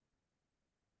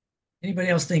 Anybody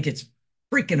else think it's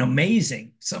freaking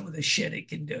amazing, some of the shit it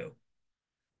can do?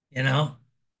 You know,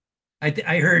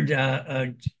 I heard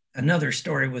another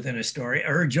story within a story. I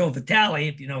heard Joe Vitale,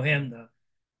 if you know him, the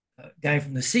guy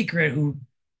from The Secret, who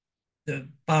the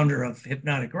founder of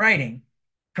hypnotic writing,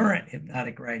 current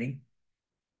hypnotic writing,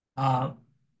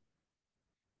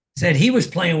 said he was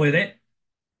playing with it,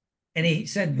 and he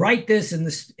said, write this in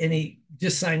this, and he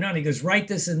just signed on. He goes, write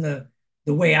this in the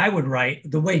way I would write,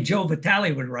 the way Joe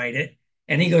Vitale would write it.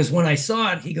 And he goes, when I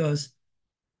saw it, he goes,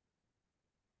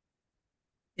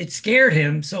 it scared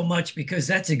him so much because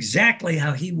that's exactly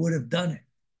how he would have done it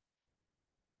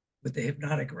with the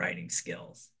hypnotic writing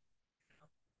skills.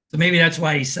 So maybe that's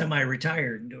why he's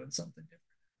semi-retired and doing something different.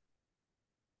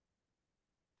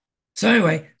 So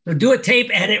anyway, so do a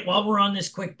tape edit while we're on this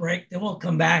quick break. Then we'll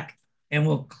come back and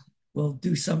we'll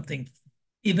do something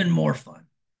even more fun.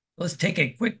 Let's take a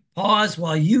quick pause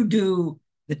while you do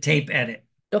the tape edit.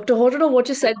 Dr. Horton, what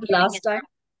you said the last time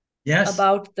Yes.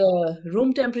 about the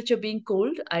room temperature being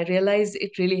cold, I realize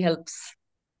it really helps.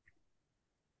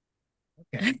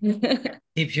 Okay.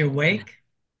 Keeps you awake.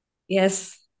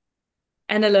 Yes.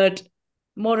 And alert.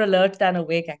 More alert than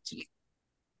awake, actually.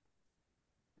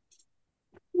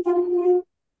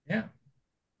 Yeah.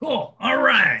 Cool. All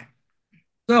right.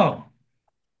 So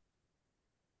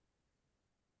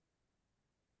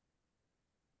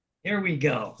here we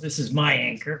go. This is my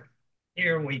anchor.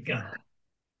 Here we go.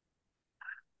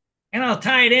 And I'll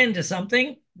tie it into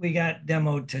something we got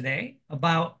demoed today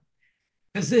about,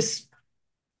 because this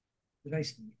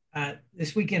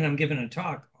weekend I'm giving a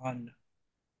talk on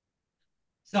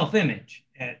self-image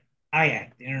at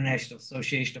IAC, the International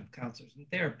Association of Counselors and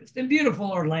Therapists, in beautiful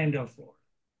Orlando, Florida.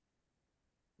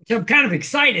 Which I'm kind of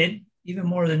excited, even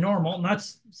more than normal. Not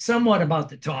somewhat about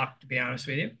the talk, to be honest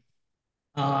with you.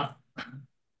 But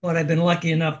I've been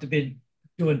lucky enough to be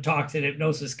doing talks at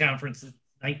hypnosis conferences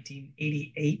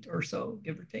 1988 or so,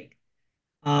 give or take.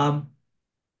 But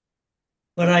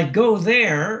I go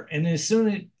there, and as soon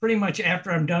as pretty much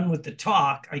after I'm done with the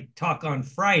talk, I talk on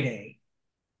Friday.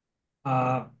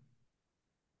 I'm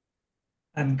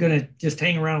gonna just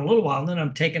hang around a little while, and then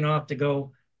I'm taking off to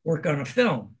go work on a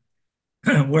film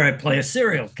where I play a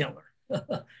serial killer.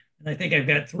 And I think I've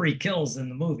got 3 kills in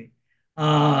the movie,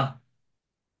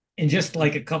 in just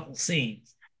like a couple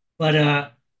scenes.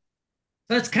 But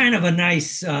that's kind of a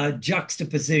nice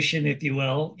juxtaposition, if you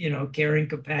will. You know, caring,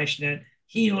 compassionate,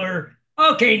 healer.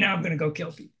 Okay, now I'm going to go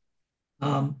kill people.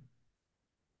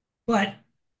 But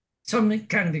so I'm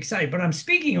kind of excited. But I'm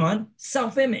speaking on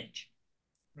self-image,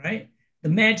 right? The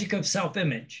magic of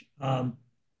self-image.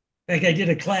 Like I did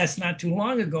a class not too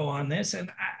long ago on this,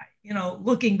 and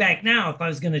looking back now, if I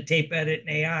was going to tape edit in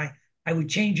AI, I would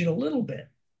change it a little bit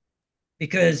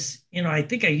because I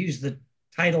think I used the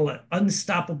title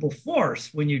 "Unstoppable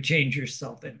Force" when you change your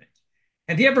self-image.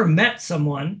 Have you ever met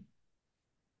someone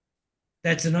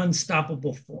that's an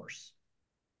unstoppable force?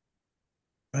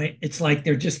 Right? It's like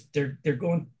they're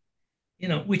going,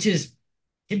 which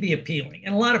can be appealing,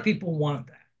 and a lot of people want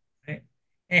that, right?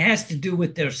 And it has to do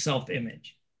with their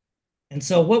self-image. And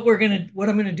so what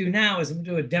I'm gonna do now is I'm gonna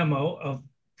do a demo of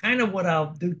kind of what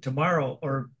I'll do tomorrow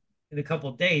or in a couple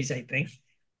of days, I think.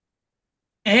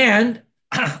 And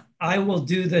I will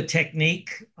do the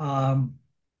technique, the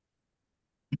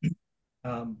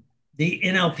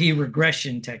NLP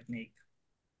regression technique,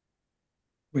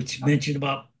 which mentioned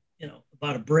about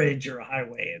a bridge or a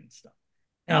highway and stuff.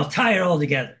 And I'll tie it all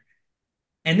together.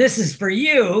 And this is for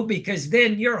you because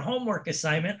then your homework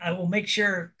assignment, I will make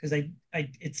sure, because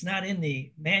it's not in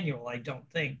the manual, I don't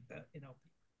think,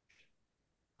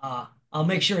 I'll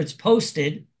make sure it's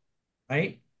posted,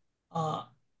 right?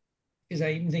 Because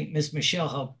I even think Miss Michelle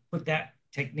helped put that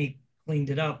technique, cleaned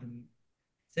it up, and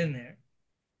it's in there.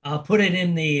 I'll put it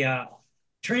in the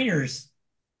trainers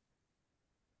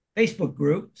Facebook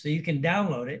group so you can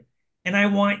download it. And I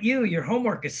want your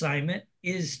homework assignment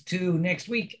is to next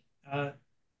week,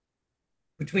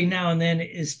 between now and then,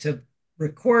 is to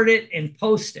record it and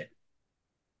post it,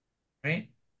 right?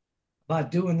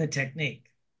 About doing the technique.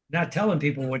 Not telling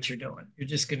people what you're doing. You're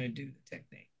just going to do the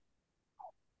technique.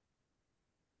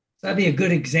 So that'd be a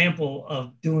good example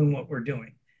of doing what we're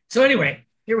doing. So anyway,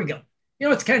 here we go.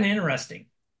 It's kind of interesting.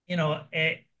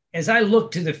 As I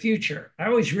look to the future, I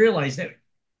always realize that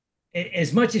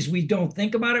as much as we don't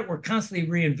think about it, we're constantly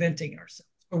reinventing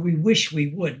ourselves, or we wish we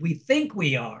would. We think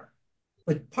we are,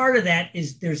 but part of that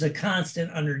is there's a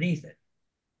constant underneath it.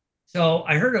 So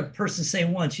I heard a person say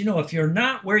once, if you're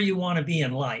not where you want to be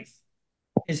in life,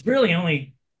 it's really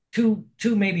only two,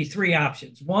 maybe 3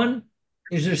 options. One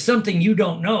is there's something you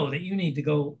don't know that you need to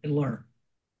go and learn,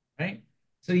 right?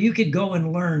 So you could go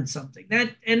and learn something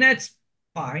and that's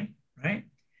fine, right?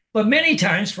 But many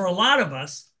times for a lot of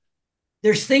us,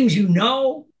 there's things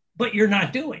but you're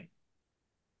not doing.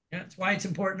 That's why it's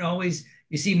important to always,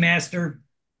 you see master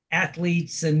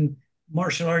athletes and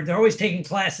martial art, they're always taking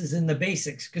classes in the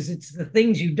basics because it's the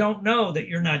things you don't know that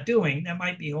you're not doing that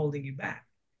might be holding you back.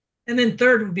 And then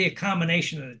third would be a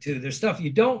combination of the two. There's stuff you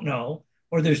don't know,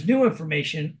 or there's new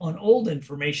information on old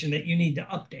information that you need to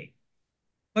update.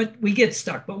 But we get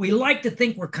stuck. But we like to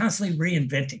think we're constantly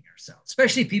reinventing ourselves,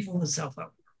 especially people in the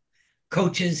self-help,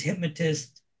 coaches,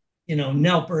 hypnotists,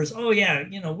 NLPers, oh yeah,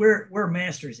 we're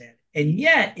masters at it. And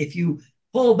yet, if you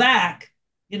pull back,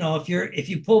 if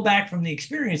you pull back from the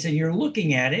experience and you're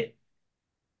looking at it,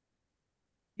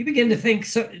 you begin to think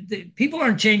people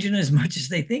aren't changing as much as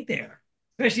they think they are.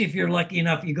 Especially if you're lucky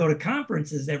enough, you go to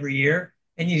conferences every year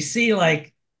and you see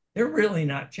like they're really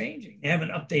not changing. They haven't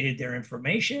updated their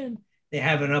information. They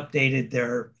haven't updated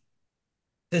their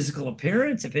physical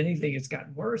appearance. If anything, it's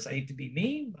gotten worse. I hate to be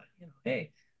mean, but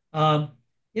hey,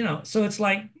 so it's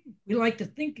like we like to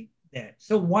think that.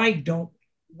 So why don't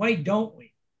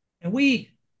we? And we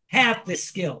have the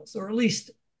skills, or at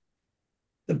least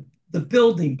the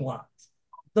building blocks,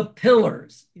 the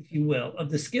pillars, if you will, of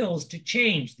the skills to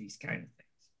change these kind of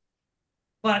things.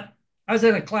 But I was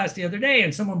at a class the other day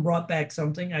and someone brought back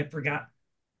something I forgot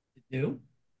to do,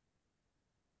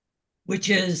 which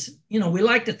is, we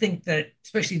like to think that,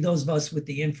 especially those of us with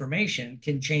the information,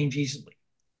 can change easily.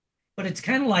 But it's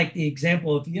kind of like the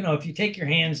example of, if you take your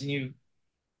hands and you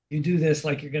do this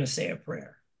like you're going to say a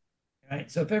prayer, right?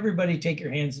 So if everybody take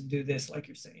your hands and do this like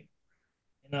you're saying,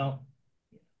 and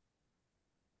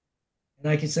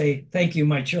I can say, thank you,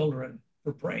 my children,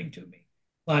 for praying to me.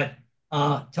 But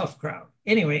tough crowd.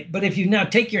 Anyway, but if you now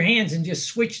take your hands and just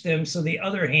switch them so the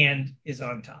other hand is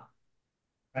on top,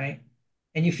 right?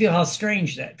 And you feel how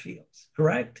strange that feels,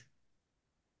 correct?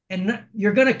 And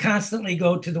you're going to constantly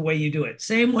go to the way you do it.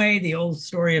 Same way, the old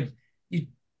story of you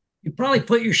probably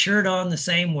put your shirt on the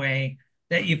same way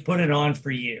that you put it on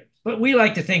for years. But we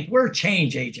like to think we're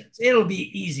change agents. It'll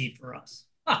be easy for us.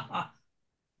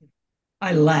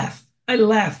 I laugh. I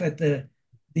laugh at the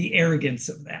arrogance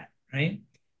of that, right?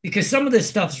 Because some of this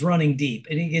stuff's running deep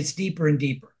and it gets deeper and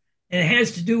deeper. And it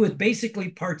has to do with basically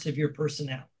parts of your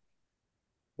personality.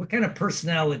 What kind of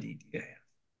personality do you have,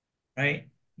 right?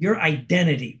 Your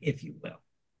identity, if you will.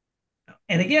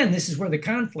 And again, this is where the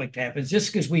conflict happens.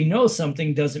 Just because we know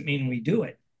something doesn't mean we do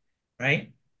it,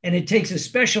 right? And it takes a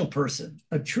special person,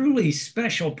 a truly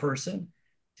special person,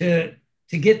 to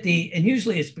get and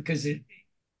usually it's because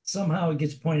somehow it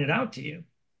gets pointed out to you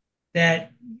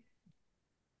that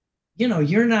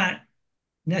you're not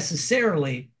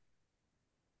necessarily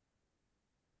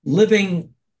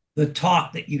living the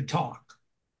talk that you talk.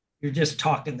 You're just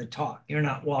talking the talk. You're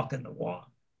not walking the walk,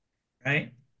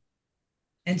 right?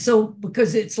 And so,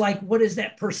 because it's like, what is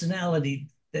that personality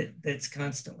that's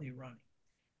constantly running?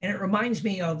 And it reminds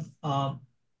me of,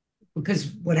 because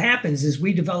what happens is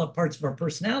we develop parts of our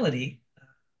personality,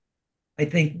 I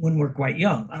think, when we're quite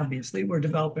young. Obviously, we're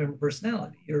developing a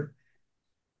personality.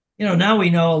 Now we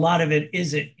know a lot of it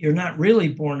isn't, you're not really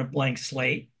born a blank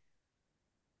slate.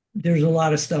 There's a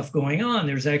lot of stuff going on.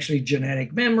 There's actually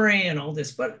genetic memory and all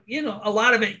this, but, a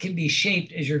lot of it can be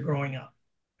shaped as you're growing up,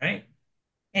 right?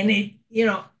 And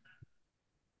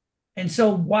and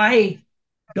so why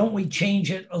don't we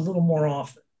change it a little more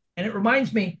often? And it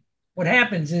reminds me, what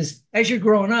happens is as you're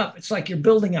growing up, it's like you're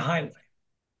building a highway,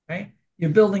 right? You're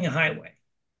building a highway.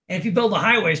 And if you build a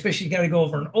highway, especially you got to go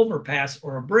over an overpass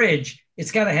or a bridge,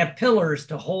 it's got to have pillars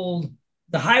to hold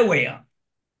the highway up,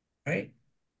 right?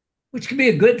 Which can be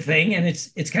a good thing. And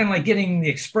it's kind of like getting the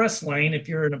express lane. If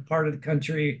you're in a part of the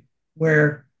country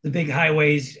where the big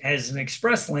highways has an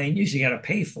express lane, usually you got to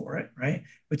pay for it, right?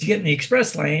 But you get in the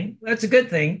express lane, that's a good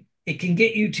thing. It can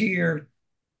get you to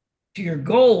your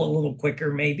goal a little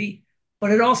quicker, maybe,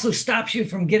 but it also stops you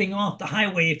from getting off the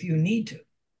highway if you need to,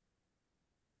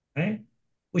 right?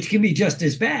 Which can be just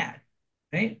as bad,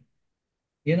 right?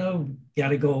 Got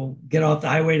to go get off the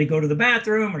highway to go to the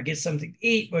bathroom or get something to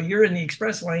eat. Well, you're in the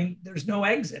express lane, there's no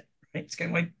exit, right? It's kind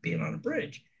of like being on a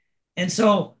bridge. And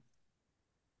so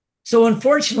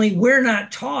unfortunately, we're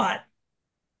not taught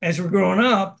as we're growing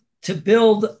up to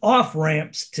build off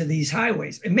ramps to these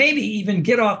highways and maybe even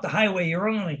get off the highway you're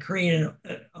on and create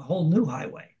a whole new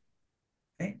highway.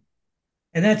 Okay?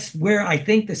 And that's where I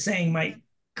think the saying might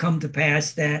come to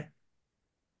pass that,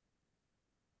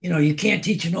 you can't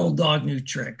teach an old dog new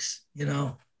tricks.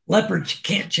 Leopard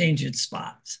can't change its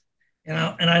spots. And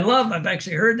I've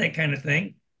actually heard that kind of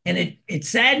thing. And it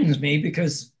saddens me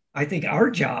because I think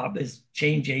our job as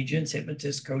change agents,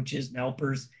 hypnotists, coaches, and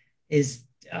helpers is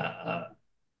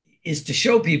to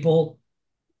show people,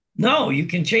 no, you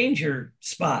can change your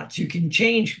spots. You can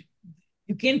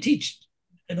teach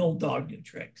an old dog new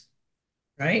tricks,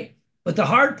 right? But the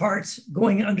hard part's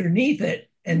going underneath it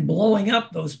and blowing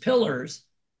up those pillars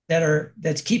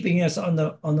that's keeping us on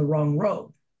the wrong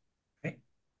road, right?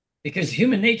 Because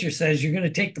human nature says you're going to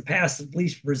take the path of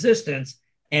least resistance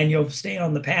and you'll stay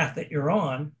on the path that you're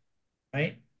on,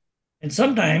 right? And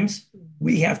sometimes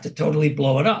we have to totally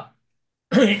blow it up.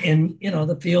 In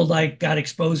the field I got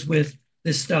exposed with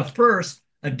this stuff first,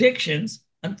 addictions.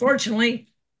 Unfortunately,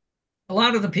 a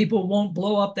lot of the people won't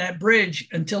blow up that bridge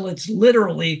until it's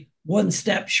literally one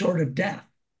step short of death.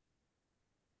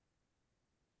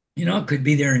 You know, it could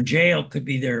be they're in jail, could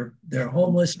be they're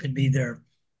homeless, could be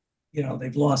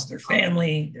they've lost their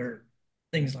family, they're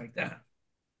things like that.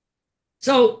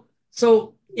 So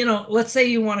let's say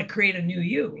you want to create a new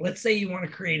you. Let's say you want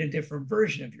to create a different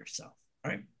version of yourself,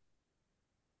 right?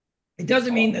 It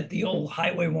doesn't mean that the old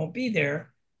highway won't be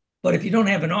there, but if you don't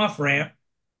have an off ramp,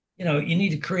 you need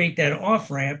to create that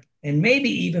off ramp and maybe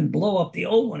even blow up the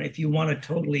old one if you want a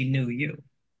totally new you.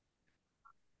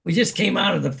 We just came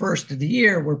out of the first of the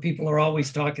year where people are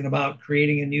always talking about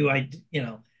creating a new,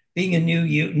 being a new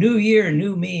you, new year,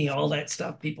 new me, all that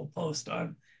stuff people post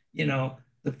on,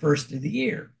 the first of the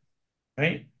year,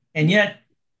 right? And yet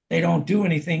they don't do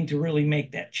anything to really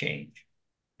make that change.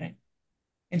 Right?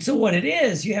 And so what it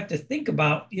is, you have to think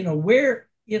about, where,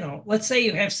 let's say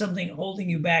you have something holding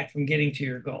you back from getting to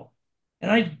your goal. And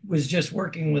I was just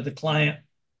working with a client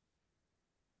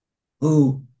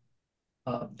who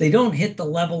they don't hit the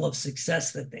level of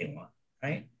success that they want,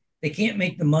 right? They can't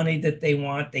make the money that they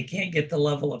want. They can't get the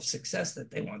level of success that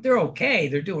they want. They're okay.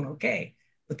 They're doing okay,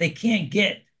 but they can't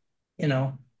get,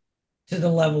 to the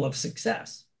level of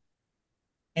success.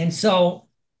 And so,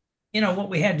 what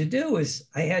we had to do is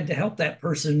I had to help that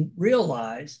person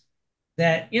realize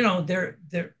that,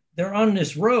 they're on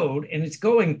this road and it's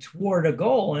going toward a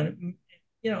goal, and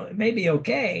it may be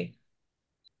okay,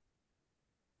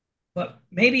 but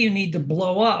maybe you need to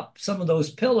blow up some of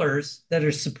those pillars that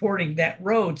are supporting that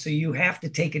road. So you have to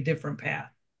take a different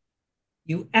path.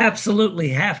 You absolutely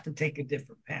have to take a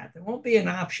different path. It won't be an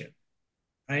option,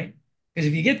 right? Because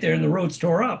if you get there and the road's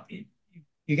tore up,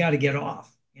 you got to get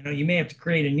off. You may have to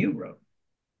create a new road.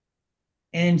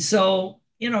 And so,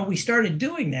 we started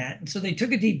doing that. And so they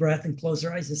took a deep breath and closed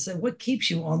their eyes and said, "What keeps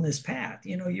you on this path?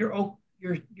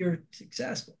 You're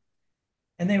successful."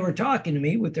 And they were talking to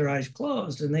me with their eyes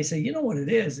closed, and they say, "You know what it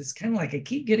is? It's kind of like I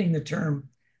keep getting the term,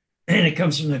 and it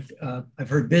comes from I've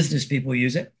heard business people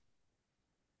use it,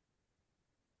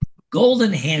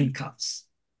 golden handcuffs.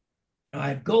 I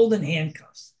have golden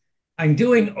handcuffs. I'm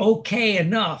doing okay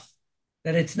enough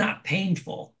that it's not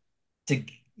painful to,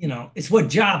 it's what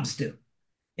jobs do."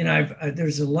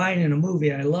 There's a line in a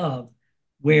movie I love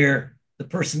where the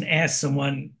person asks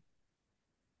someone,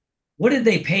 "What did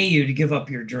they pay you to give up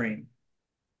your dream?"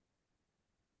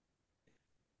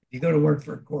 You go to work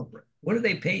for a corporate. What do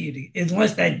they pay you to,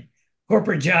 unless that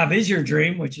corporate job is your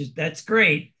dream, that's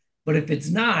great. But if it's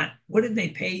not, what did they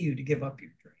pay you to give up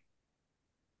your dream?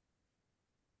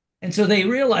 And so they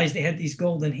realized they had these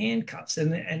golden handcuffs.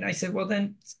 And I said, well,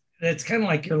 then that's kind of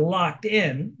like you're locked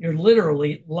in. You're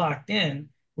literally locked in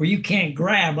where you can't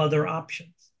grab other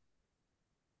options.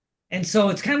 And so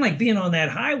it's kind of like being on that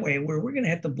highway where we're going to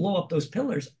have to blow up those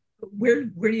pillars. Where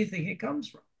do you think it comes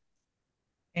from?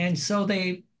 And so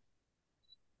they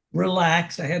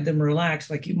relaxed. I had them relax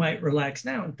like you might relax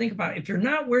now and think about if you're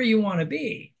not where you want to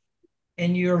be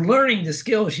and you're learning the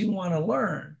skills you want to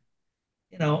learn,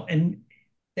 and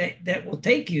that will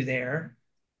take you there.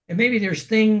 And maybe there's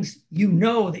things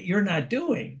that you're not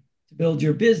doing to build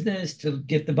your business, to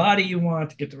get the body you want,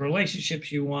 to get the relationships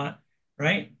you want,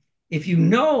 right? If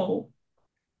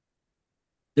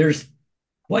there's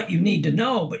what you need to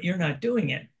know, but you're not doing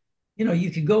it,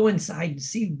 you could go inside and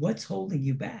see what's holding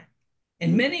you back.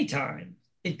 And many times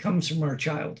it comes from our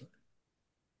childhood.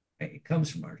 Right? It comes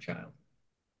from our childhood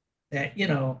that,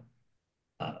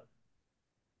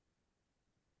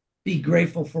 be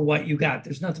grateful for what you got.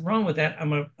 There's nothing wrong with that.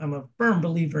 I'm a firm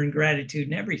believer in gratitude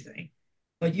and everything,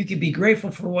 but you can be grateful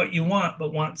for what you want,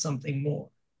 but want something more.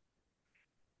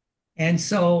 And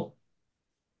so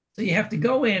you have to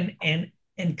go in and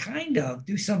kind of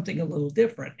do something a little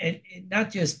different, and not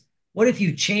just, what if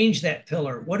you change that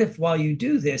pillar? What if while you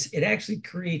do this, it actually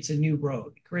creates a new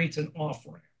road, it creates an off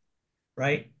ramp,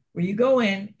 right? Where you go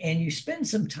in and you spend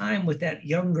some time with that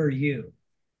younger you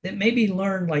that maybe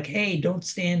learned like, hey, don't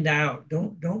stand out.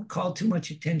 Don't call too much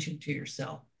attention to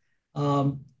yourself.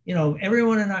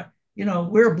 Everyone in our,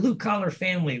 we're a blue collar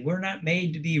family. We're not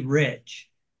made to be rich.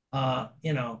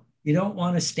 You don't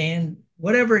want to stand,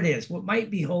 whatever it is, what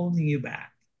might be holding you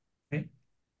back. Right?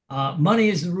 Money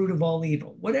is the root of all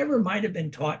evil. Whatever might have been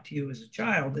taught to you as a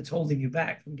child that's holding you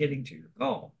back from getting to your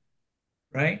goal,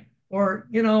 right? Or,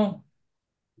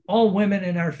 all women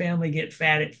in our family get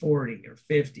fat at 40 or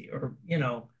 50 or,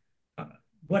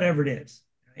 whatever it is,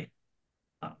 right?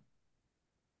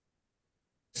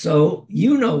 So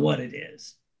you know what it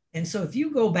is. And so if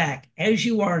you go back as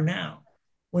you are now,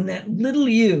 when that little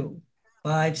you,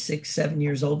 5, 6, 7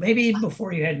 years old, maybe even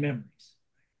before you had memories,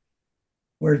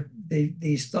 where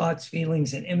these thoughts,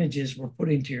 feelings, and images were put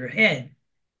into your head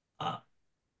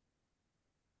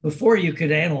before you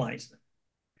could analyze them.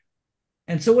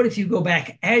 And so what if you go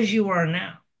back as you are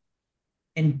now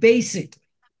and basically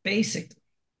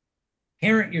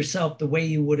parent yourself the way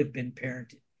you would have been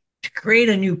parented, to create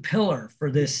a new pillar for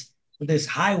this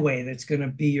highway that's going to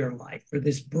be your life, for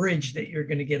this bridge that you're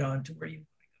going to get onto where you want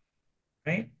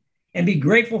to go, right? And be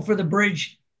grateful for the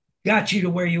bridge got you to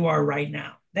where you are right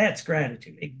now. That's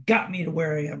gratitude. It got me to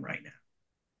where I am right now,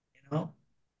 you know?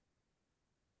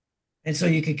 And so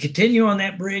you can continue on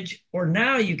that bridge, or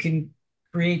now you can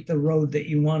create the road that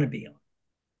you want to be on,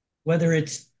 whether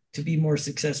it's to be more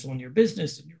successful in your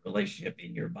business, in your relationship,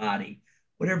 in your body,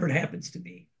 whatever it happens to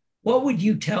be. What would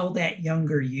you tell that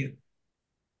younger you?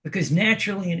 Because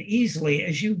naturally and easily,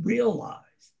 as you realize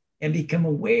and become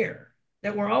aware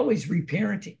that we're always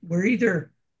reparenting, we're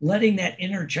either letting that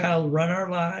inner child run our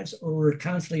lives, or we're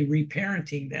constantly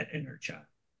reparenting that inner child.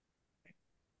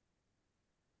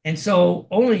 And so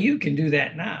only you can do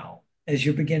that now as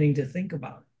you're beginning to think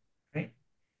about it, right?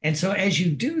 And so as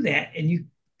you do that and you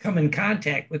come in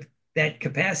contact with that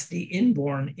capacity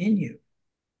inborn in you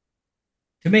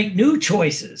to make new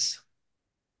choices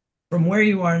from where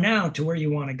you are now to where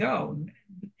you want to go,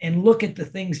 and look at the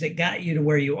things that got you to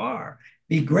where you are,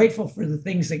 be grateful for the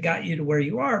things that got you to where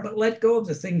you are, but let go of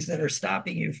the things that are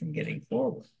stopping you from getting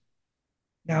forward.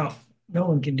 Now, no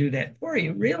one can do that for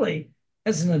you, really.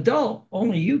 As an adult,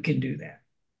 only you can do that.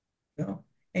 You know?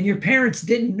 And your parents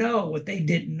didn't know what they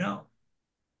didn't know.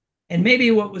 And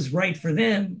maybe what was right for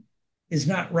them is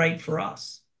not right for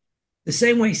us. The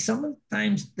same way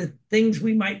sometimes the things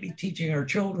we might be teaching our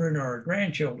children or our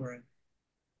grandchildren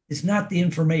is not the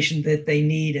information that they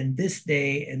need in this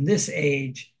day and this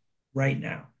age right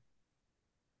now.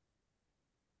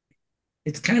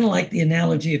 It's kind of like the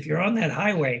analogy, if you're on that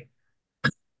highway,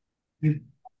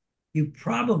 you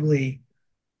probably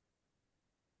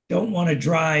don't want to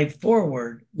drive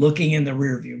forward looking in the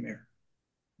rearview mirror.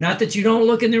 Not that you don't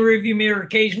look in the rearview mirror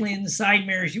occasionally, in the side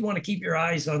mirrors. You want to keep your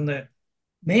eyes on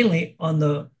mainly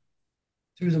through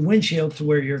the windshield to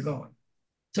where you're going.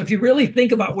 So if you really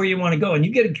think about where you want to go and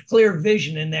you get a clear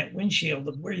vision in that windshield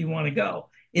of where you want to go,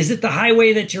 is it the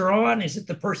highway that you're on? Is it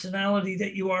the personality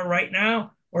that you are right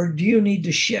now? Or do you need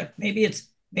to shift? Maybe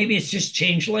it's just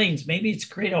change lanes. Maybe it's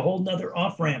create a whole nother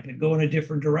off ramp and go in a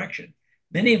different direction.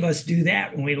 Many of us do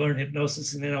that when we learn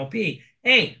hypnosis and NLP.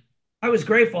 Hey, I was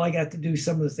grateful I got to do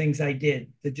some of the things I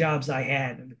did, the jobs I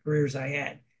had and the careers I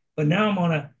had. But now I'm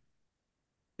on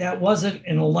that wasn't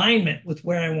in alignment with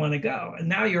where I want to go. And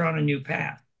now you're on a new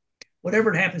path,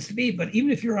 whatever it happens to be. But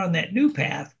even if you're on that new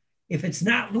path, if it's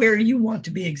not where you want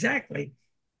to be exactly,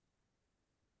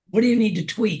 what do you need to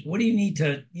tweak? What do you need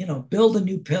to, build a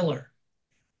new pillar,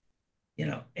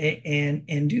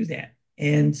 and do that.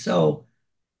 And so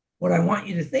what I want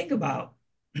you to think about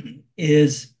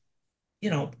is,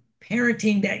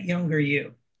 parenting that younger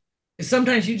you. Because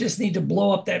sometimes you just need to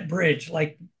blow up that bridge,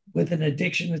 like with an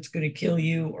addiction that's going to kill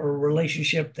you, or a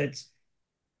relationship that's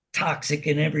toxic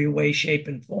in every way, shape,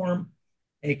 and form.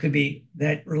 It could be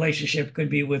that relationship could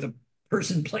be with a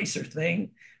person, place, or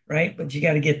thing, right? But you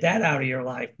got to get that out of your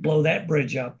life, blow that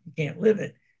bridge up. You can't live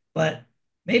it. But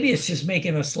maybe it's just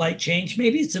making a slight change.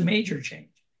 Maybe it's a major change.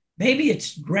 Maybe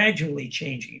it's gradually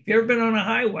changing. If you've ever been on a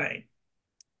highway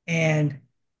and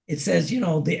it says,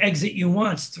 the exit you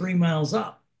want's 3 miles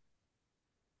up,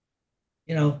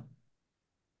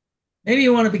 maybe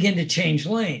you want to begin to change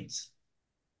lanes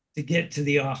to get to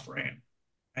the off ramp,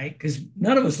 right? Because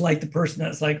none of us like the person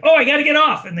that's like, oh, I got to get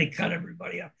off, and they cut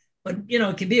everybody off. But,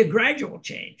 it can be a gradual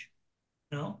change,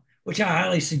 which I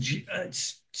highly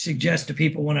suggest to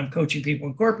people when I'm coaching people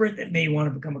in corporate that may want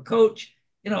to become a coach.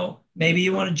 Maybe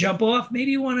you want to jump off.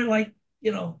 Maybe you want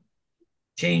to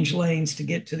change lanes to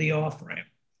get to the off ramp.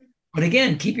 But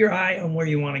again, keep your eye on where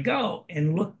you want to go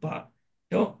and look, but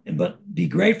be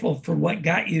grateful for what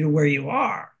got you to where you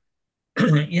are.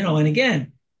 And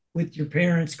again, with your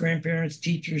parents, grandparents,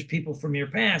 teachers, people from your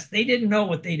past, they didn't know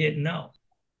what they didn't know,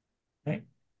 right?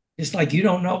 Just like you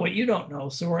don't know what you don't know.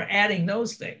 So we're adding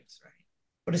those things, right?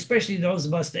 But especially those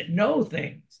of us that know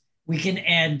things, we can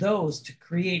add those to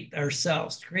create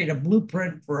ourselves, to create a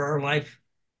blueprint for our life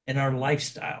and our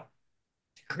lifestyle,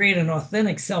 to create an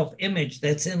authentic self-image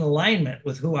that's in alignment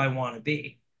with who I want to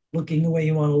be, looking the way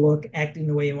you want to look, acting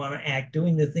the way you want to act,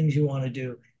 doing the things you want to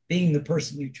do, being the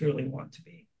person you truly want to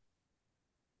be.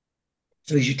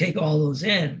 So as you take all those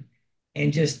in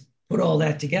and just put all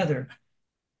that together,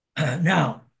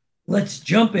 now let's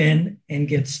jump in and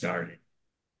get started.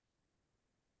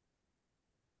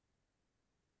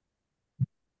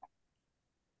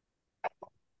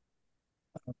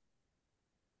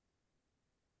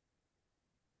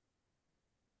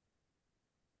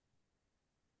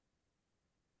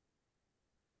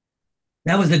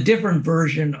 That was a different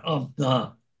version of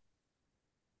the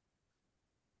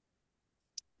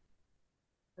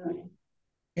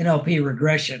NLP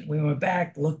regression. We went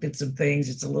back, looked at some things.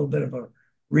 It's a little bit of a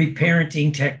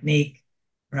reparenting technique,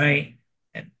 right?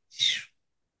 And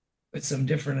with some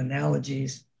different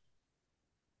analogies.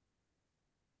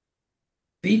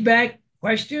 Feedback,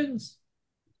 questions?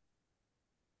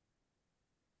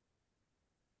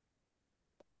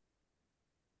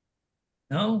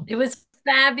 No? It was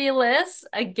fabulous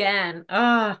again.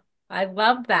 Oh, I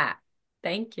love that.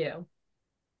 Thank you.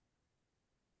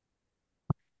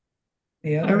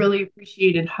 Yeah. I really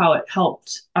appreciated how it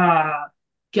helped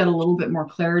get a little bit more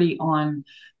clarity on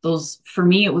those. For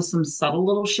me, it was some subtle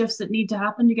little shifts that need to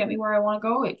happen to get me where I want to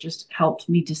go. It just helped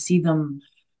me to see them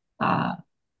uh,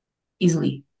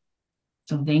 easily.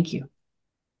 So thank you.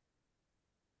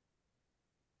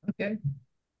 Okay.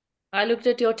 I looked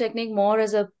at your technique more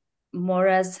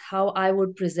as how I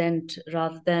would present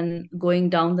rather than going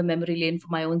down the memory lane for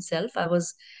my own self.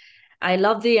 I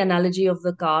love the analogy of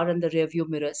the car and the rear view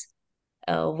mirrors,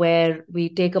 where we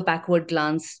take a backward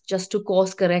glance just to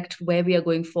course correct where we are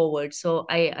going forward. So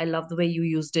I love the way you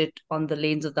used it on the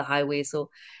lanes of the highway. So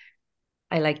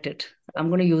I liked it. I'm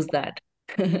going to use that.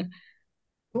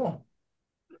 Cool.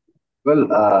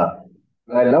 Well,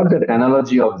 I love that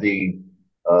analogy of the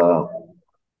uh,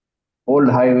 old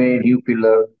highway,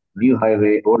 new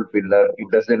highway, old pillar.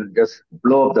 It doesn't just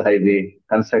blow up the highway,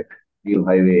 construct new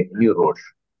highway, new roads.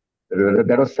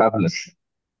 That was fabulous.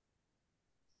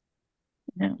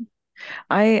 Yeah.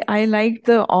 I like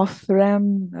the off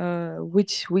ramp,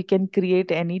 which we can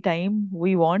create anytime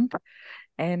we want,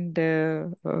 and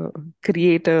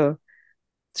create a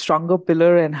stronger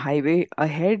pillar and highway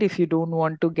ahead if you don't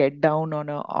want to get down on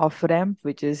a off ramp,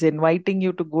 which is inviting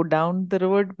you to go down the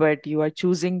road, but you are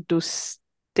choosing to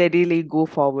steadily go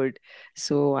forward.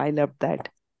 So I love that.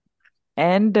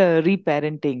 And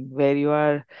reparenting, where you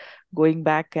are going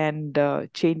back and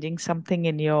changing something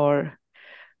in your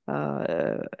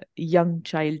uh, young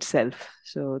child self.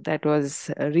 So that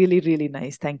was really, really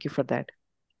nice. Thank you for that.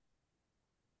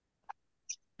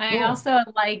 I Cool. also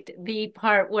liked the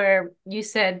part where you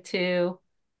said to,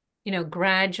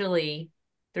 gradually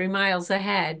 3 miles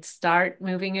ahead, start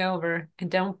moving over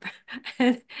and don't,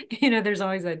 there's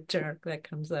always a jerk that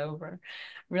comes over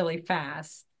really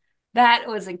fast. That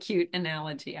was a cute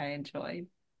analogy I enjoyed.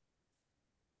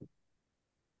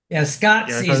 Yeah, Scott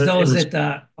Yeah, I thought sees it those was, at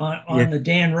the yeah, on the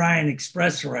Dan Ryan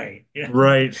Expressway. Yeah.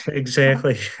 right.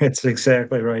 Exactly. That's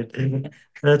exactly right.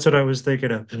 That's what I was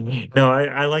thinking of. No,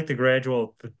 I like the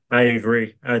gradual. I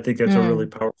agree. I think that's a really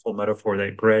Mm, powerful metaphor,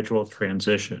 that gradual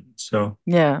transition. So,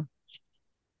 yeah.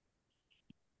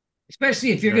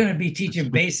 Especially if you're yeah, going to be teaching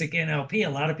basic NLP, a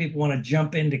lot of people want to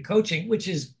jump into coaching, which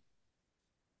is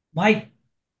my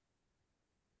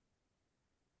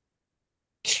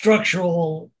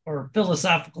structural or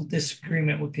philosophical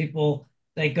disagreement with people.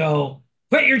 They go,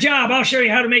 quit your job. I'll show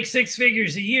you how to make 6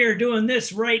 figures a year doing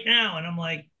this right now. And I'm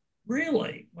like,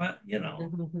 really? Well,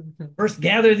 first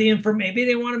gather the information. Maybe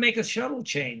they want to make a shuttle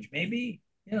change. Maybe.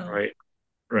 right,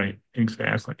 right.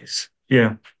 Exactly.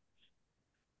 Yeah,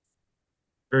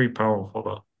 very powerful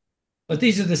though. But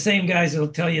these are the same guys that'll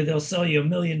tell you they'll sell you $1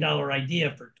 million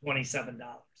idea for $27.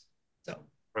 So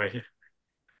Right.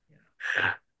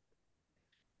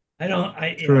 I don't,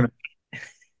 I, you True enough.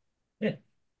 know.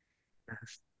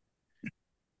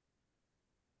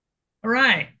 All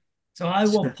right. So I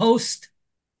will post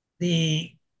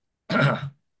the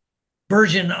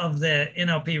version of the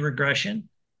NLP regression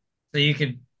so you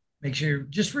can make sure you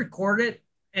just record it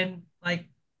and like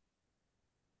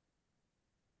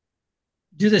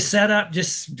do the setup,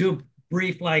 just do a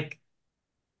brief like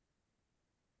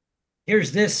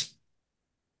here's this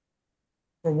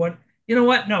for what you know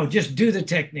what? No, just do the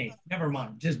technique. Never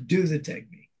mind. Just do the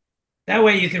technique. That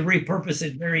way you can repurpose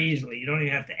it very easily. You don't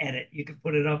even have to edit. You can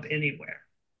put it up anywhere.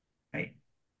 Right.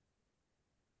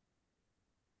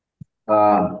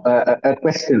 A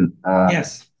question.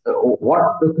 Yes. What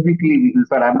specifically? In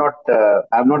fact,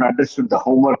 I've not understood the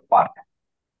homework part.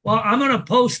 Well, I'm going to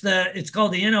post it's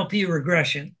called the NLP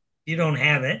regression. If you don't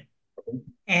have it.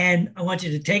 And I want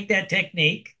you to take that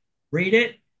technique, read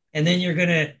it, and then you're going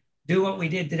to do what we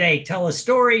did today. Tell a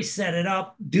story, set it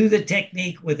up, do the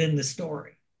technique within the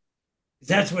story.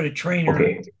 That's what a trainer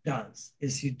Okay, does,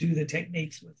 is you do the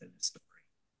techniques within the story.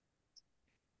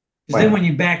 Because then when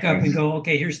fine. you back up and Thanks. go,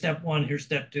 okay, here's step one, here's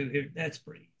step two, that's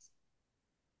pretty easy.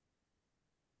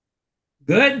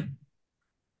 Good?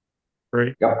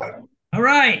 Great. Yep. All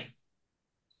right.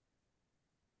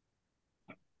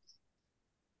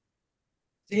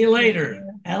 See you Thank later,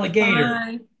 you. alligator.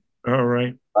 Bye. All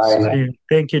right. Bye. See you.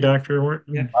 Thank you, Dr.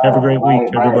 Horton. Yeah. Have a great Bye.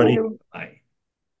 week, Bye. everybody. You.